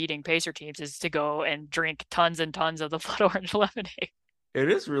up beating Pacer teams, is to go and drink tons and tons of the blood orange lemonade. It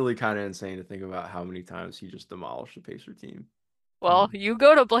is really kind of insane to think about how many times he just demolished the Pacer team. Well, you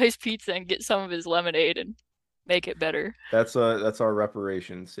go to Blaze Pizza and get some of his lemonade and make it better. That's our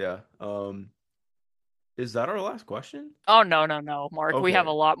reparations. Yeah. Is that our last question? Oh, no, Mark. We have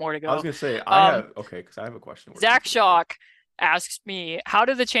Okay. a lot more to I was go. gonna say Um, because I have a question where Zach people to go. Shock asks me, how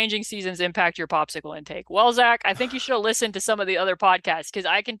do the changing seasons impact your popsicle intake? Well, Zach, I think you should have listened to some of the other podcasts because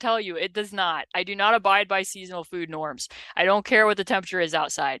I can tell you it does not. I do not abide by seasonal food norms. I don't care what the temperature is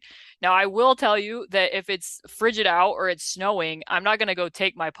outside. Now, I will tell you that if it's frigid out or it's snowing, I'm not going to go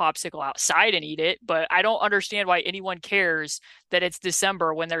take my popsicle outside and eat it, but I don't understand why anyone cares that it's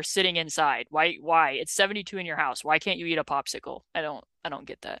December when they're sitting inside. Why? It's 72 in your house. Why can't you eat a popsicle? I don't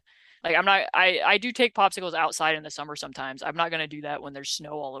get that. Like I'm not I do take popsicles outside in the summer sometimes. I'm not going to do that when there's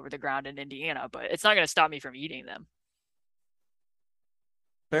snow all over the ground in Indiana, but it's not going to stop me from eating them.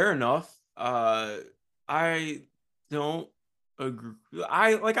 Fair enough. I don't agree.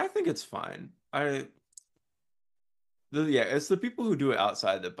 I think it's fine. Yeah, it's the people who do it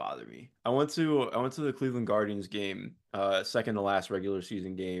outside that bother me. I went to the Cleveland Guardians game, second to last regular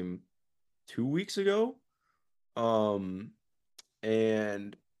season game 2 weeks ago. Um,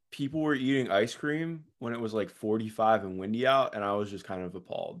 and people were eating ice cream when it was like 45 and windy out, and I was just kind of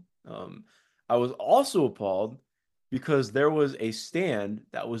appalled. I was also appalled because there was a stand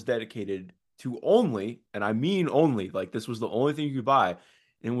that was dedicated to only, and I mean only, like this was the only thing you could buy,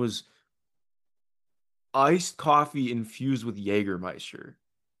 and it was iced coffee infused with Jägermeister.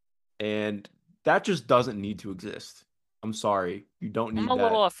 And that just doesn't need to exist. I'm sorry. You don't I'm need a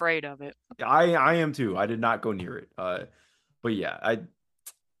little that. afraid of it. I am too. I did not go near it. But yeah,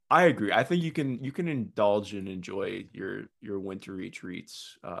 I agree. I think you can indulge and enjoy your wintry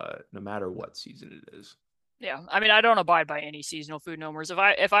treats no matter what season it is. Yeah, I mean, I don't abide by any seasonal food nomers.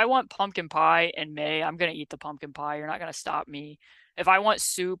 If I want pumpkin pie in May, I'm gonna eat the pumpkin pie. You're not gonna stop me. If I want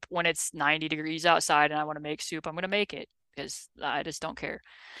soup when it's 90 degrees outside and I want to make soup, I'm gonna make it because I just don't care.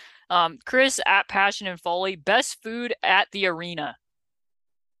 Chris at Passion and Foley, best food at the arena.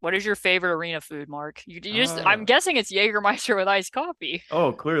 What is your favorite arena food, Mark? You just I'm Uh guessing it's Jägermeister with iced coffee.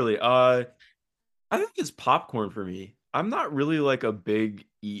 oh, clearly. I think it's popcorn for me. I'm not really like a big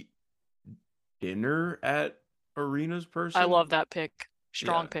eat dinner at arenas I person. love that pick. Yeah.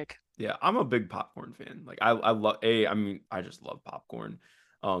 Strong pick. Yeah, I'm a big popcorn fan. Like I love I mean, I just love popcorn.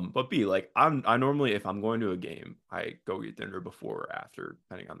 But B, like I normally if I'm going to a game, I go eat dinner before or after,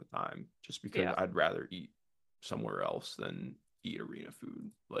 depending on the time, just because Yeah. I'd rather eat somewhere else than eat arena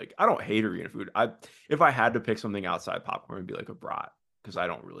food. Like I don't hate arena food. I if I had to pick something outside popcorn, it'd be like a brat because I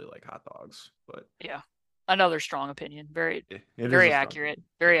don't really like hot dogs. But Yeah. Another strong opinion. Very, it is a very strong accurate. opinion.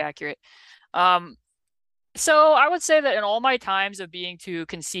 Very Yeah. accurate. Um, so I would say that in all my times of being to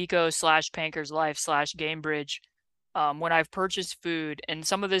Conseco slash Pankers Life slash Gamebridge, when I've purchased food and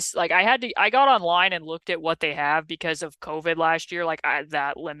some of this, like I got online and looked at what they have because of COVID last year.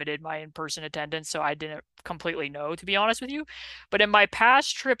 That limited my in-person attendance, so I didn't completely know, to be honest with you. But in my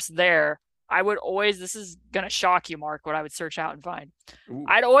past trips there, I would always, this is gonna shock you, Mark, what I would search out and find. Ooh.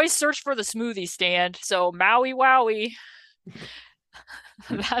 I'd always search for the smoothie stand. So Maui Wowie,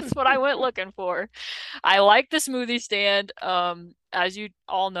 that's what I went looking for. I like the smoothie stand. As you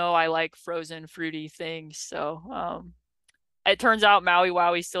all know, I like frozen fruity things. So it turns out Maui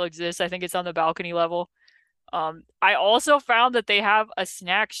Wowie still exists. I think it's on the balcony level. I also found that they have a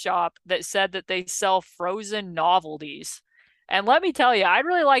snack shop that said that they sell frozen novelties. And let me tell you, I'd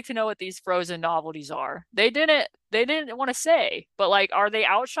really like to know what these frozen novelties are. They didn't want to say, but like, are they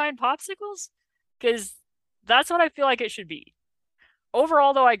Outshine popsicles? Because that's what I feel like it should be.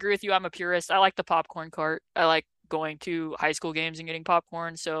 Overall, though, I agree with you. I'm a purist. I like the popcorn cart. I like going to high school games and getting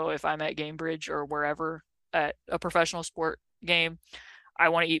popcorn. So if I'm at Gamebridge or wherever at a professional sport game, I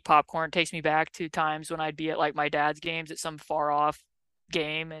want to eat popcorn. It takes me back to times when I'd be at like my dad's games at some far off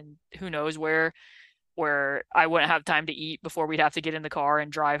game and who knows where I wouldn't have time to eat before we'd have to get in the car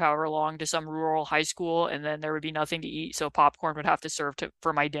and drive however long to some rural high school, and then there would be nothing to eat. So popcorn would have to serve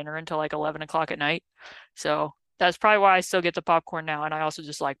for my dinner until like 11 o'clock at night. So that's probably why I still get the popcorn now. And I also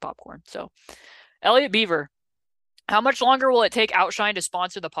just like popcorn. So Elliot Beaver, how much longer will it take Outshine to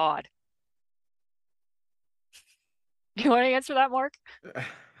sponsor the pod? Do you want to answer that, Mark?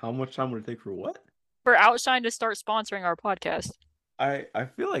 How much time would it take for what? For Outshine to start sponsoring our podcast. I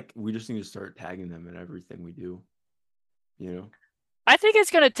feel like we just need to start tagging them in everything we do, you know? I think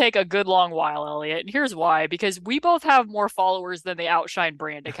it's going to take a good long while, Elliot. And here's why, because we both have more followers than the Outshine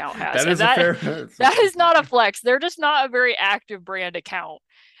brand account has. That And is a fair that's a that fair is not a point. flex. They're just not a very active brand account.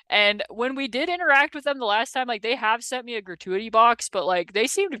 And when we did interact with them the last time, like they have sent me a gratuity box, but like they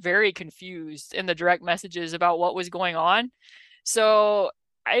seemed very confused in the direct messages about what was going on. So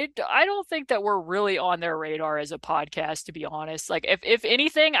I don't think that we're really on their radar as a podcast, to be honest. Like if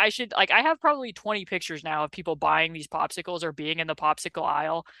anything, I should like I have probably 20 pictures now of people buying these popsicles or being in the popsicle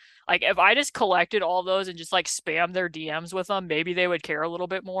aisle. Like if I just collected all those and just like spam their DMs with them, maybe they would care a little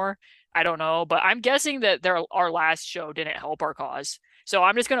bit more. I don't know, but I'm guessing that our last show didn't help our cause. So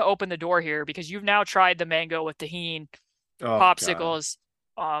I'm just gonna open the door here because you've now tried the mango with tahini Oh God. popsicles.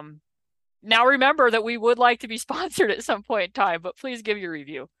 Um, Now remember that we would like to be sponsored at some point in time, but please give your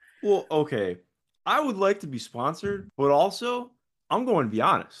review. Well, okay. I would like to be sponsored, but also I'm going to be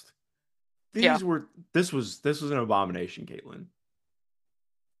honest. Yeah. This was an abomination, Caitlin.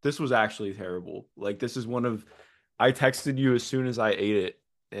 This was actually terrible. Like this is one of I texted you as soon as I ate it,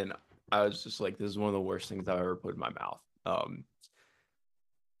 and I was just like, this is one of the worst things I've ever put in my mouth.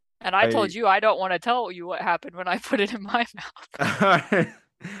 And I I told you I don't want to tell you what happened when I put it in my mouth.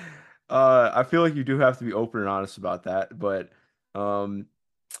 I feel like you do have to be open and honest about that, but um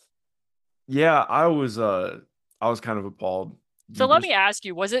yeah, I was kind of appalled. So You let me just ask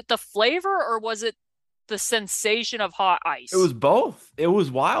you, was it the flavor or was it the sensation of hot It was ice? both. It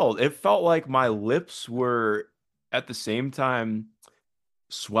was wild. It felt like my lips were at the same time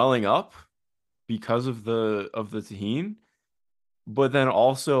swelling up because of the tahini, but then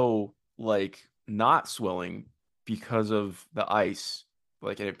also like not swelling because of the ice,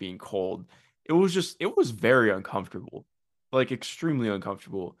 like and it being cold. It was very uncomfortable. Like extremely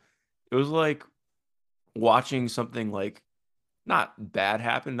uncomfortable. It was like watching something like not bad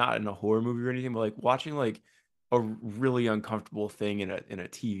happen, not in a horror movie or anything, but like watching like a really uncomfortable thing in a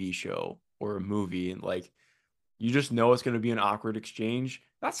TV show or a movie, and like you just know it's going to be an awkward exchange.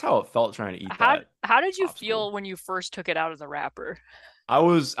 That's how it felt trying to eat How that how did you popsicle. feel when you first took it out of the wrapper? I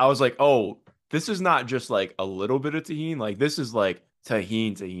was like, oh, this is not just like a little bit of tahini, like this is like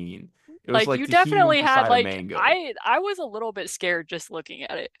tahini. It was Like like you tahini with definitely the had side of like mango. I was a little bit scared just looking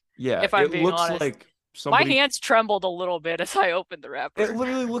at it, Yeah, if I'm it being looks honest. like My somebody. hands trembled a little bit as I opened the It wrapper.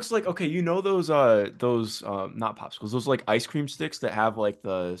 literally looks like, okay, you know those not popsicles, those like ice cream sticks that have like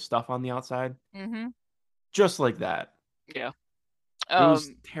the stuff on the outside? Mm-hmm. Just like that. Yeah. It was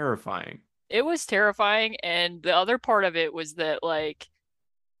Um, terrifying. it was terrifying, and the other part of it was that like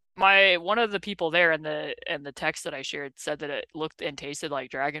my one of the people there in the text that I shared said that it looked and tasted like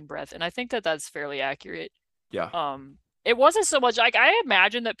dragon breath, and I think that that's fairly accurate. Yeah. It wasn't so much like I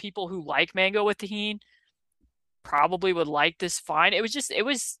imagine that people who like mango with tahini probably would like this fine. It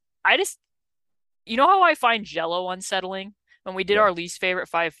was I just you know how I find Jello unsettling when we did Yeah. our least favorite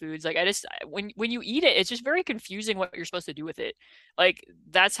five foods. Like I just when you eat it, it's just very confusing what you're supposed to do with it. Like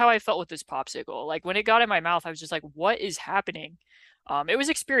that's how I felt with this popsicle. Like when it got in my mouth, I was just like, what is happening? It was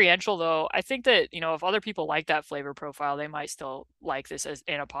experiential though. I think that, you know, if other people like that flavor profile, they might still like this as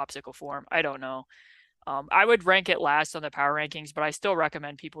in a popsicle form. I don't know. I would rank it last on the power rankings, but I still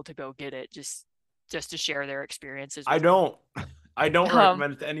recommend people to go get it just to share their experiences I with me. don't I don't Um,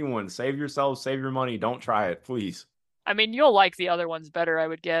 recommend it to anyone. Save yourselves, save your money. Don't try it, please. I mean, you'll like the other ones better, I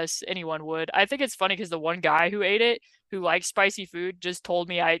would guess. Anyone would. I think it's funny because the one guy who ate it, who likes spicy food, just told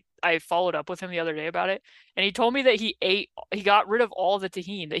me I followed up with him the other day about it, and he told me that he got rid of all the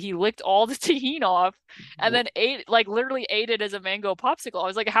tahini, that he licked all the tahini off, and What? then ate like literally ate it as a mango popsicle. I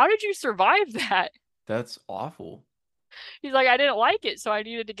was like, how did you survive that? That's awful. He's like, I didn't like it, so I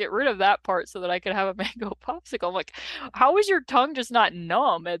needed to get rid of that part so that I could have a mango popsicle. I'm like, how was your tongue just not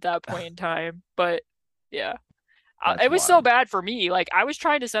numb at that point in time? But yeah. That's It was so wild. bad for me. Like I was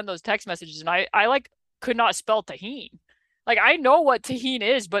trying to send those text messages and I like could not spell tahini. Like I know what tahini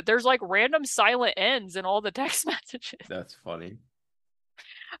is, but there's like random silent ends in all the text messages. That's funny.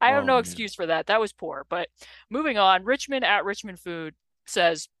 I have Oh no man. excuse for that. That was poor. But moving on, Richmond at Richmond Food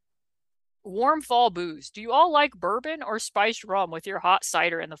says, warm fall booze. Do you all like bourbon or spiced rum with your hot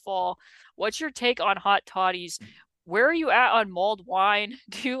cider in the fall? What's your take on hot toddies? Where are you at on mulled wine?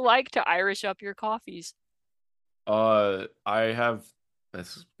 Do you like to Irish up your coffees? I have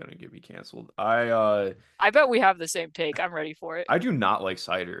this is gonna get me canceled. I bet we have the same take. I'm ready for it. I do not like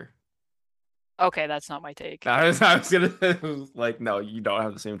cider. Okay, that's not my take. I was gonna like, no, you don't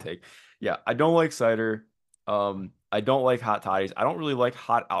have the same take. Yeah, I don't like cider. I don't like hot toddies. I don't really like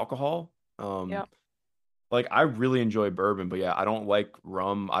hot alcohol. Yeah. Like I really enjoy bourbon, but yeah, I don't like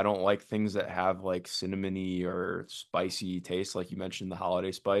rum. I don't like things that have like cinnamony or spicy taste, like you mentioned the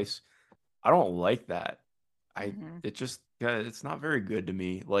holiday spice. I don't like that. I Hmm. it just yeah, it's not very good to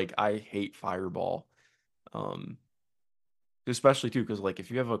me. Like I hate Fireball. Um, especially too, because like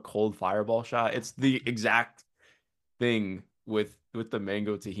if you have a cold Fireball shot, it's the exact thing with the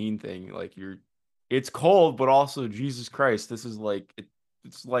mango tahini thing. Like it's cold, but also Jesus Christ, this is like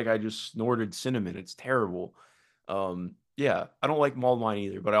it's like I just snorted cinnamon. It's terrible. Yeah, I don't like mulled wine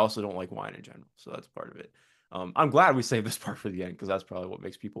either, but I also don't like wine in general. So that's part of it. I'm glad we saved this part for the end because that's probably what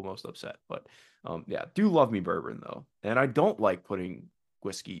makes people most upset. But yeah, do love me bourbon though. And I don't like putting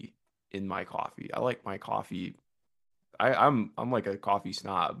whiskey in my coffee. I like my coffee. I'm like a coffee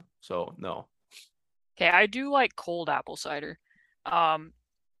snob. So no. Okay, I do like cold apple cider. Um,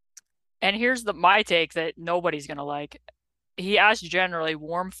 and here's my take that nobody's gonna like. He asked generally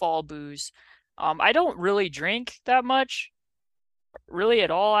warm fall booze. I don't really drink that much, really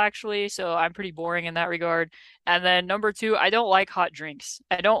at all, actually, so I'm pretty boring in that regard. And then number two, I don't like hot drinks.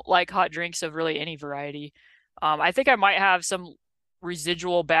 I don't like hot drinks of really any variety. I think I might have some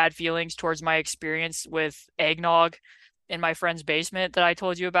residual bad feelings towards my experience with eggnog in my friend's basement that I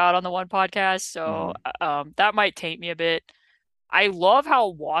told you about on the one podcast. So Mhm. that might taint me a bit. I love how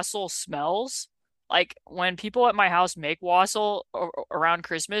wassail smells. Like when people at my house make wassail around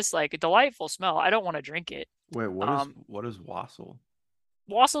Christmas, like a delightful smell. I don't want to drink it. Wait, Um, what is wassail?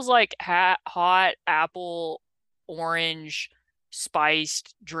 Wassail's like hot apple orange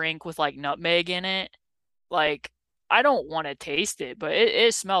spiced drink with like nutmeg in it. Like I don't want to taste it, but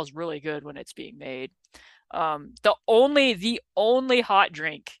it smells really good when it's being made. The only hot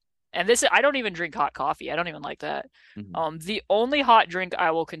drink, and this I don't even drink hot coffee. I don't even like that. Mhm. The only hot drink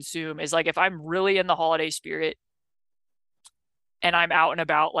I will consume is like if I'm really in the holiday spirit and I'm out and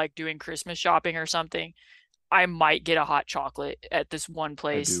about like doing Christmas shopping or something, I might get a hot chocolate at this one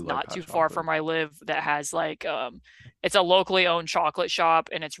I place do like not hot too far chocolate. from where I live that has like it's a locally owned chocolate shop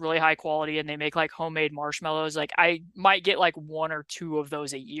and it's really high quality and they make like homemade marshmallows. Like I might get like one or two of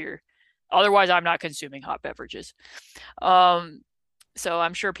those a year. Otherwise, I'm not consuming hot beverages. Um, so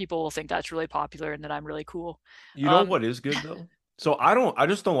I'm sure people will think that's really popular and that I'm really cool. You know Um, what is good though? So I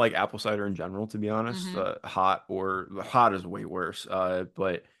just don't like apple cider in general, to be honest. mhm. Hot is way worse.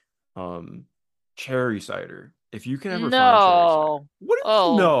 But um cherry cider. If you can ever find cherry cider. No. What do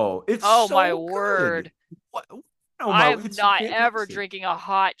you Oh, know? It's oh my so good. word. What oh I my am it's not ever fantastic. drinking a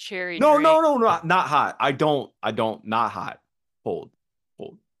hot cherry No, drink. no, no, not hot. I don't not hot. Cold.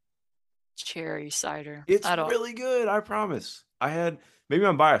 Cold. Cherry cider. It's I don't. really good, I promise. Maybe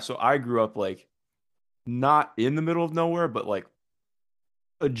I'm biased. So I grew up like not in the middle of nowhere, but like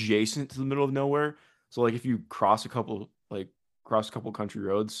adjacent to the middle of nowhere. So like if you cross a couple country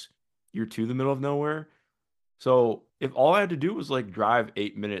roads, you're to the middle of nowhere. So if all I had to do was like drive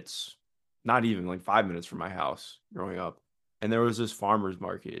 8 minutes, not even like 5 minutes from my house growing up, and there was this farmer's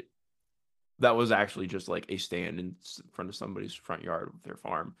market that was actually just like a stand in front of somebody's front yard of their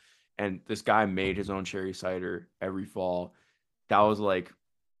farm. And this guy made his own cherry cider every fall. That was like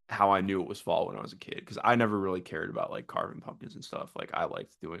how I knew it was fall when I was a kid because I never really cared about like carving pumpkins and stuff. Like I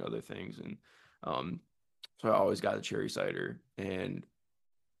liked doing other things, and um, so I always got a cherry cider and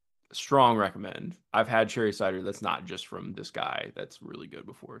strong recommend. I've had cherry cider that's not just from this guy that's really good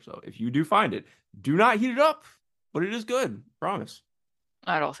before. So if you do find it, do not heat it up, but it is good. Promise.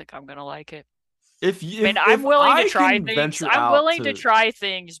 I don't think I'm gonna like it. If I mean, I'm if willing to I try can things. venture I'm out willing to to, try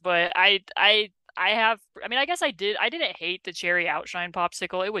things, but I have. I mean, I guess I did. I didn't hate the cherry outshine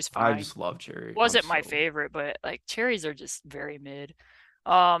popsicle. It was I fine. just love cherry. I'm Wasn't my so favorite, but like cherries are just very mid.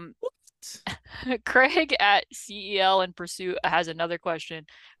 Um, Craig at CEL in Pursuit has another question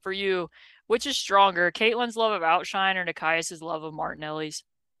for you. Which is stronger, Caitlin's love of outshine or Nikias's love of Martinelli's?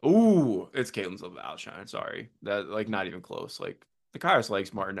 Ooh, it's Caitlin's love outshine. Sorry, that like not even close. Like the Kairos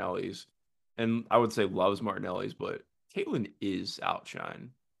likes Martinelli's, and I would say loves Martinelli's, but Caitlin is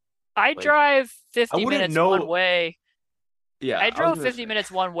outshine. I Like drive I 50 wouldn't minutes one know. way. Yeah, I I was drove gonna 50 say.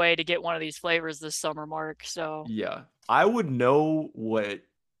 minutes one way to get one of these flavors this summer, Mark. So Yeah, I would know what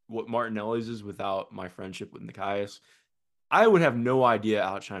Martinelli's is without my friendship with Nikias. I would have no idea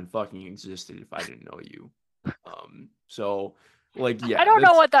outshine fucking existed if I didn't know you. So like I yeah, don't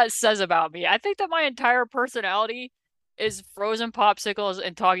know that's what that says about me. I think that my entire personality is frozen popsicles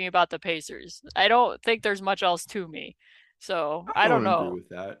and talking about the Pacers. I don't think there's much else to me. So I I don't don't agree know. with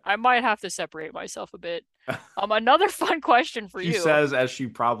that. I might have to separate myself a bit. Another fun question for She you. says as she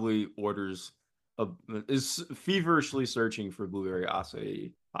probably orders a, is feverishly searching for blueberry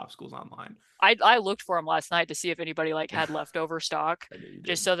acai popsicles online. I looked for them last night to see if anybody like had I leftover stock, know you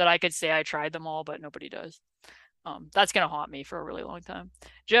just did. so that I could say I tried them all, but nobody does. That's gonna haunt me for a really long time.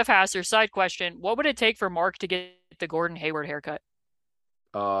 Jeff Hasser, side question: what would it take for Mark to get the Gordon Hayward haircut?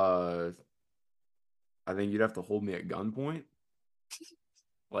 Uh, I think you'd have to hold me at gunpoint.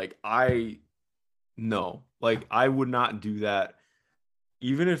 Like I no, like I would not do that.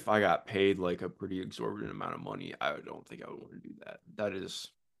 Even if I got paid like a pretty exorbitant amount of money, I don't think I would want to do that. That is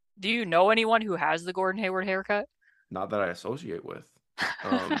Do you know anyone who has the Gordon Hayward haircut? not that I associate with.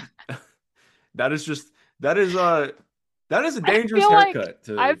 Um, that is just that is That is a dangerous haircut.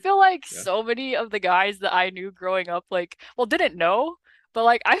 I to. feel like Yeah. so many of the guys that I knew growing up, didn't know,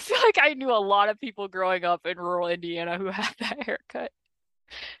 but I feel like I knew a lot of people growing up in rural Indiana who had that haircut.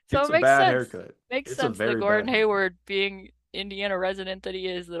 So It's it a makes bad sense. haircut. Makes It's a sense that very bad Gordon haircut. Hayward, being Indiana resident that he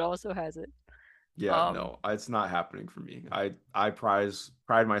is, that also has it. Yeah, Um, no, it's not happening for me. I pride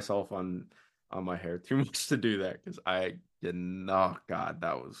myself on my hair too much to do that because I didn't. Oh God,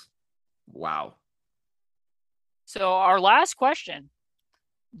 that was wow. so our last question,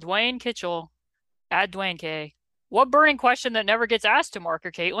 Dwayne Kitchell at Dwayne K. What burning question that never gets asked to Mark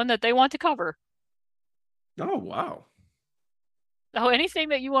or Caitlin that they want to cover? Oh wow. Oh, anything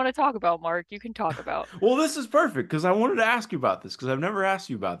that you want to talk about, Mark, you can talk about. Well, this is perfect because I wanted to ask you about this because I've never asked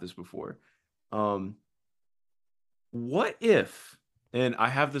you about this before. Um, what if, and I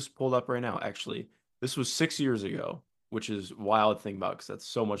have this pulled up right now, actually, this was 6 years ago, which is wild to think about because that's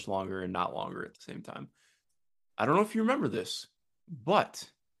so much longer and not longer at the same time. I don't know if you remember this, but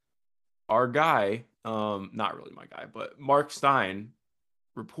our guy, not really my guy, but Mark Stein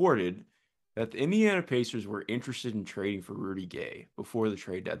reported that the Indiana Pacers were interested in trading for Rudy Gay before the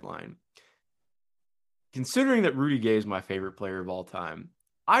trade deadline. Considering that Rudy Gay is my favorite player of all time,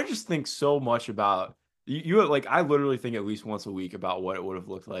 I just think so much about you like I literally think at least once a week about what it would have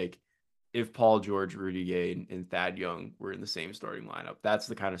looked like if Paul George, Rudy Gay, and Thad Young were in the same starting lineup. That's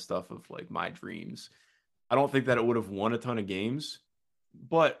the kind of stuff of like my dreams. I don't think that it would have won a ton of games,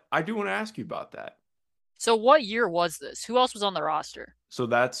 but I do want to ask you about that. So what year was this? Who else was on the roster? So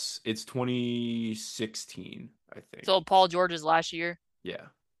it's 2016, I think. So Paul George's last year. Yeah.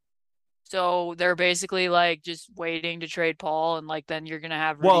 So they're basically like just waiting to trade Paul, and then you're gonna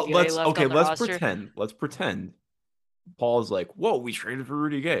have Rudy Well, Gay left on the let's roster. pretend. Let's pretend Paul's like, "Whoa, we traded for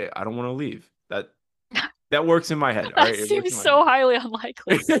Rudy Gay. I don't want to leave." That works in my head. All That right, it works seems in my so head. highly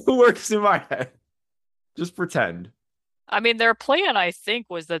unlikely. It works in my head. Just pretend. I mean, their plan, I think,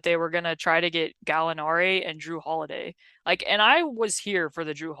 was that they were gonna try to get Gallinari and Drew Holiday. And I was here for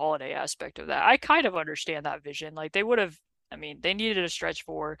the Drew Holiday aspect of that. I kind of understand that vision. They would have, I mean, they needed a stretch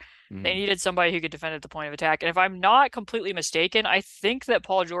four. They Mhm. needed somebody who could defend at the point of attack. And if I'm not completely mistaken, I think that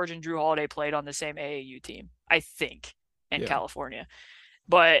Paul George and Drew Holiday played on the same AAU team. I think in Yeah. California.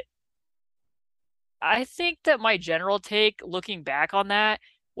 But I think that my general take looking back on that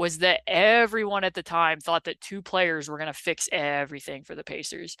was that everyone at the time thought that two players were going to fix everything for the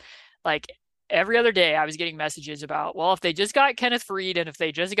Pacers. Like every other day, I was getting messages about, well, if they just got Kenneth Faried and if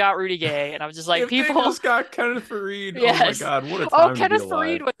they just got Rudy Gay. And I was just like, If they people, just got Kenneth Faried, oh my yes. God, what a Oh, time to be Kenneth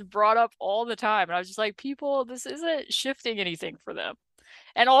Faried alive. was brought up all the time. And I was just like, people, this isn't shifting anything for them.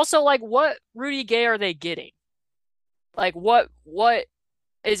 And also, what Rudy Gay are they getting? What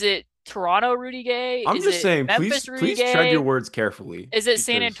is it? Toronto Rudy Gay? I'm Is just it saying, Memphis Rudy please tread your Gay? words carefully Is it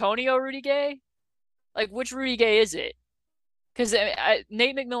San because Antonio Rudy Gay? Which Rudy Gay is it? Because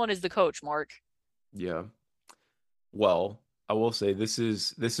Nate McMillan is the coach, Mark. yeah. Well, I will say this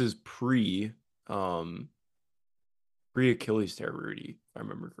is um pre Achilles tear Rudy, if I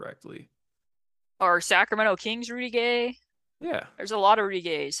remember correctly. Or Sacramento Kings Rudy Gay. Yeah. There's a lot of Rudy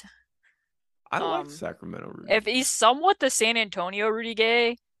Gays. I like Um, Sacramento if Rudy. he's somewhat the San Antonio Rudy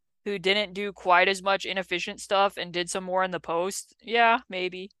Gay, who didn't do quite as much inefficient stuff and did some more in the post, yeah,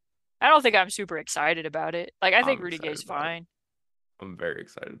 maybe. I don't think I'm super excited about it. I think I'm Rudy excited Gay's about it. fine. I'm very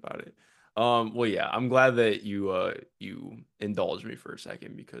excited about it. Well, yeah, I'm glad that you indulged me for a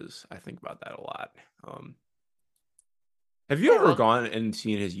second because I think about that a lot. Um, have you ever Yeah, gone and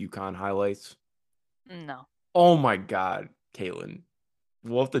seen his UConn highlights? no. Oh my God, Caitlin,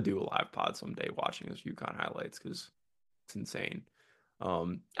 we'll have to do a live pod someday watching his UConn highlights because it's insane.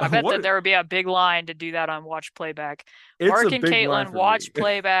 I bet that What there would be a big line to do that on watch playback. it's a Mark and big line Caitlin for me. watch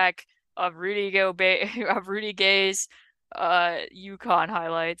playback of of Rudy Gay's UConn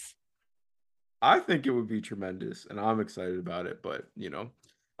highlights. I think it would be tremendous, and I'm excited about it. But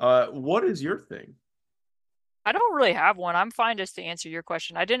what is your thing? I don't really have one. I'm fine just to answer your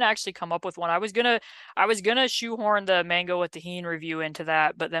question. I didn't actually come up with one. I was gonna shoehorn the mango with tahini review into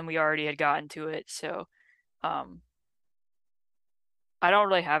that, but then we already had gotten to it. So um I don't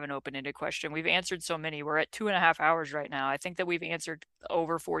really have an open-ended question. We've answered so many. We're at 2.5 hours right now. I think that we've answered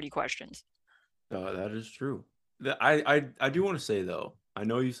over 40 questions. That is true. I do want to say though, I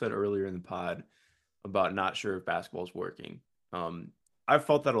know you said earlier in the pod about not sure if basketball's working. I've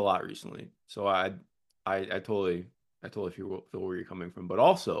felt that a lot recently, so I totally feel where you're coming from. But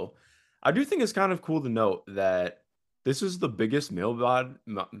also, I do think it's kind of cool to note that this is the biggest mailbod.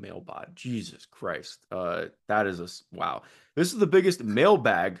 Jesus Christ, that is wow. This is the biggest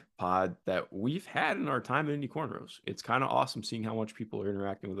mailbag pod that we've had in our time in Indie Cornrows. It's kind of awesome seeing how much people are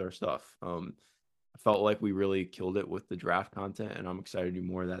interacting with our stuff. I felt like we really killed it with the draft content, and I'm excited to do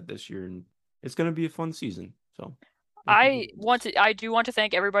more of that this year. And it's going to be a fun season. So I do want to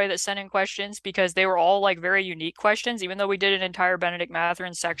thank everybody that sent in questions because they were all like very unique questions. Even though we did an entire Benedict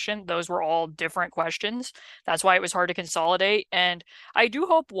Mathurin section, those were all different questions. That's why it was hard to consolidate. And I do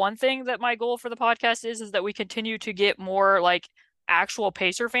hope one thing that my goal for the podcast is that we continue to get more like actual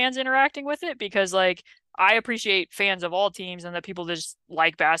Pacer fans interacting with it, because like I appreciate fans of all teams and that people just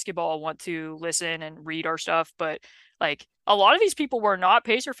like basketball want to listen and read our stuff, but like a lot of these people were not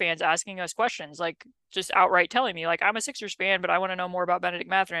Pacer fans asking us questions, like just outright telling me like I'm a Sixers fan, but I want to know more about Benedict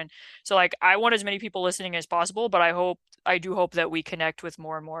Mathurin. So like I want as many people listening as possible, but I do hope that we connect with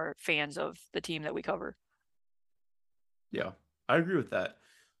more and more fans of the team that we cover. Yeah, I agree with that.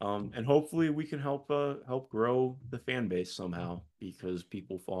 And hopefully we can help grow the fan base somehow, because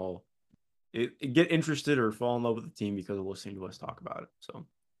people get interested or fall in love with the team because of listening to us talk about it. So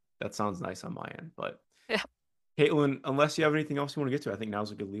that sounds nice on my end. But Yeah. Caitlin, unless you have anything else you want to get to, I think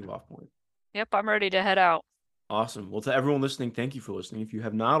now's a good leave off point. Yep, I'm ready to head out. Awesome. Well, to everyone listening, thank you for listening. If you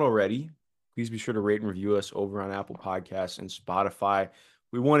have not already, please be sure to rate and review us over on Apple Podcasts and Spotify.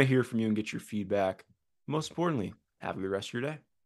 We want to hear from you and get your feedback. Most importantly, have a good rest of your day.